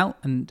 not out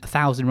and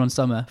 1,000 run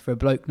summer for a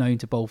bloke known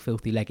to bowl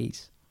filthy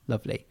leggies.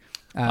 Lovely.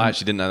 I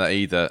actually didn't know that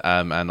either,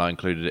 and I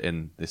included it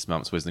in this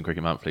month's Wisden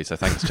Cricket Monthly, so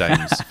thanks,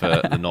 James,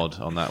 for the nod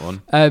on that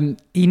one. I think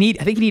he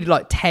needed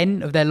like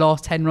 10 of their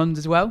last 10 runs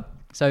as well.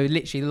 So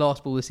literally the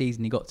last ball of the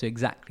season, he got to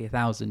exactly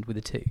 1,000 with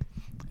a 2,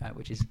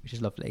 which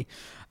is lovely.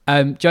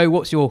 Joe,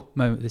 what's your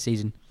moment of the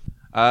season?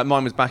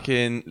 Mine was back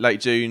in late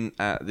June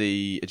at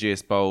the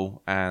Ageas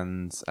Bowl,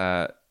 and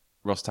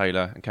Ross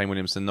Taylor and Kane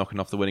Williamson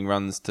knocking off the winning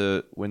runs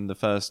to win the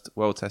first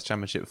World Test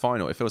Championship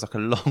final. It feels like a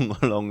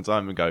long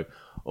time ago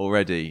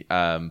already,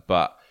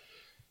 but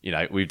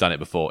we've done it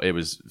before. It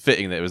was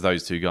fitting that it was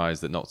those two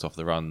guys that knocked off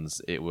the runs.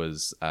 It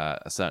was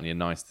certainly a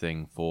nice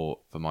thing for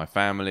my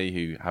family,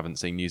 who haven't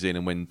seen New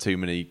Zealand win too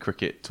many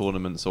cricket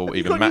tournaments or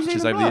even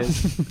matches over the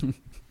years. Did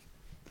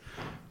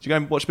you go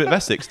and watch a bit of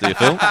Essex, do you,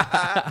 Phil?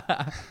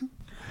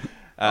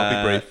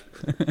 I'll be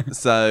brief.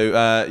 So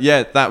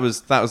that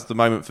was the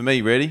moment for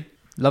me, really.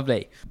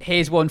 Lovely.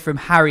 Here's one from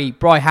Harry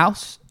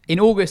Bryhouse. In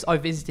August, I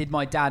visited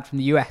my dad from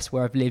the US,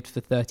 where I've lived for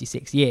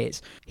 36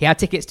 years. He had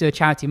tickets to a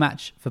charity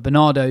match for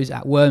Barnardo's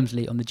at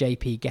Wormsley on the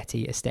JP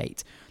Getty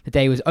estate. The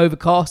day was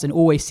overcast and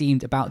always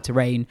seemed about to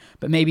rain,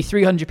 but maybe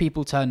 300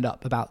 people turned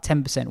up, about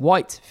 10%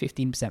 white,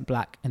 15%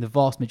 black, and the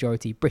vast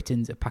majority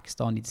Britons of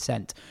Pakistani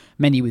descent,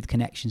 many with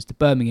connections to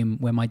Birmingham,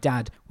 where my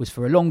dad was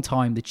for a long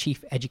time the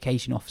chief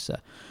education officer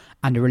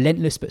and a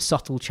relentless but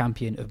subtle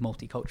champion of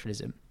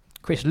multiculturalism.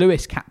 Chris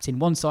Lewis captained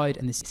one side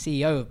and the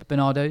CEO of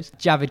Barnardo's,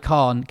 Javed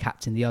Khan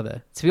captained the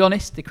other. To be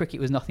honest, the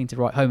cricket was nothing to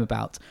write home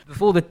about.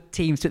 Before the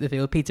teams took the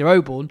field, Peter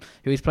Oborne,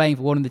 who was playing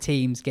for one of the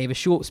teams, gave a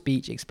short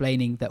speech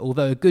explaining that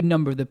although a good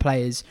number of the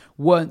players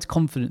weren't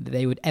confident that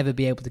they would ever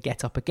be able to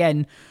get up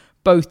again,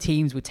 both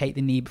teams would take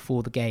the knee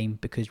before the game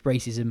because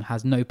racism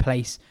has no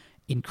place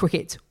in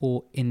cricket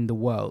or in the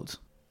world.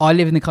 I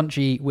live in the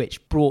country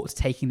which brought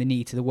taking the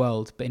knee to the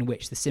world, but in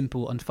which the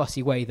simple and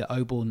fussy way that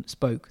Oborne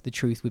spoke the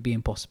truth would be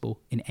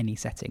impossible in any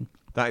setting.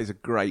 That is a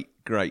great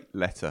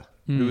letter.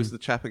 Who was the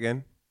chap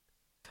again?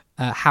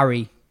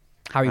 Harry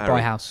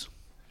Bryhouse.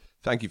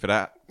 Thank you for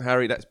that,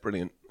 Harry. That's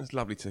brilliant. That's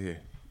lovely to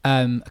hear.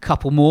 A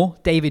couple more.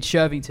 David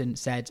Shervington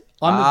said,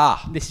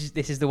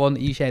 this is the one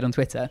that you shared on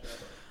Twitter.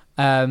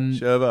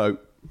 Shervo.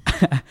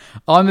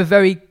 I'm a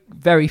very,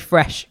 very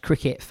fresh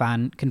cricket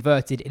fan,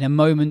 converted in a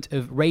moment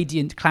of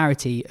radiant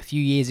clarity a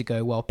few years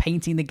ago while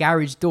painting the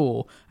garage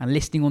door and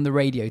listening on the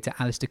radio to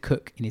Alistair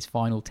Cook in his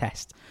final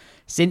test.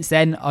 Since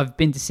then, I've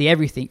been to see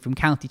everything from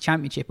county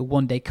championship and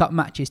one-day cup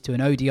matches to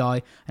an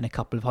ODI and a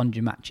couple of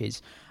 100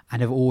 matches,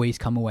 and have always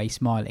come away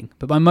smiling.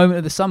 But my moment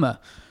of the summer...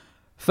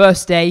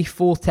 First day,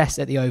 fourth test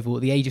at the Oval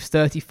at the age of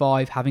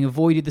 35, having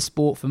avoided the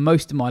sport for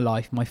most of my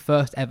life, my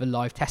first ever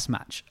live test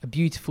match. A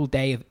beautiful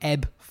day of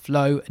ebb,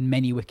 flow and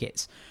many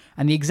wickets.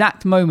 And the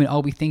exact moment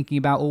I'll be thinking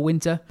about all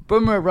winter,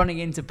 Bumrah running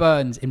into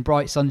Burns in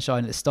bright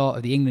sunshine at the start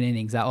of the England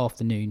innings that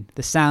afternoon.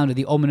 The sound of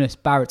the ominous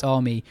Barrett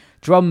Army,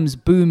 drums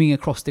booming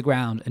across the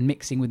ground and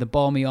mixing with the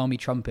balmy army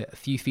trumpet a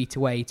few feet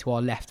away to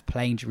our left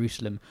playing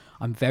Jerusalem.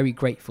 I'm very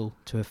grateful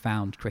to have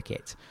found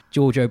cricket.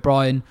 George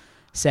O'Brien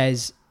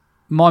says...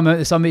 My moment of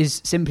the summer is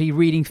simply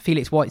reading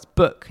Felix White's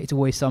book, It's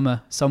Always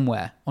Summer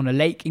Somewhere, on a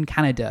lake in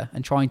Canada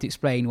and trying to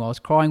explain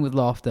whilst crying with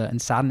laughter and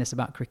sadness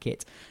about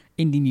cricket,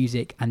 indie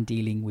music and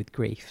dealing with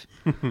grief.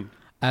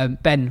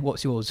 Ben,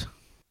 what's yours?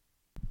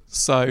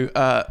 So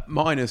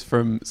mine is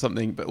from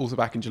something, but also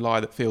back in July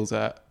that feels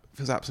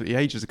absolutely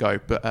ages ago,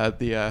 but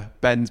the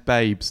Ben's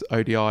Babes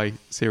ODI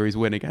series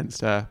win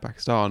against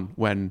Pakistan,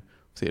 when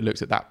obviously it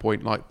looks at that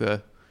point like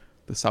the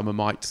summer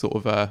might sort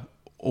of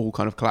all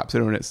kind of collapse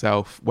in on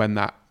itself when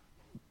that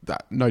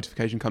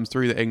notification comes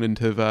through that England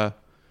have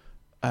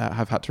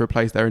had to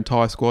replace their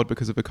entire squad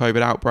because of a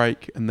COVID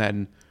outbreak, and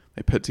then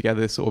they put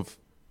together this sort of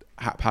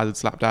haphazard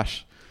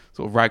slapdash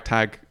sort of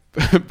ragtag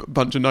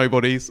bunch of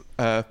nobodies.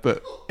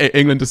 But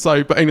England are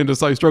so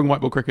strong in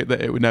white ball cricket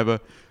that it would never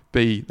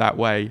be that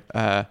way.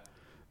 They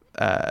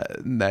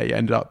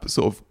ended up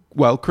sort of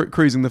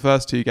cruising the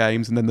first two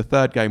games, and then the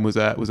third game was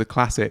a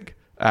classic.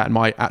 And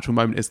my actual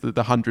moment is the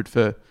 100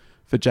 for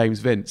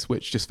James Vince,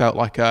 which just felt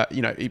like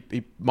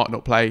he might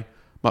not play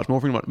much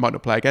more for England, might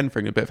not play again for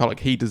England, but it felt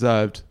like he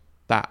deserved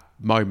that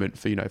moment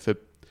for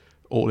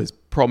all his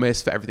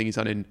promise, for everything he's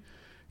done in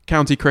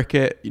county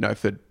cricket,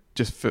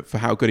 for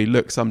how good he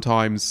looks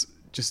sometimes.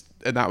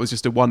 And that was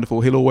just a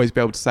wonderful. He'll always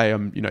be able to say,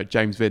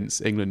 James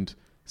Vince, England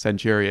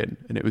centurion,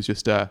 and it was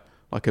just a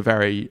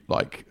very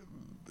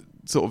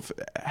sort of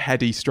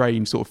heady,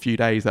 strange sort of few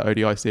days, that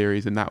ODI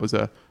series, and that was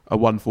a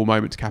wonderful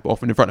moment to cap it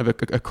off, and in front of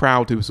a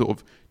crowd who was sort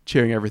of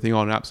cheering everything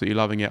on and absolutely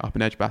loving it up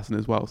in Edgbaston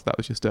as well. So that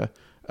was just a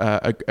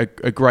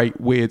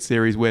great weird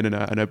series win and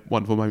a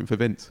wonderful moment for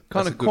Vince.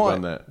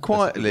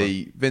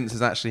 Quietly, Vince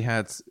has actually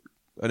had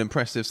an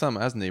impressive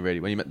summer, hasn't he? Really,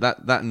 when you met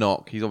that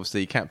knock, he's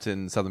obviously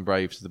captain Southern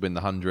Braves to win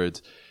the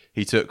 100.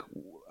 He took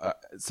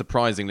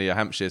surprisingly a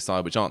Hampshire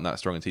side, which aren't that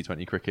strong in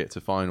T20 cricket, to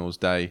finals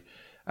day.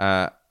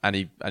 And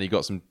he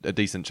got a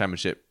decent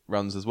championship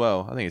runs as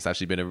well. I think it's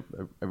actually been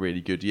a really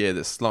good year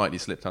that's slightly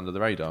slipped under the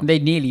radar. They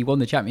nearly won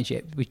the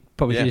championship. We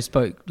probably should have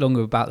spoke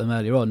longer about them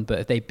earlier on, but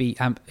if they beat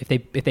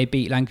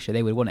Lancashire,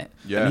 they would have won it.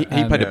 Yeah,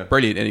 he played a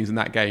brilliant innings in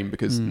that game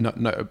because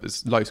it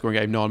was a low scoring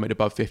game. No one made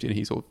above 50, and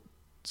he sort of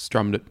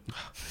strummed it.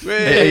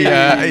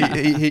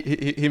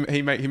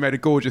 He made a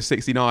gorgeous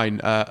 69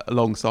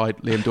 alongside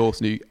Liam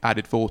Dawson, who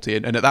added 40,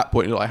 and at that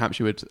point it looked like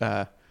Hampshire would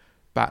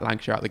bat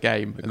Lancashire out the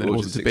game, and then it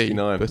wasn't to be.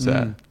 But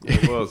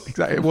it was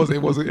exactly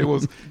it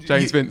was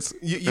James Vince.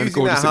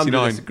 Using that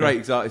 100, it's a great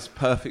example. It's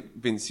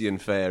perfect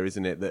Vincian fare,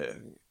 isn't it? That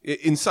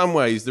in some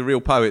ways, the real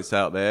poets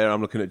out there,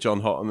 I'm looking at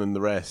John Hotton and the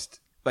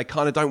rest, they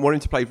kind of don't want him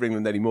to play for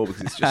England anymore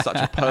because it's just such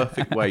a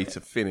perfect way to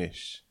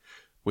finish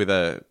with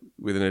an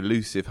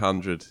elusive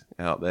 100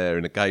 out there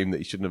in a game that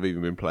he shouldn't have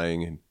even been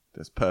playing in.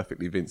 That's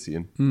perfectly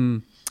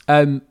Vincian.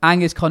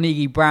 Angus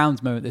Carnegie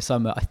Brown's moment this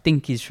summer, I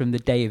think, is from the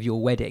day of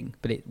your wedding,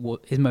 but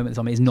his moment this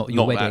summer is not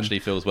your wedding. Not actually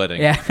Phil's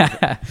wedding.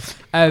 Yeah.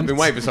 I've been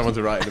waiting for someone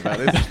to write about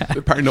this.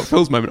 Apparently not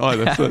Phil's moment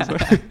either.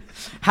 So.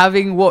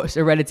 Having watched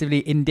a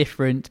relatively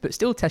indifferent but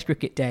still Test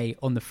cricket day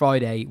on the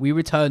Friday, we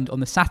returned on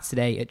the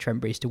Saturday at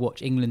Trent Bridge to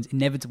watch England's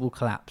inevitable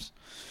collapse.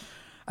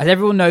 As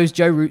everyone knows,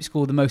 Joe Root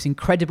scored the most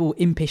incredible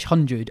impish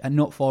 100 and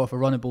not far off a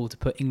runner ball to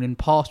put England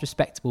past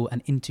respectable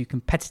and into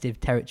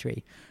competitive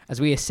territory. As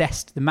we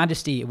assessed the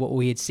majesty of what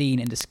we had seen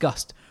and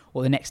discussed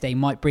what the next day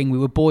might bring, we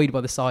were buoyed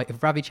by the sight of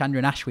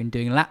Ravichandran Ashwin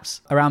doing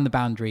laps around the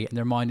boundary and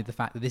reminded the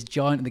fact that this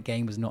giant of the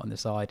game was not on the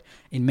side.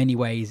 In many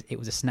ways, it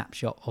was a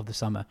snapshot of the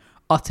summer.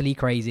 Utterly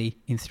crazy,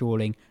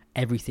 enthralling,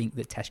 everything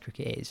that Test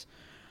cricket is.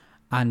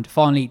 And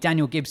finally,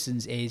 Daniel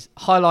Gibson's is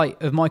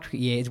highlight of my cricket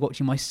year is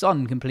watching my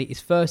son complete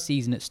his first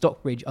season at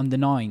Stockbridge under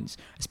 9s,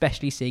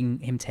 especially seeing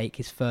him take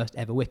his first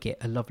ever wicket,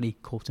 a lovely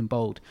caught and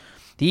bowled.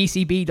 The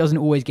ECB doesn't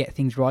always get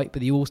things right, but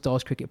the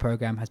All-Stars cricket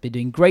programme has been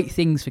doing great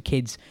things for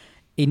kids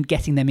in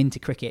getting them into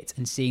cricket,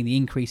 and seeing the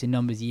increase in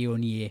numbers year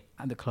on year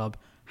at the club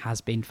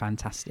has been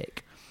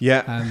fantastic.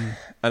 Yeah,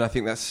 and I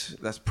think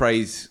that's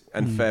praise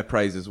and fair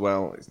praise as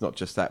well. It's not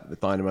just that, the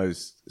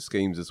Dynamo's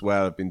schemes as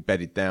well have been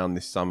bedded down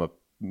this summer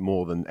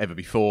more than ever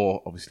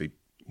before, obviously,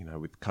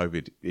 with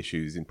COVID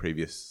issues in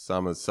previous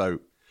summers. So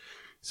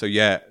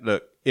yeah,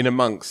 look, in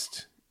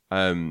amongst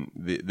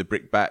the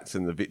brickbats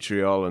and the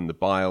vitriol and the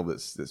bile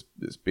that's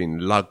been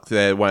lugged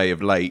their way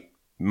of late,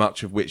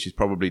 much of which is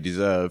probably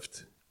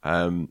deserved.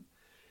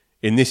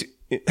 In this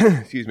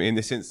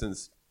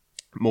instance,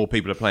 more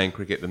people are playing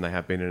cricket than they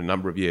have been in a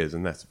number of years,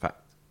 and that's a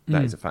fact.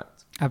 That is a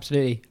fact.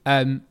 Absolutely.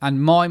 And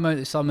my moment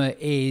of summer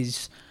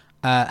is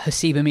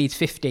Haseeb Hameed's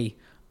 50.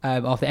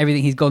 After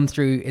everything he's gone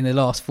through in the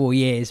last 4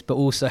 years, but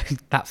also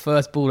that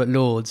first ball at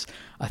Lords,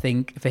 I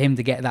think for him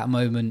to get that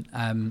moment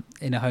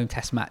in a home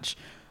test match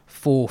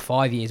 4 or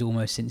 5 years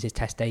almost since his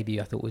test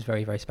debut, I thought was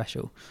very, very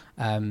special.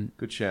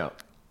 Good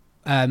shout.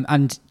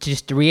 And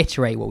just to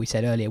reiterate what we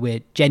said earlier,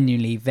 we're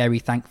genuinely very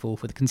thankful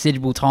for the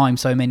considerable time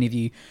so many of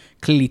you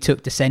clearly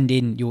took to send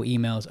in your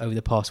emails over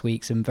the past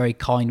week. Some very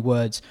kind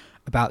words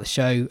about the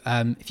show.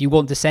 If you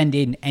want to send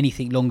in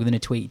anything longer than a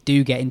tweet,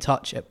 do get in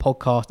touch at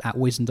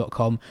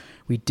podcast@wisdom.com.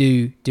 We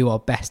do our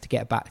best to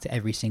get back to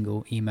every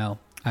single email.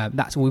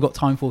 That's all we've got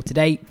time for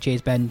today.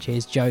 Cheers, Ben.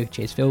 Cheers, Joe.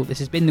 Cheers, Phil. This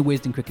has been the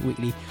Wisdom Cricket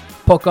Weekly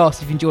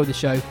podcast. If you enjoyed the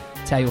show,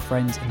 tell your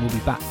friends, and we'll be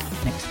back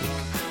next week.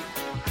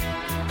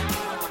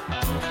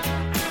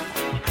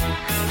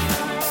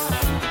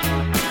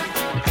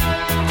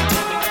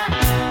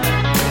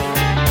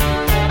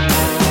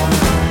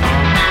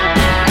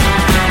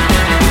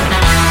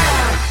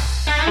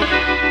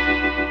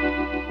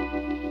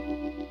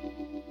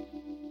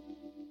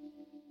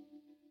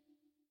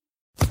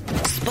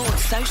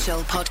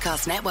 Social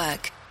Podcast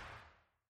Network.